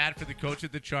feel bad for the coach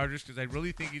of the Chargers because I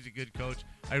really think he's a good coach.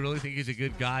 I really think he's a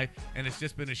good guy, and it's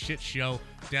just been a shit show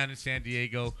down in San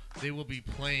Diego. They will be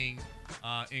playing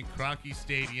in Kroenke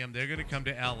Stadium. They're going to come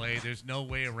to L.A. There's no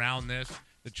way around this.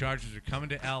 The Chargers are coming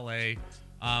to L.A.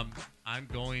 I'm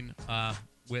going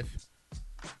with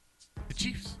the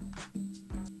Chiefs.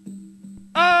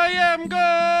 I am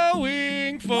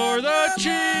going for the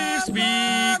Chiefs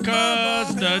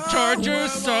because the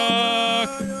Chargers suck.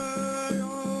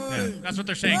 Yeah, that's what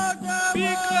they're saying.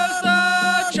 Because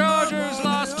the Chargers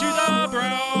lost to the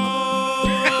Browns.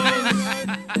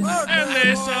 And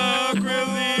they suck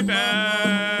really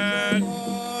bad.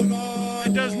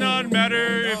 It does not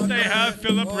matter if they have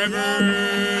Phillip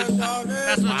Rivers.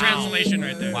 That's the translation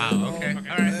right there. Wow, okay.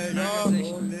 All right.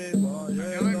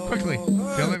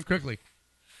 Fill in quickly.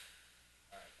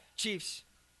 Chiefs.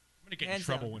 I'm going to get in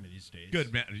trouble one of these days.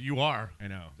 Good, man. You are. I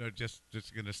know. They're just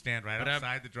going to stand right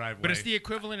outside the driveway. But it's the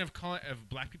equivalent of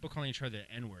black people calling each other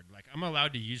the N-word. Like, I'm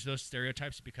allowed to use those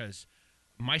stereotypes because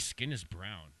my skin is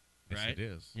brown, right? Yes, it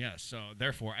is. Yeah, so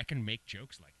therefore I can make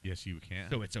jokes like that. Yes, you can.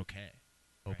 So it's okay.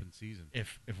 Open season.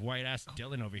 If white-ass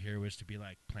Dylan over here was to be,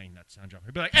 like, playing that sound drop,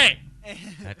 he'd be like, hey! I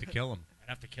had to kill him. I'd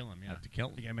have to kill him, yeah. Have to kill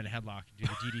him. I think I'm in a headlock and do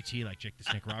the DDT like Jake the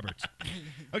Snake Roberts.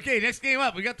 Okay, next game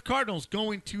up. We got the Cardinals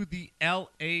going to the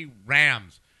L.A.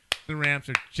 Rams. The Rams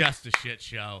are just a shit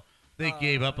show. They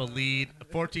gave up a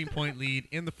 14-point lead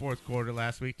in the fourth quarter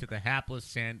last week to the hapless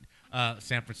San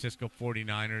Francisco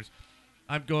 49ers.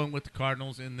 I'm going with the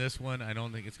Cardinals in this one. I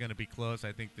don't think it's going to be close.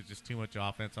 I think there's just too much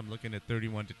offense. I'm looking at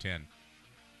 31-10.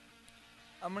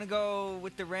 I'm going to go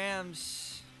with the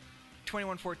Rams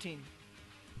 21-14.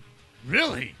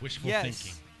 Really? Wishful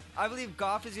thinking. I believe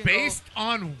Goff is going to Based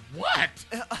on what?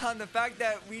 on the fact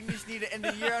that we just need to end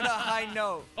the year on a high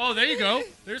note. Oh, there you go.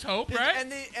 There's hope, right?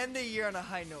 End the year on a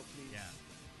high note, please. Yeah.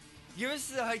 Give us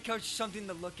the head coach something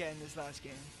to look at in this last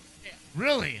game.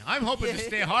 Really? I'm hoping to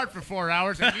stay hard for 4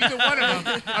 hours, and neither one of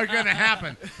them are going to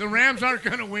happen. The Rams aren't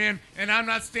going to win, and I'm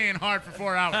not staying hard for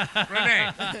 4 hours.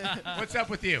 Renee, what's up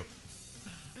with you?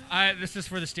 This is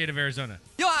for the state of Arizona.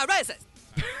 You are racist.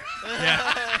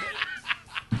 Yeah.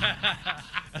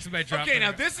 That's my drop. Okay,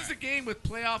 now this is a game with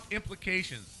playoff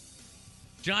implications.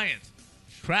 Giants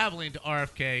traveling to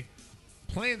RFK,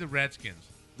 playing the Redskins.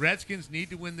 Redskins need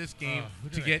to win this game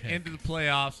to get into the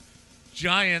playoffs.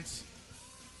 Giants,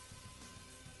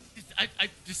 I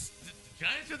just the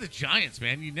Giants are the Giants,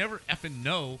 man. You never effing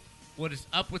know what is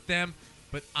up with them.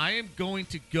 But I am going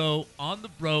to go on the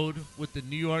road with the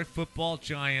New York Football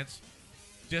Giants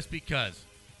just because.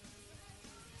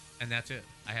 And that's it.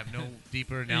 I have no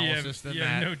deeper analysis than you that.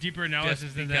 have no deeper analysis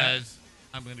just than because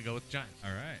that. I'm going to go with the Giants.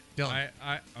 All right.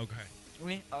 Dylan. Okay.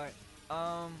 Me? All right.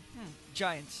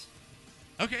 Giants.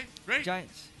 Okay, great.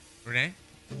 Giants. Renee?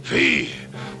 3,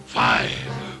 5,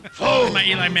 4. My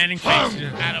Eli Manning face.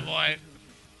 Attaboy.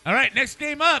 All right, next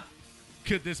game up.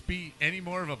 Could this be any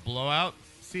more of a blowout?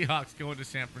 Seahawks going to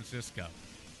San Francisco.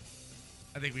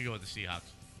 I think we go with the Seahawks.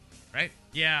 Right?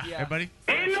 Yeah. Everybody?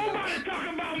 Ain't nobody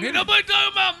talking about me. Ain't nobody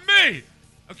talking about me.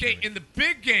 Okay, in the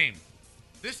big game,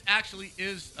 this actually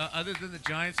is, other than the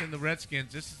Giants and the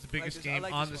Redskins, this is the biggest game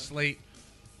on the slate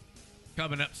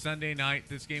coming up Sunday night.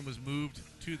 This game was moved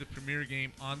to the premier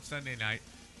game on Sunday night.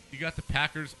 You got the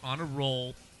Packers on a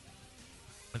roll,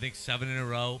 I think 7 in a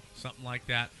row, something like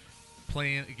that,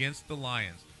 playing against the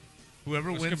Lions.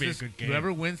 Whoever wins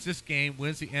this game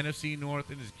wins the NFC North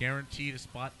and is guaranteed a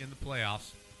spot in the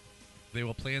playoffs. They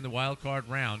will play in the wild card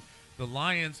round. The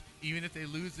Lions, even if they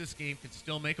lose this game, can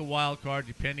still make a wild card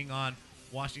depending on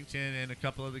Washington and a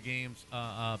couple of the games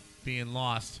being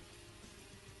lost.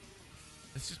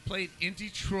 This is played in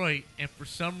Detroit, and for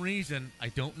some reason, I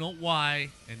don't know why,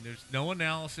 and there's no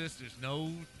analysis, there's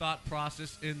no thought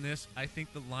process in this. I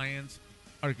think the Lions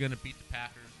are going to beat the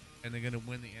Packers, and they're going to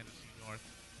win the NFC North.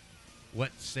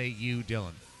 What say you,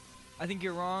 Dylan? I think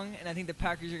you're wrong, and I think the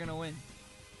Packers are going to win.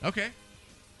 Okay.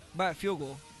 By a field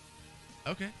goal.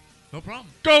 Okay. No problem.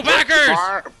 Go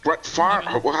Packers! Brett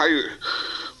Favre.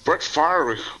 Brett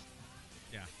Favre.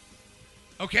 Yeah.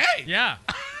 Okay. Yeah.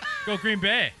 Go Green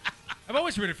Bay. I've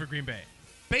always rooted for Green Bay.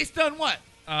 Based on what?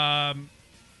 I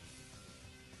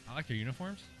like their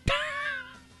uniforms.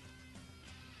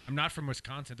 I'm not from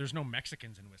Wisconsin. There's no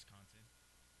Mexicans in Wisconsin.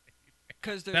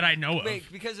 That I know of. Wait,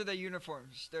 because of their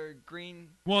uniforms. They're green.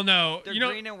 Well, no. They're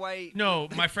green and white. No,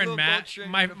 my friend Matt.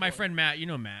 My uniform. friend Matt. You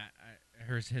know Matt.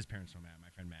 His parents know Matt. My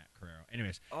friend Matt Carrero.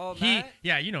 Anyways. Oh, Matt?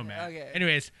 Yeah, you know Matt. Okay.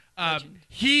 Anyways,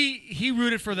 he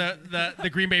rooted for the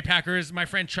Green Bay Packers. My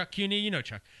friend Chuck Cuny. You know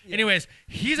Chuck. Yeah. Anyways,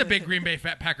 he's a big Green Bay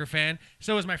Packer fan.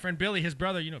 So is my friend Billy, his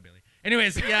brother. You know Billy.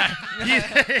 Anyways, yeah.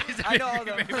 I know all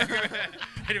them.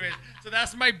 Anyways, so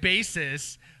that's my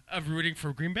basis of rooting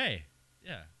for Green Bay.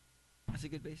 Yeah. That's a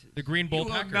good basis. The Green Bowl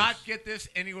Packers. You will not get this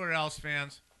anywhere else,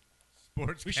 fans.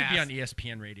 Sports. We should be on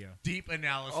ESPN Radio. Deep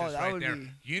analysis right there.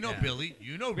 You know Billy.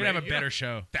 You know Ray. We'd have a better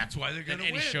show. That's why they're going to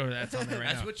win. Any show that's on there right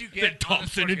now. That's what you get. Then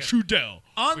Thompson and Trudell.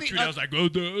 Trudell's like,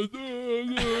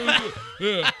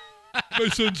 my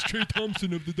son's Trey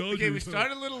Thompson of the Dodgers. Okay, we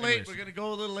started a little late. We're going to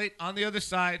go a little late. On the other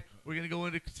side, we're going to go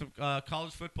into some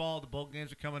college football. The bowl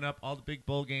games are coming up. All the big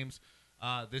bowl games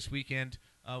this weekend.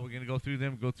 We're going to go through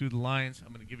them, go through the lines.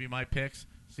 I'm going to give you my picks,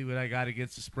 see what I got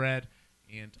against the spread,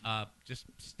 and just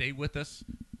stay with us.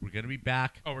 We're going to be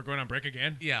back. Oh, we're going on break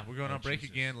again? Yeah, we're going on break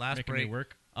again. Last Making break. Me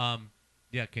work.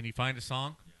 Yeah, can you find a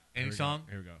song? Yeah. Any song?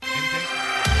 Here we go. Anything?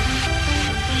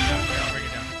 I'll break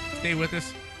it down. Stay with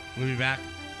us. We'll be back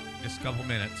in just a couple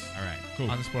minutes. All right, cool.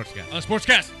 On the Sportscast. On the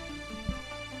Sportscast.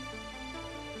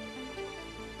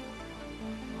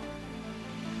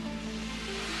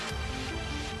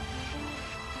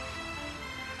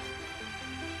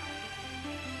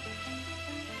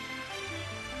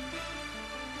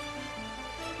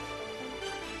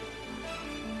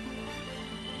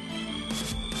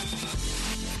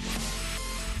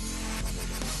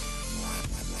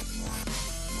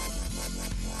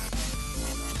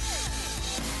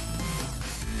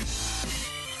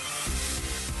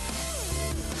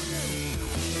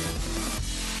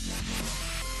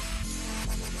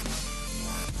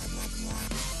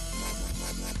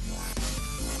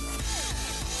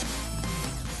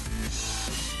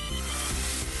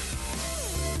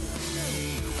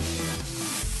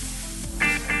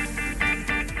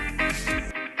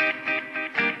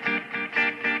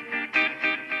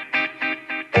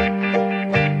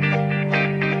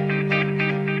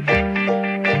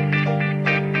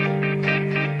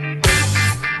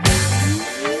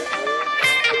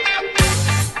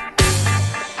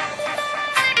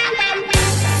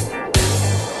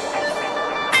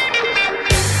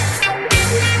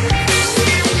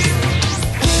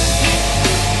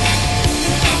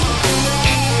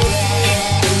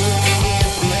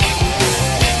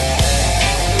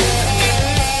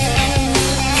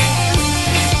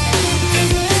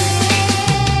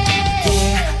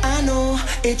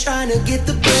 Trying to get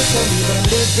the best of me, but I'm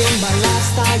living my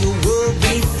lifestyle, you will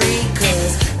be free.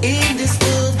 Cause in this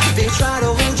world, they try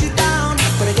to hold you down,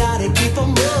 but I gotta keep on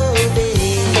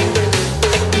moving.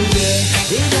 Yeah,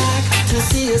 they like to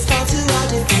see us fall to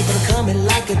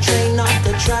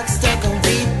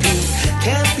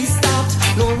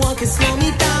slow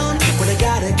me down, but I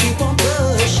gotta keep on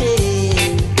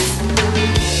pushing.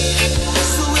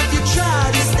 So if you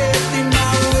try to step in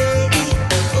my way,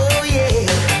 oh yeah,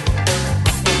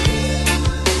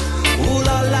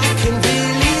 all I can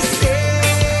really say,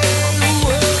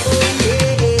 oh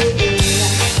yeah,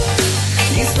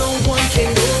 is no one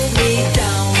can hold me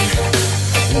down,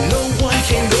 no one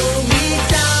can hold me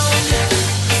down,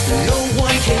 no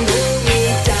one can hold me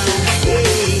down,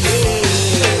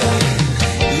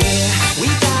 we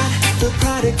got the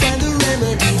product and the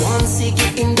remedy, once you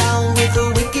getting down with a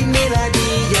wicked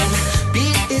melody, and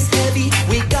beat is heavy,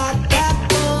 we got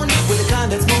backbone, with the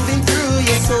kind that's moving through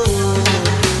your soul.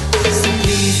 So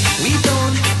please, we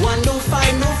don't want no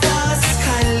fight, no fuss,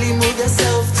 kindly move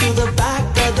yourself to the back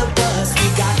of the bus. We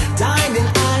got diamond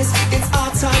eyes, it's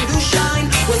our time to shine,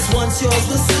 what's once yours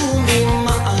will soon be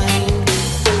mine.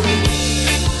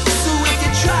 So if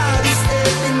you try to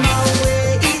step in my way,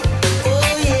 oh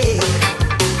yeah,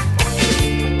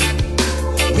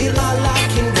 well all I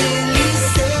can really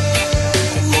say,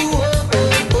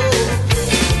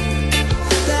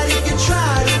 that if you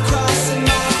try to cross in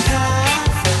my path,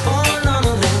 oh no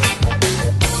no no,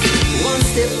 one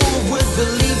step forward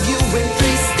will leave you in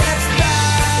 3 steps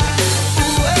back.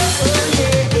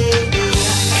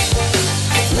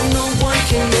 No one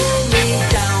can hold me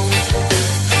down,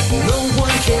 no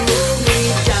one can hold me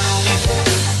down,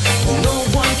 no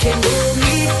one can hold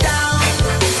me down.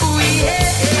 Ooh, yeah.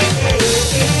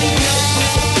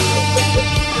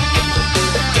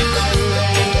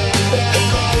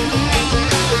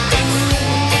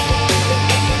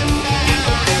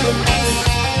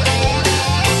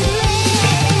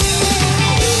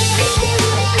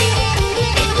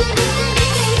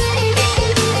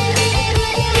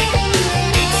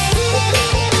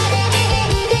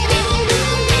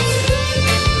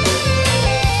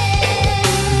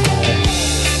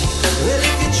 Well,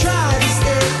 if you try to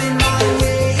step in my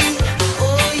way,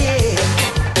 oh yeah,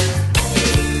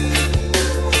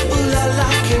 well all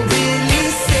I can really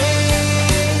say,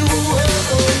 oh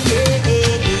yeah,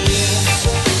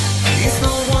 is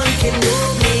no one can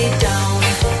hold me down,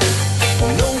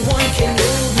 no one can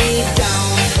hold me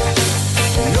down,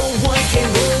 no one can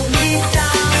hold me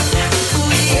down,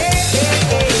 oh yeah,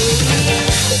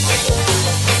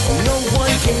 no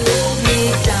one can hold me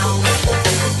down.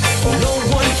 No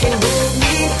one can hold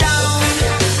me down.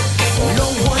 No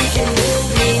one can hold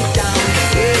me down.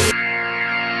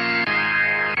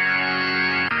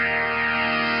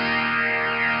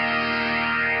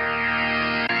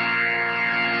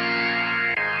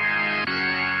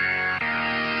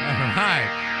 All right.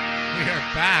 We are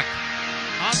back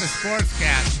on the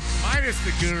Sportscast, minus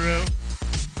the Guru.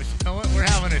 But you know what? We're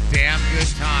having a damn good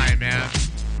time, man.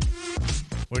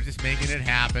 We're just making it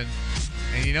happen.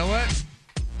 And you know what?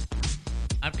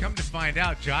 I've come to find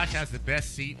out Josh has the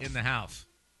best seat in the house.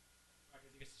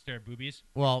 He gets to stare at boobies.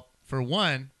 Well, for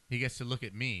one, he gets to look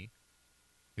at me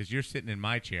because you're sitting in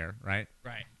my chair, right?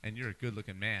 Right. And you're a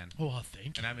good-looking man. Oh, well, thank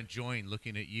you. And I'm enjoying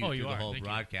looking at you Oh, through you the are. whole Thank you.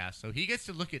 broadcast. So he gets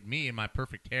to look at me and my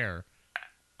perfect hair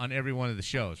on every one of the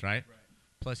shows, right? Right.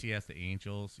 Plus, he has the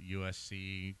Angels,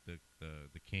 USC, the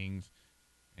Kings,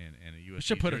 and a USC We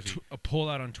should put jersey. a poll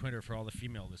out on Twitter for all the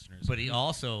female listeners. But he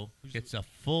also gets a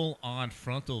full-on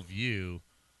frontal view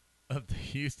of the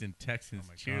Houston Texans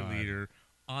cheerleader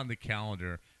on the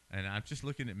calendar. And I'm just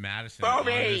looking at Madison on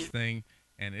this thing,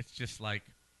 and it's just like,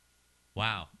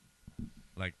 wow.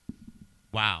 Like,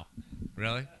 wow.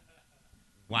 Really?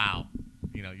 Wow.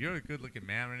 You know, you're a good-looking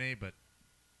man, Renee, but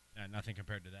nothing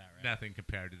compared to that, right? nothing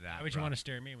compared to that. Why would you bro. want to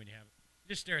stare at me when you have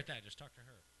just stare at that? Just talk to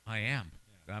her. I am.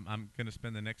 I'm going to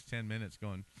spend the next 10 minutes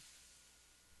going,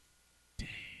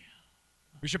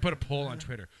 We should put a poll on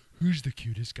Twitter. Who's the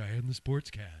cutest guy on the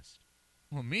Sportscast?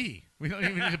 well, me. We don't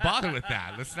even need to bother with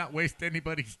that. Let's not waste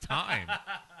anybody's time.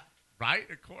 Right?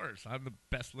 Of course. I'm the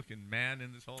best-looking man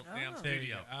in this whole damn There you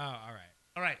studio. go. Oh, all right.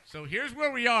 All right, so here's where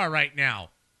we are right now.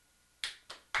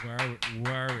 Where are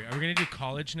we? Are we going to do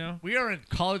college now? We are in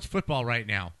college football right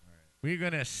now. We're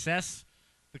going to assess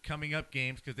the coming up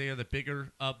games because they are the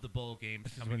bigger of the bowl games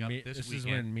coming up this This weekend. is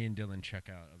when me and Dylan check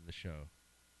out of the show.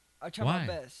 I try Why? my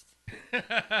best.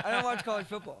 I don't watch college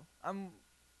football.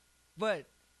 But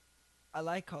I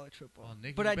like college football. Well,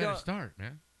 Nick, but you I better don't start,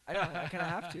 man. I don't. I kind of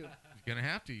have to. You're going to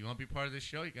have to. You want to be part of this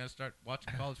show, you got to start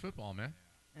watching college football, man.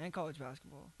 And college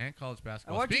basketball. And college I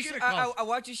basketball. watch. I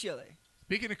watch UCLA.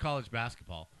 Speaking of college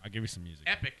basketball, I'll give you some music.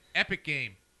 epic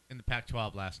game in the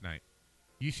Pac-12 last night.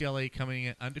 UCLA coming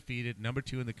in undefeated, number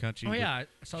 2 in the country. Oh, with yeah, I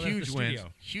saw that at the huge wins.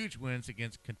 studio. Huge wins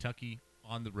against Kentucky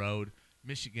on the road,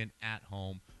 Michigan at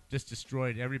home. Just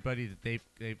destroyed everybody that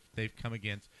they've come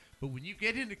against. But when you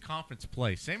get into conference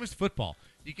play, same as football,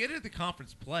 You get into the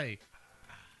conference play,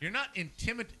 you're not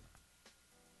intimidated.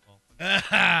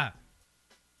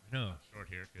 No. Short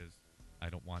here because I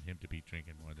don't want him to be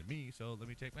drinking more than me, so let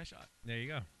me take my shot. There you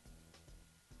go.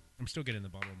 I'm still getting the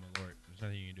bottle of Malort. There's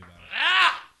nothing you can do about it.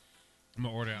 Ah! I'm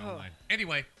going to order it online.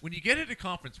 Anyway, when you get into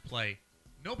conference play,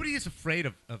 nobody is afraid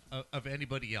of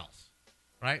anybody else,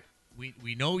 right?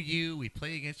 We know you. We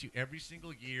play against you every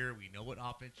single year. We know what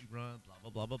offense you run, blah,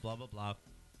 blah, blah, blah, blah, blah, blah.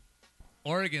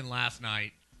 Oregon last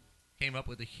night came up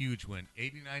with a huge win,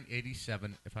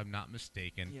 89-87, if I'm not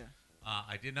mistaken. Yeah.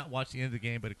 I did not watch the end of the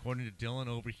game, but according to Dylan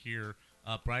over here,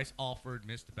 Bryce Alford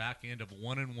missed the back end of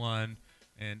 1-1,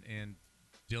 and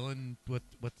Dylan,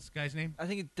 what's this guy's name? I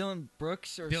think it's Dylan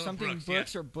Brooks or Dylan something.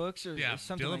 Brooks, or Books or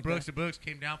something Dylan like Brooks that. and Brooks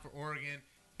came down for Oregon,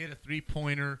 hit a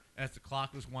three-pointer as the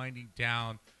clock was winding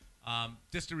down.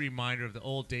 Just a reminder of the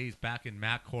old days back in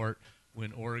McCourt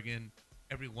when Oregon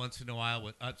every once in a while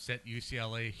would upset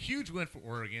UCLA. Huge win for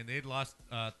Oregon. They had lost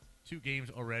 2 games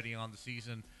already on the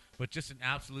season, but just an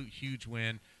absolute huge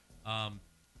win.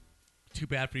 Too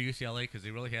bad for UCLA because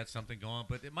they really had something going,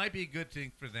 but it might be a good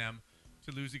thing for them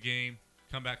to lose a game,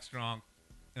 come back strong,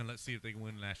 and let's see if they can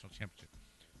win the national championship.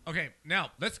 Okay,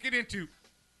 now let's get into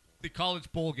the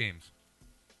college bowl games.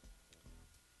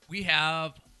 We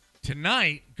have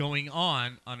tonight going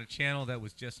on a channel that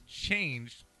was just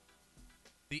changed,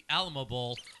 the Alamo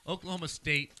Bowl, Oklahoma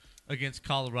State against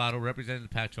Colorado, representing the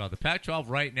Pac-12. The Pac-12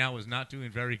 right now is not doing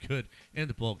very good in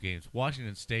the bowl games.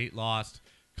 Washington State lost.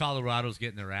 Colorado's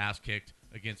getting their ass kicked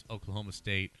against Oklahoma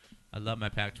State. I love my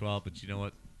Pac-12, but you know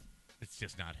what? It's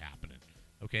just not happening.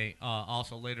 Okay.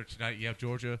 Also later tonight, you have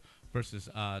Georgia versus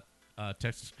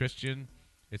Texas Christian.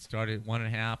 It started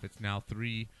 1.5. It's now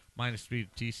 3, -3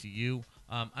 to TCU.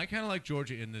 I kind of like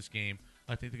Georgia in this game.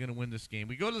 I think they're going to win this game.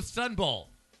 We go to the Sun Bowl.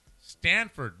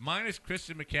 Stanford minus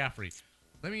Christian McCaffrey.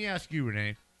 Let me ask you,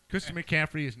 Renee. Christian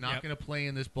McCaffrey is not going to play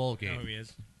in this bowl game. No, he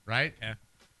is. Right? Yeah.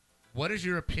 What is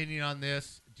your opinion on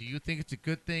this? Do you think it's a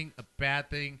good thing, a bad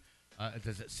thing?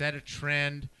 Does it set a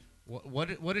trend?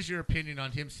 What is your opinion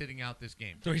on him sitting out this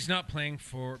game? So he's not playing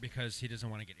because he doesn't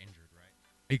want to get injured, right?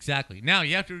 Exactly. Now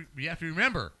you have to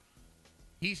remember,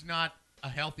 he's not a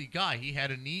healthy guy. He had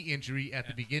a knee injury at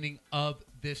the beginning of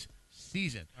this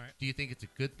season. All right. Do you think it's a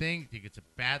good thing? Do you think it's a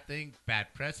bad thing,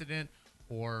 bad precedent,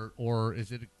 or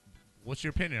is it? What's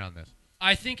your opinion on this?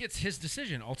 I think it's his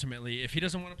decision, ultimately. If he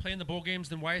doesn't want to play in the bowl games,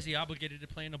 then why is he obligated to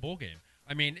play in a bowl game?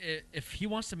 I mean, if he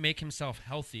wants to make himself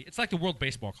healthy, it's like the World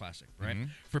Baseball Classic, right?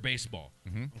 Mm-hmm. For baseball,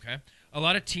 Mm-hmm. okay? A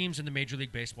lot of teams in the Major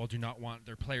League Baseball do not want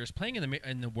their players playing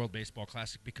in the World Baseball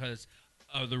Classic because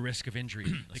of the risk of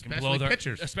injury.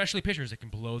 Pitchers. Especially pitchers. They can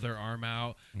blow their arm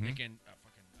out. Mm-hmm. They can,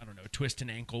 twist an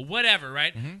ankle, whatever,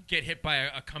 right? Mm-hmm. Get hit by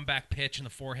a comeback pitch in the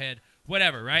forehead,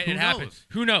 whatever, right? Who it knows? happens.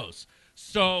 Who knows?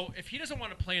 So if he doesn't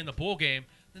want to play in the bowl game,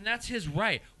 then that's his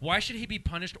right. Why should he be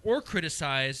punished or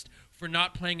criticized for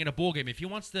not playing in a bowl game? If he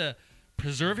wants to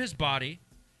preserve his body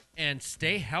and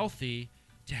stay healthy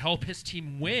to help his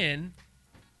team win,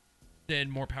 then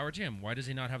more power to him. Why does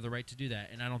he not have the right to do that?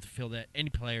 And I don't feel that any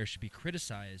player should be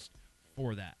criticized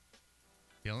for that.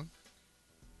 Dylan?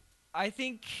 I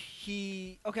think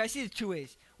I see it 2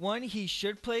 ways. One, he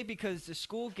should play because the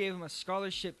school gave him a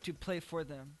scholarship to play for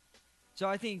them. So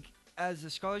I think as a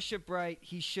scholarship right,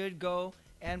 he should go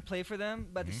and play for them.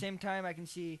 But at the same time, I can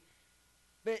see,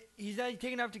 but he's not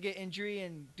taking enough to get injury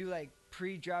and do like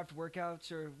pre-draft workouts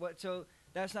or what. So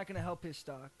that's not going to help his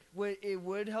stock. What it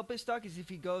would help his stock is if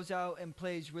he goes out and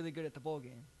plays really good at the bowl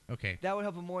game. Okay. That would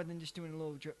help him more than just doing a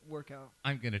little workout.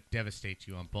 I'm going to devastate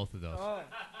you on both of those. Oh,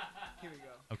 here we go.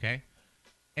 Okay.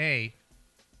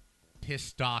 His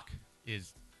stock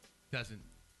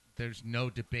there's no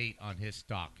debate on his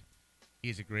stock.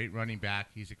 He's a great running back.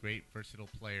 He's a great versatile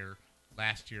player.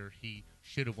 Last year, he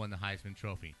should have won the Heisman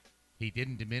Trophy. He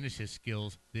didn't diminish his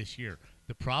skills this year.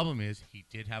 The problem is he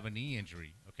did have a knee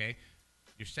injury, okay?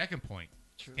 Your second point,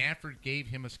 True. Stanford gave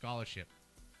him a scholarship,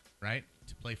 right,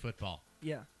 to play football.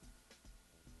 Yeah.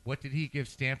 What did he give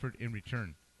Stanford in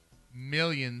return?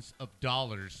 Millions of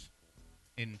dollars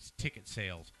in ticket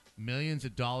sales. Millions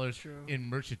of dollars True. in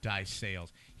merchandise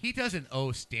sales. He doesn't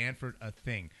owe Stanford a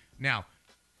thing. Now,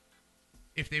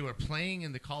 if they were playing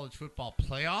in the college football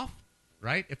playoff,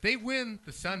 right? If they win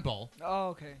the Sun Bowl,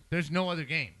 okay. There's no other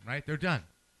game, right? They're done.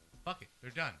 Fuck it.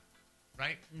 They're done,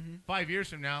 right? Mm-hmm. 5 years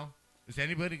from now, is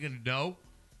anybody going to know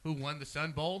who won the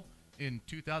Sun Bowl in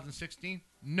 2016?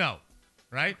 No,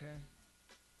 right?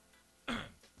 Okay.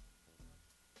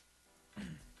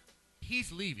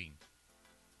 He's leaving.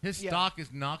 His stock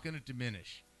is not going to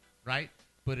diminish, right?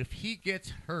 But if he gets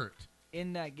hurt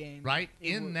in that game, right,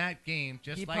 in that game,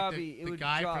 just like the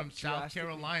guy from South drastically.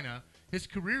 Carolina, his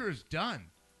career is done,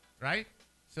 right?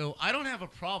 So I don't have a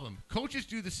problem. Coaches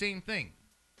do the same thing,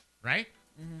 right?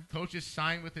 Coaches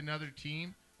sign with another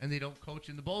team and they don't coach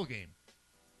in the bowl game.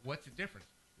 What's the difference?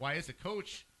 Why is a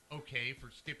coach okay for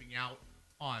skipping out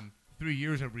on 3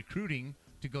 years of recruiting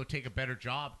to go take a better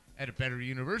job at a better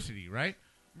university, right?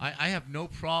 I have no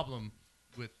problem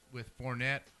with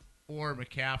Fournette or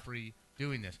McCaffrey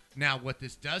doing this. Now, what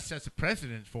this does set a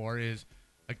precedent for is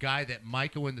a guy that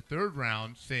might go in the third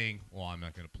round saying, well, I'm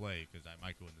not going to play because I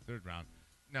might go in the third round.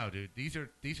 No, dude, these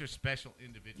are special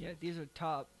individuals. Yeah, these are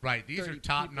top. Right, these are 30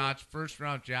 top-notch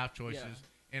first-round draft choices,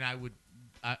 Yeah. and I would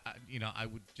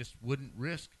just wouldn't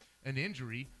risk an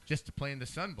injury just to play in the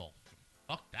Sun Bowl.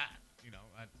 Fuck that.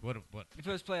 What? If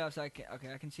it was playoffs, I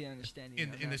can see understanding.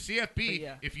 In the CFB,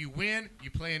 yeah. if you win, you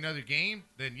play another game,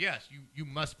 then yes, you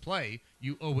must play.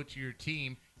 You owe it to your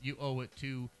team. You owe it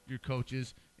to your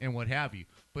coaches and what have you.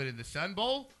 But in the Sun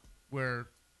Bowl, where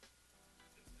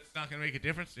it's not going to make a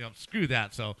difference, screw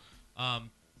that. So,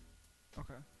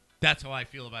 okay, that's how I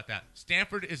feel about that.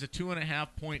 Stanford is a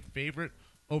 2.5-point favorite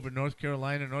over North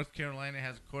Carolina. North Carolina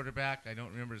has a quarterback. I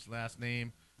don't remember his last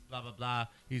name. Blah, blah, blah.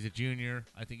 He's a junior.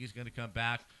 I think he's going to come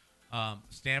back.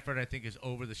 Stanford, I think, is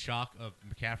over the shock of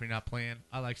McCaffrey not playing.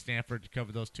 I like Stanford to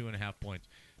cover those 2.5 points.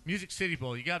 Music City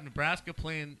Bowl. You got Nebraska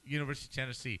playing University of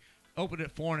Tennessee. Opened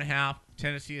at 4.5.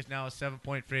 Tennessee is now a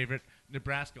 7-point favorite.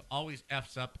 Nebraska always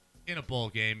Fs up in a bowl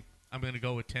game. I'm going to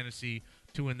go with Tennessee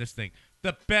to win this thing.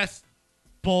 The best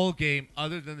bowl game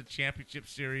other than the championship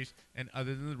series and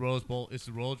other than the Rose Bowl is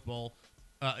the Rose Bowl.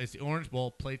 It's the Orange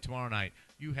Bowl played tomorrow night.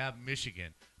 You have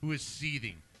Michigan, who is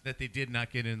seething that they did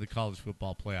not get into the college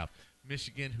football playoff.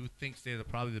 Michigan, who thinks they're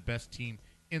probably the best team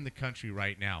in the country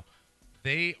right now.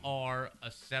 They are a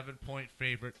 7-point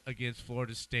favorite against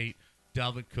Florida State.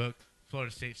 Dalvin Cook,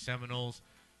 Florida State Seminoles.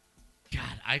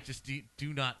 God, I just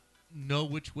do not know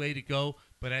which way to go,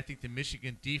 but I think the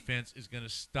Michigan defense is going to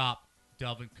stop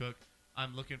Dalvin Cook.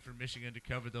 I'm looking for Michigan to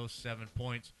cover those 7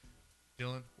 points.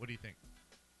 Dylan, what do you think?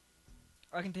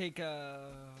 I can take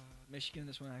Michigan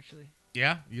this one, actually.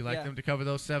 Yeah? You like them to cover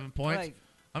those 7 points?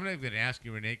 I'm not even going to ask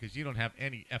you, Renee, because you don't have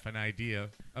any effing idea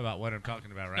about what I'm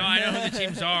talking about, right? No, I know who the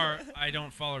teams are. I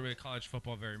don't follow really college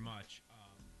football very much.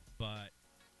 But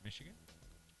Michigan?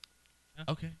 Yeah.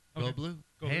 Okay. Go Blue.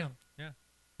 Go Hail. Blue. Yeah.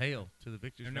 Hail to the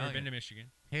victors. I've never been to Michigan.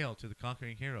 Hail to the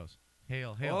conquering heroes.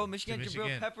 Hail, hail. Oh, Michigan, to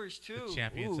Jabril Peppers, too. The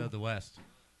champions Ooh. of the West.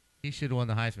 He should have won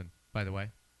the Heisman, by the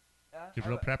way.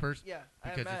 Jabril Peppers? Yeah.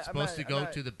 Because it's supposed to go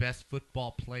to the best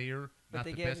football player, not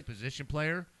the best position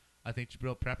player. I think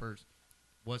Jabril Peppers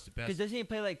was the best. Because doesn't he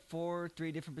play like 3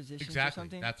 different positions or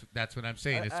something? That's what I'm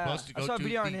saying. It's supposed to go to the best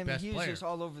player. I saw a video on him, and he was just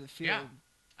all over the field.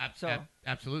 Yeah,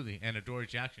 absolutely. And Adoree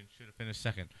Jackson should have finished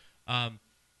second.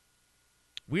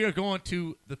 We are going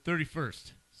to the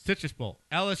 31st. Citrus Bowl.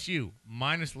 LSU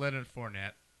minus Leonard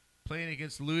Fournette playing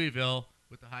against Louisville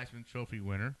with the Heisman Trophy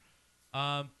winner.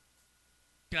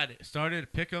 Got it. Started to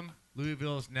pick them.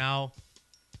 Louisville is now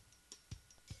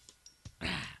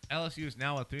LSU is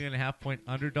now a 3.5-point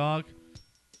underdog.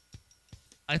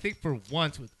 I think for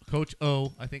once with Coach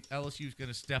O, I think LSU is going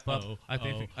to step up. I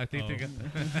think they're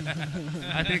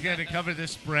going to cover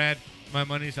this spread. My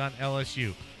money's on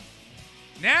LSU.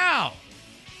 Now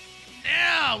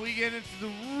we get into the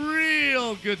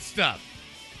real good stuff.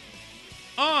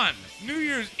 On New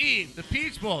Year's Eve, the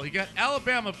Peach Bowl, you got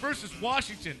Alabama versus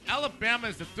Washington. Alabama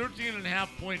is the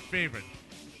 13.5-point favorite.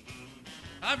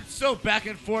 I'm so back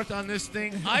and forth on this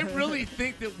thing. I really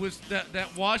think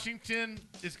that Washington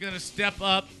is going to step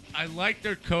up. I like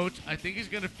their coach. I think he's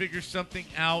going to figure something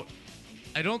out.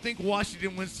 I don't think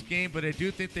Washington wins the game, but I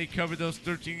do think they cover those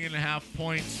 13.5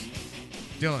 points.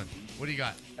 Dylan, what do you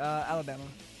got? Alabama.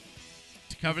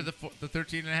 To cover the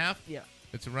 13.5? Yeah.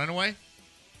 It's a runaway?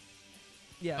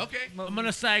 Yeah. Okay. I'm going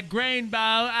to say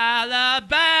Greenbow,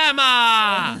 Alabama.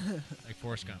 Like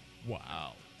Forrest Gump.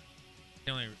 Wow.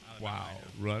 The only Wow.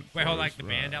 Run. Wait, hold Forrest, the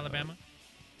band run. Alabama?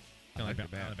 I like the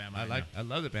band. Alabama. I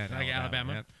love the band. I like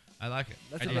Alabama. Man. I like it.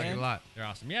 That's I a like band? it a lot. They're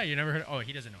awesome. Yeah, you never heard. Oh,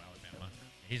 he doesn't know Alabama.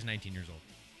 He's 19 years old.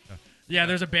 Yeah,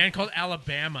 there's a band called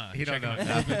Alabama. He don't know Check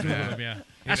nothing. Google him, yeah.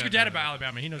 Ask your dad about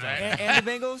Alabama. He knows Alabama. And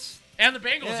the Bengals? And the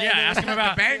Bengals, yeah. Ask him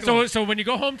about the Bengals. So when you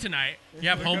go home tonight, you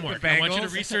have Look up the homework. I want you to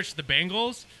Bengals. research the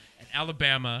Bengals and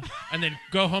Alabama, and then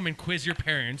go home and quiz your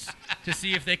parents to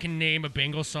see if they can name a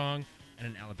Bengals song and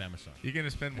an Alabama song. You're going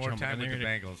to spend more time with the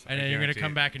Bengals. And then you're going to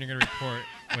come back and you're going to report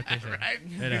what they said. Right?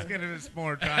 You know. He's going to spend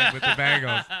more time with the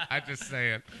Bengals. I just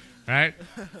say it. Right?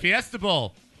 Fiesta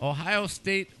Bowl. Ohio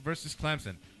State versus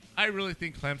Clemson. I really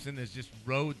think Clemson has just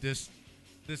rode this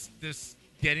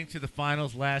getting to the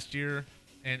finals last year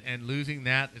and losing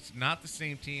that. It's not the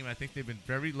same team. I think they've been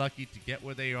very lucky to get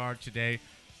where they are today.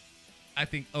 I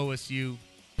think OSU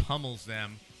pummels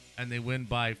them, and they win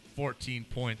by 14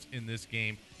 points in this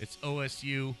game. It's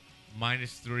OSU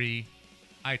 -3.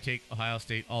 I take Ohio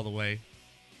State all the way.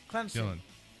 Clemson. Dylan.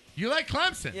 You like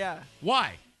Clemson? Yeah.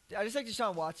 Why? I just like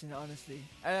Deshaun Watson, honestly.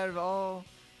 Out of all,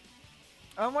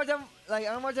 I don't watch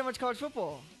that much college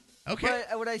football. Okay.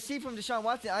 But what I see from Deshaun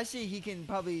Watson, I see he can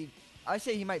probably. I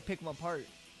say he might pick them apart.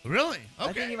 Really? Okay.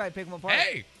 I think he might pick them apart.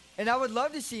 Hey. And I would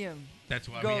love to see him. That's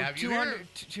why go we have you here.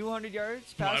 200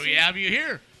 yards. That's why passing. we have you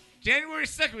here. January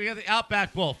 2nd, we got the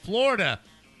Outback Bowl. Florida,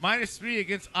 -3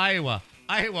 against Iowa.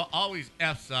 Iowa always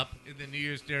F's up in the New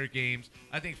Year's Day games.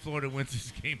 I think Florida wins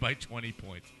this game by 20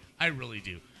 points. I really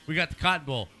do. We got the Cotton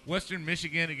Bowl. Western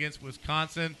Michigan against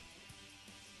Wisconsin.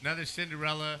 Another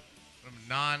Cinderella from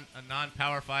a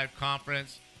non-Power 5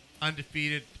 conference.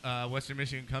 Undefeated. Western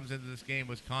Michigan comes into this game.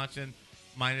 Wisconsin,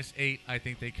 -8. I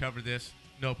think they cover this.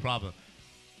 No problem.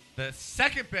 The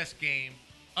second best game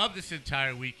of this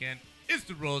entire weekend is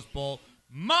the Rose Bowl.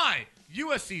 My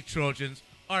USC Trojans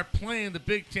are playing the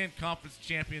Big Ten Conference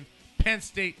champions, Penn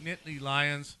State Nittany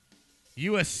Lions.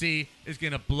 USC is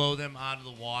going to blow them out of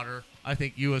the water. I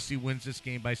think USC wins this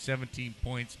game by 17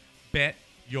 points. Bet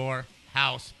your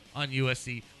house on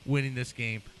USC winning this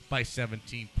game by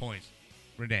 17 points.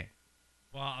 Renee.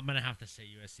 Well, I'm going to have to say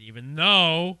USC, even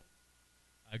though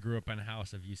I grew up in a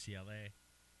house of UCLA.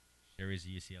 Sherry's a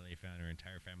UCLA fan. Her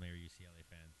entire family are UCLA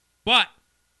fans. But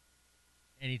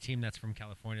any team that's from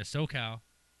California, SoCal,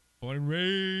 born and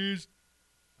raised,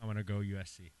 I'm going to go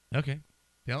USC. Okay.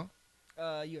 Dylan?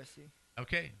 USC.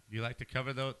 Okay. You like to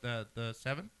cover the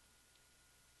 7?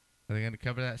 Are they going to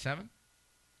cover that 7?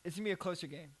 It's going to be a closer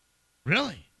game.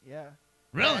 Really? Yeah.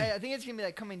 Really? I think it's going to be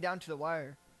like coming down to the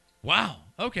wire. Wow.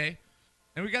 Okay.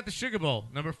 And we got the Sugar Bowl.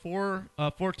 Number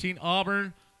 14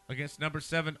 Auburn against number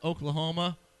 7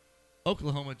 Oklahoma.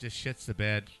 Oklahoma just shits the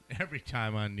bed every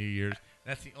time on New Year's.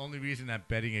 That's the only reason I'm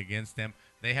betting against them.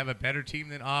 They have a better team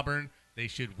than Auburn. They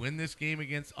should win this game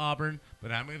against Auburn,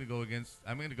 but I'm going to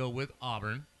go with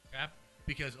Auburn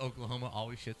because Oklahoma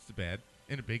always shits the bed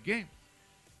in a big game.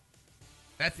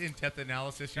 That's in-depth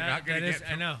analysis. You're not going to get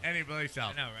from anybody else.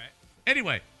 I know, right?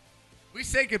 Anyway, we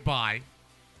say goodbye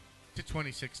to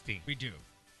 2016. We do.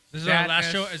 This is our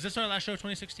last show. Is this our last show of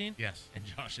 2016? Yes. And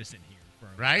Josh isn't here for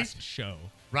our Right? last show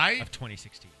Right? of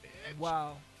 2016.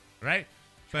 Wow. Right?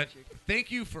 But thank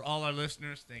you for all our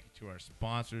listeners. Thank you to our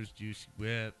sponsors, Juicy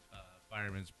Whip,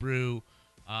 Fireman's Brew.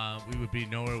 We would be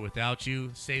nowhere without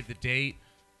you. Save the date,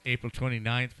 April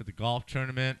 29th for the golf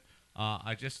tournament.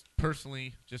 I just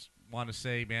personally just want to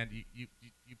say, man, you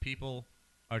people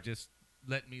are just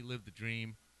letting me live the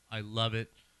dream. I love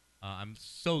it. I'm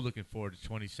so looking forward to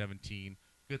 2017.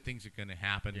 Good things are going to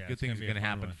happen. Yeah, Good things are going to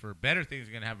happen for better things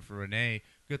are going to happen for Renee.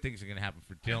 Good things are going to happen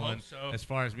for Dylan. hope so. As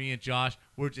far as me and Josh,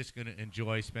 we're just going to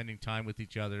enjoy spending time with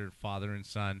each other, father and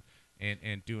son,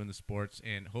 and doing the sports.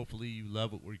 And hopefully you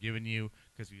love what we're giving you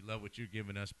because we love what you're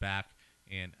giving us back.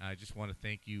 And I just want to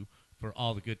thank you for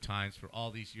all the good times for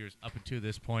all these years up until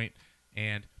this point.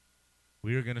 And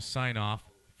we are going to sign off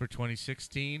for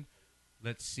 2016.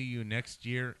 Let's see you next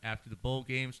year after the bowl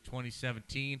games,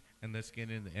 2017, and let's get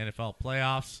into the NFL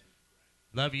playoffs.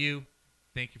 Love you.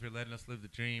 Thank you for letting us live the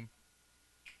dream.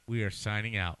 We are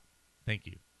signing out. Thank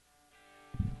you.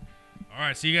 All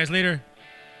right, see you guys later.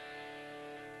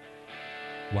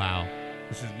 Wow.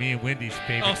 This is me and Wendy's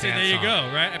favorite dance song. Oh, see, there you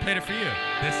go, right? I played it for you.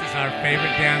 This is our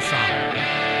favorite dance song.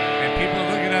 And people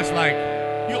look at us like,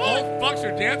 you old fucks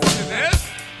are dancing to this?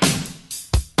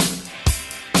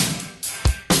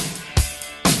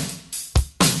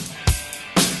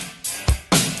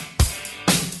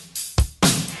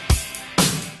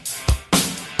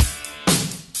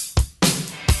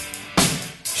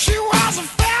 She was a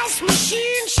fast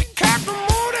machine. She kept the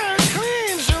motor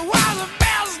clean. She was the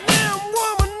best damn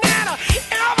woman that I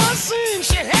ever seen.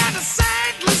 She had the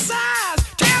sightless eyes,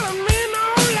 telling me no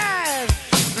lies,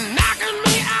 knocking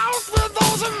me out with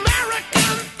those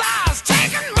American thighs,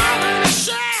 taking more than a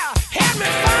share, had me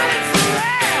fighting for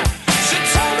air. She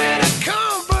told me to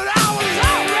come, but I was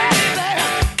already there.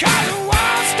 'Cause the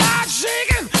world started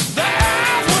shaking, the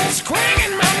earth was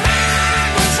quaking, my mind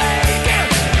was aching,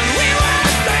 and we were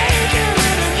making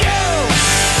it, and you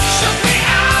shook me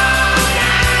all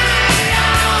night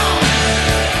long.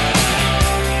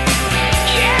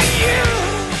 Yeah, you.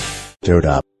 Dude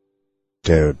up.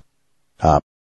 Dude up.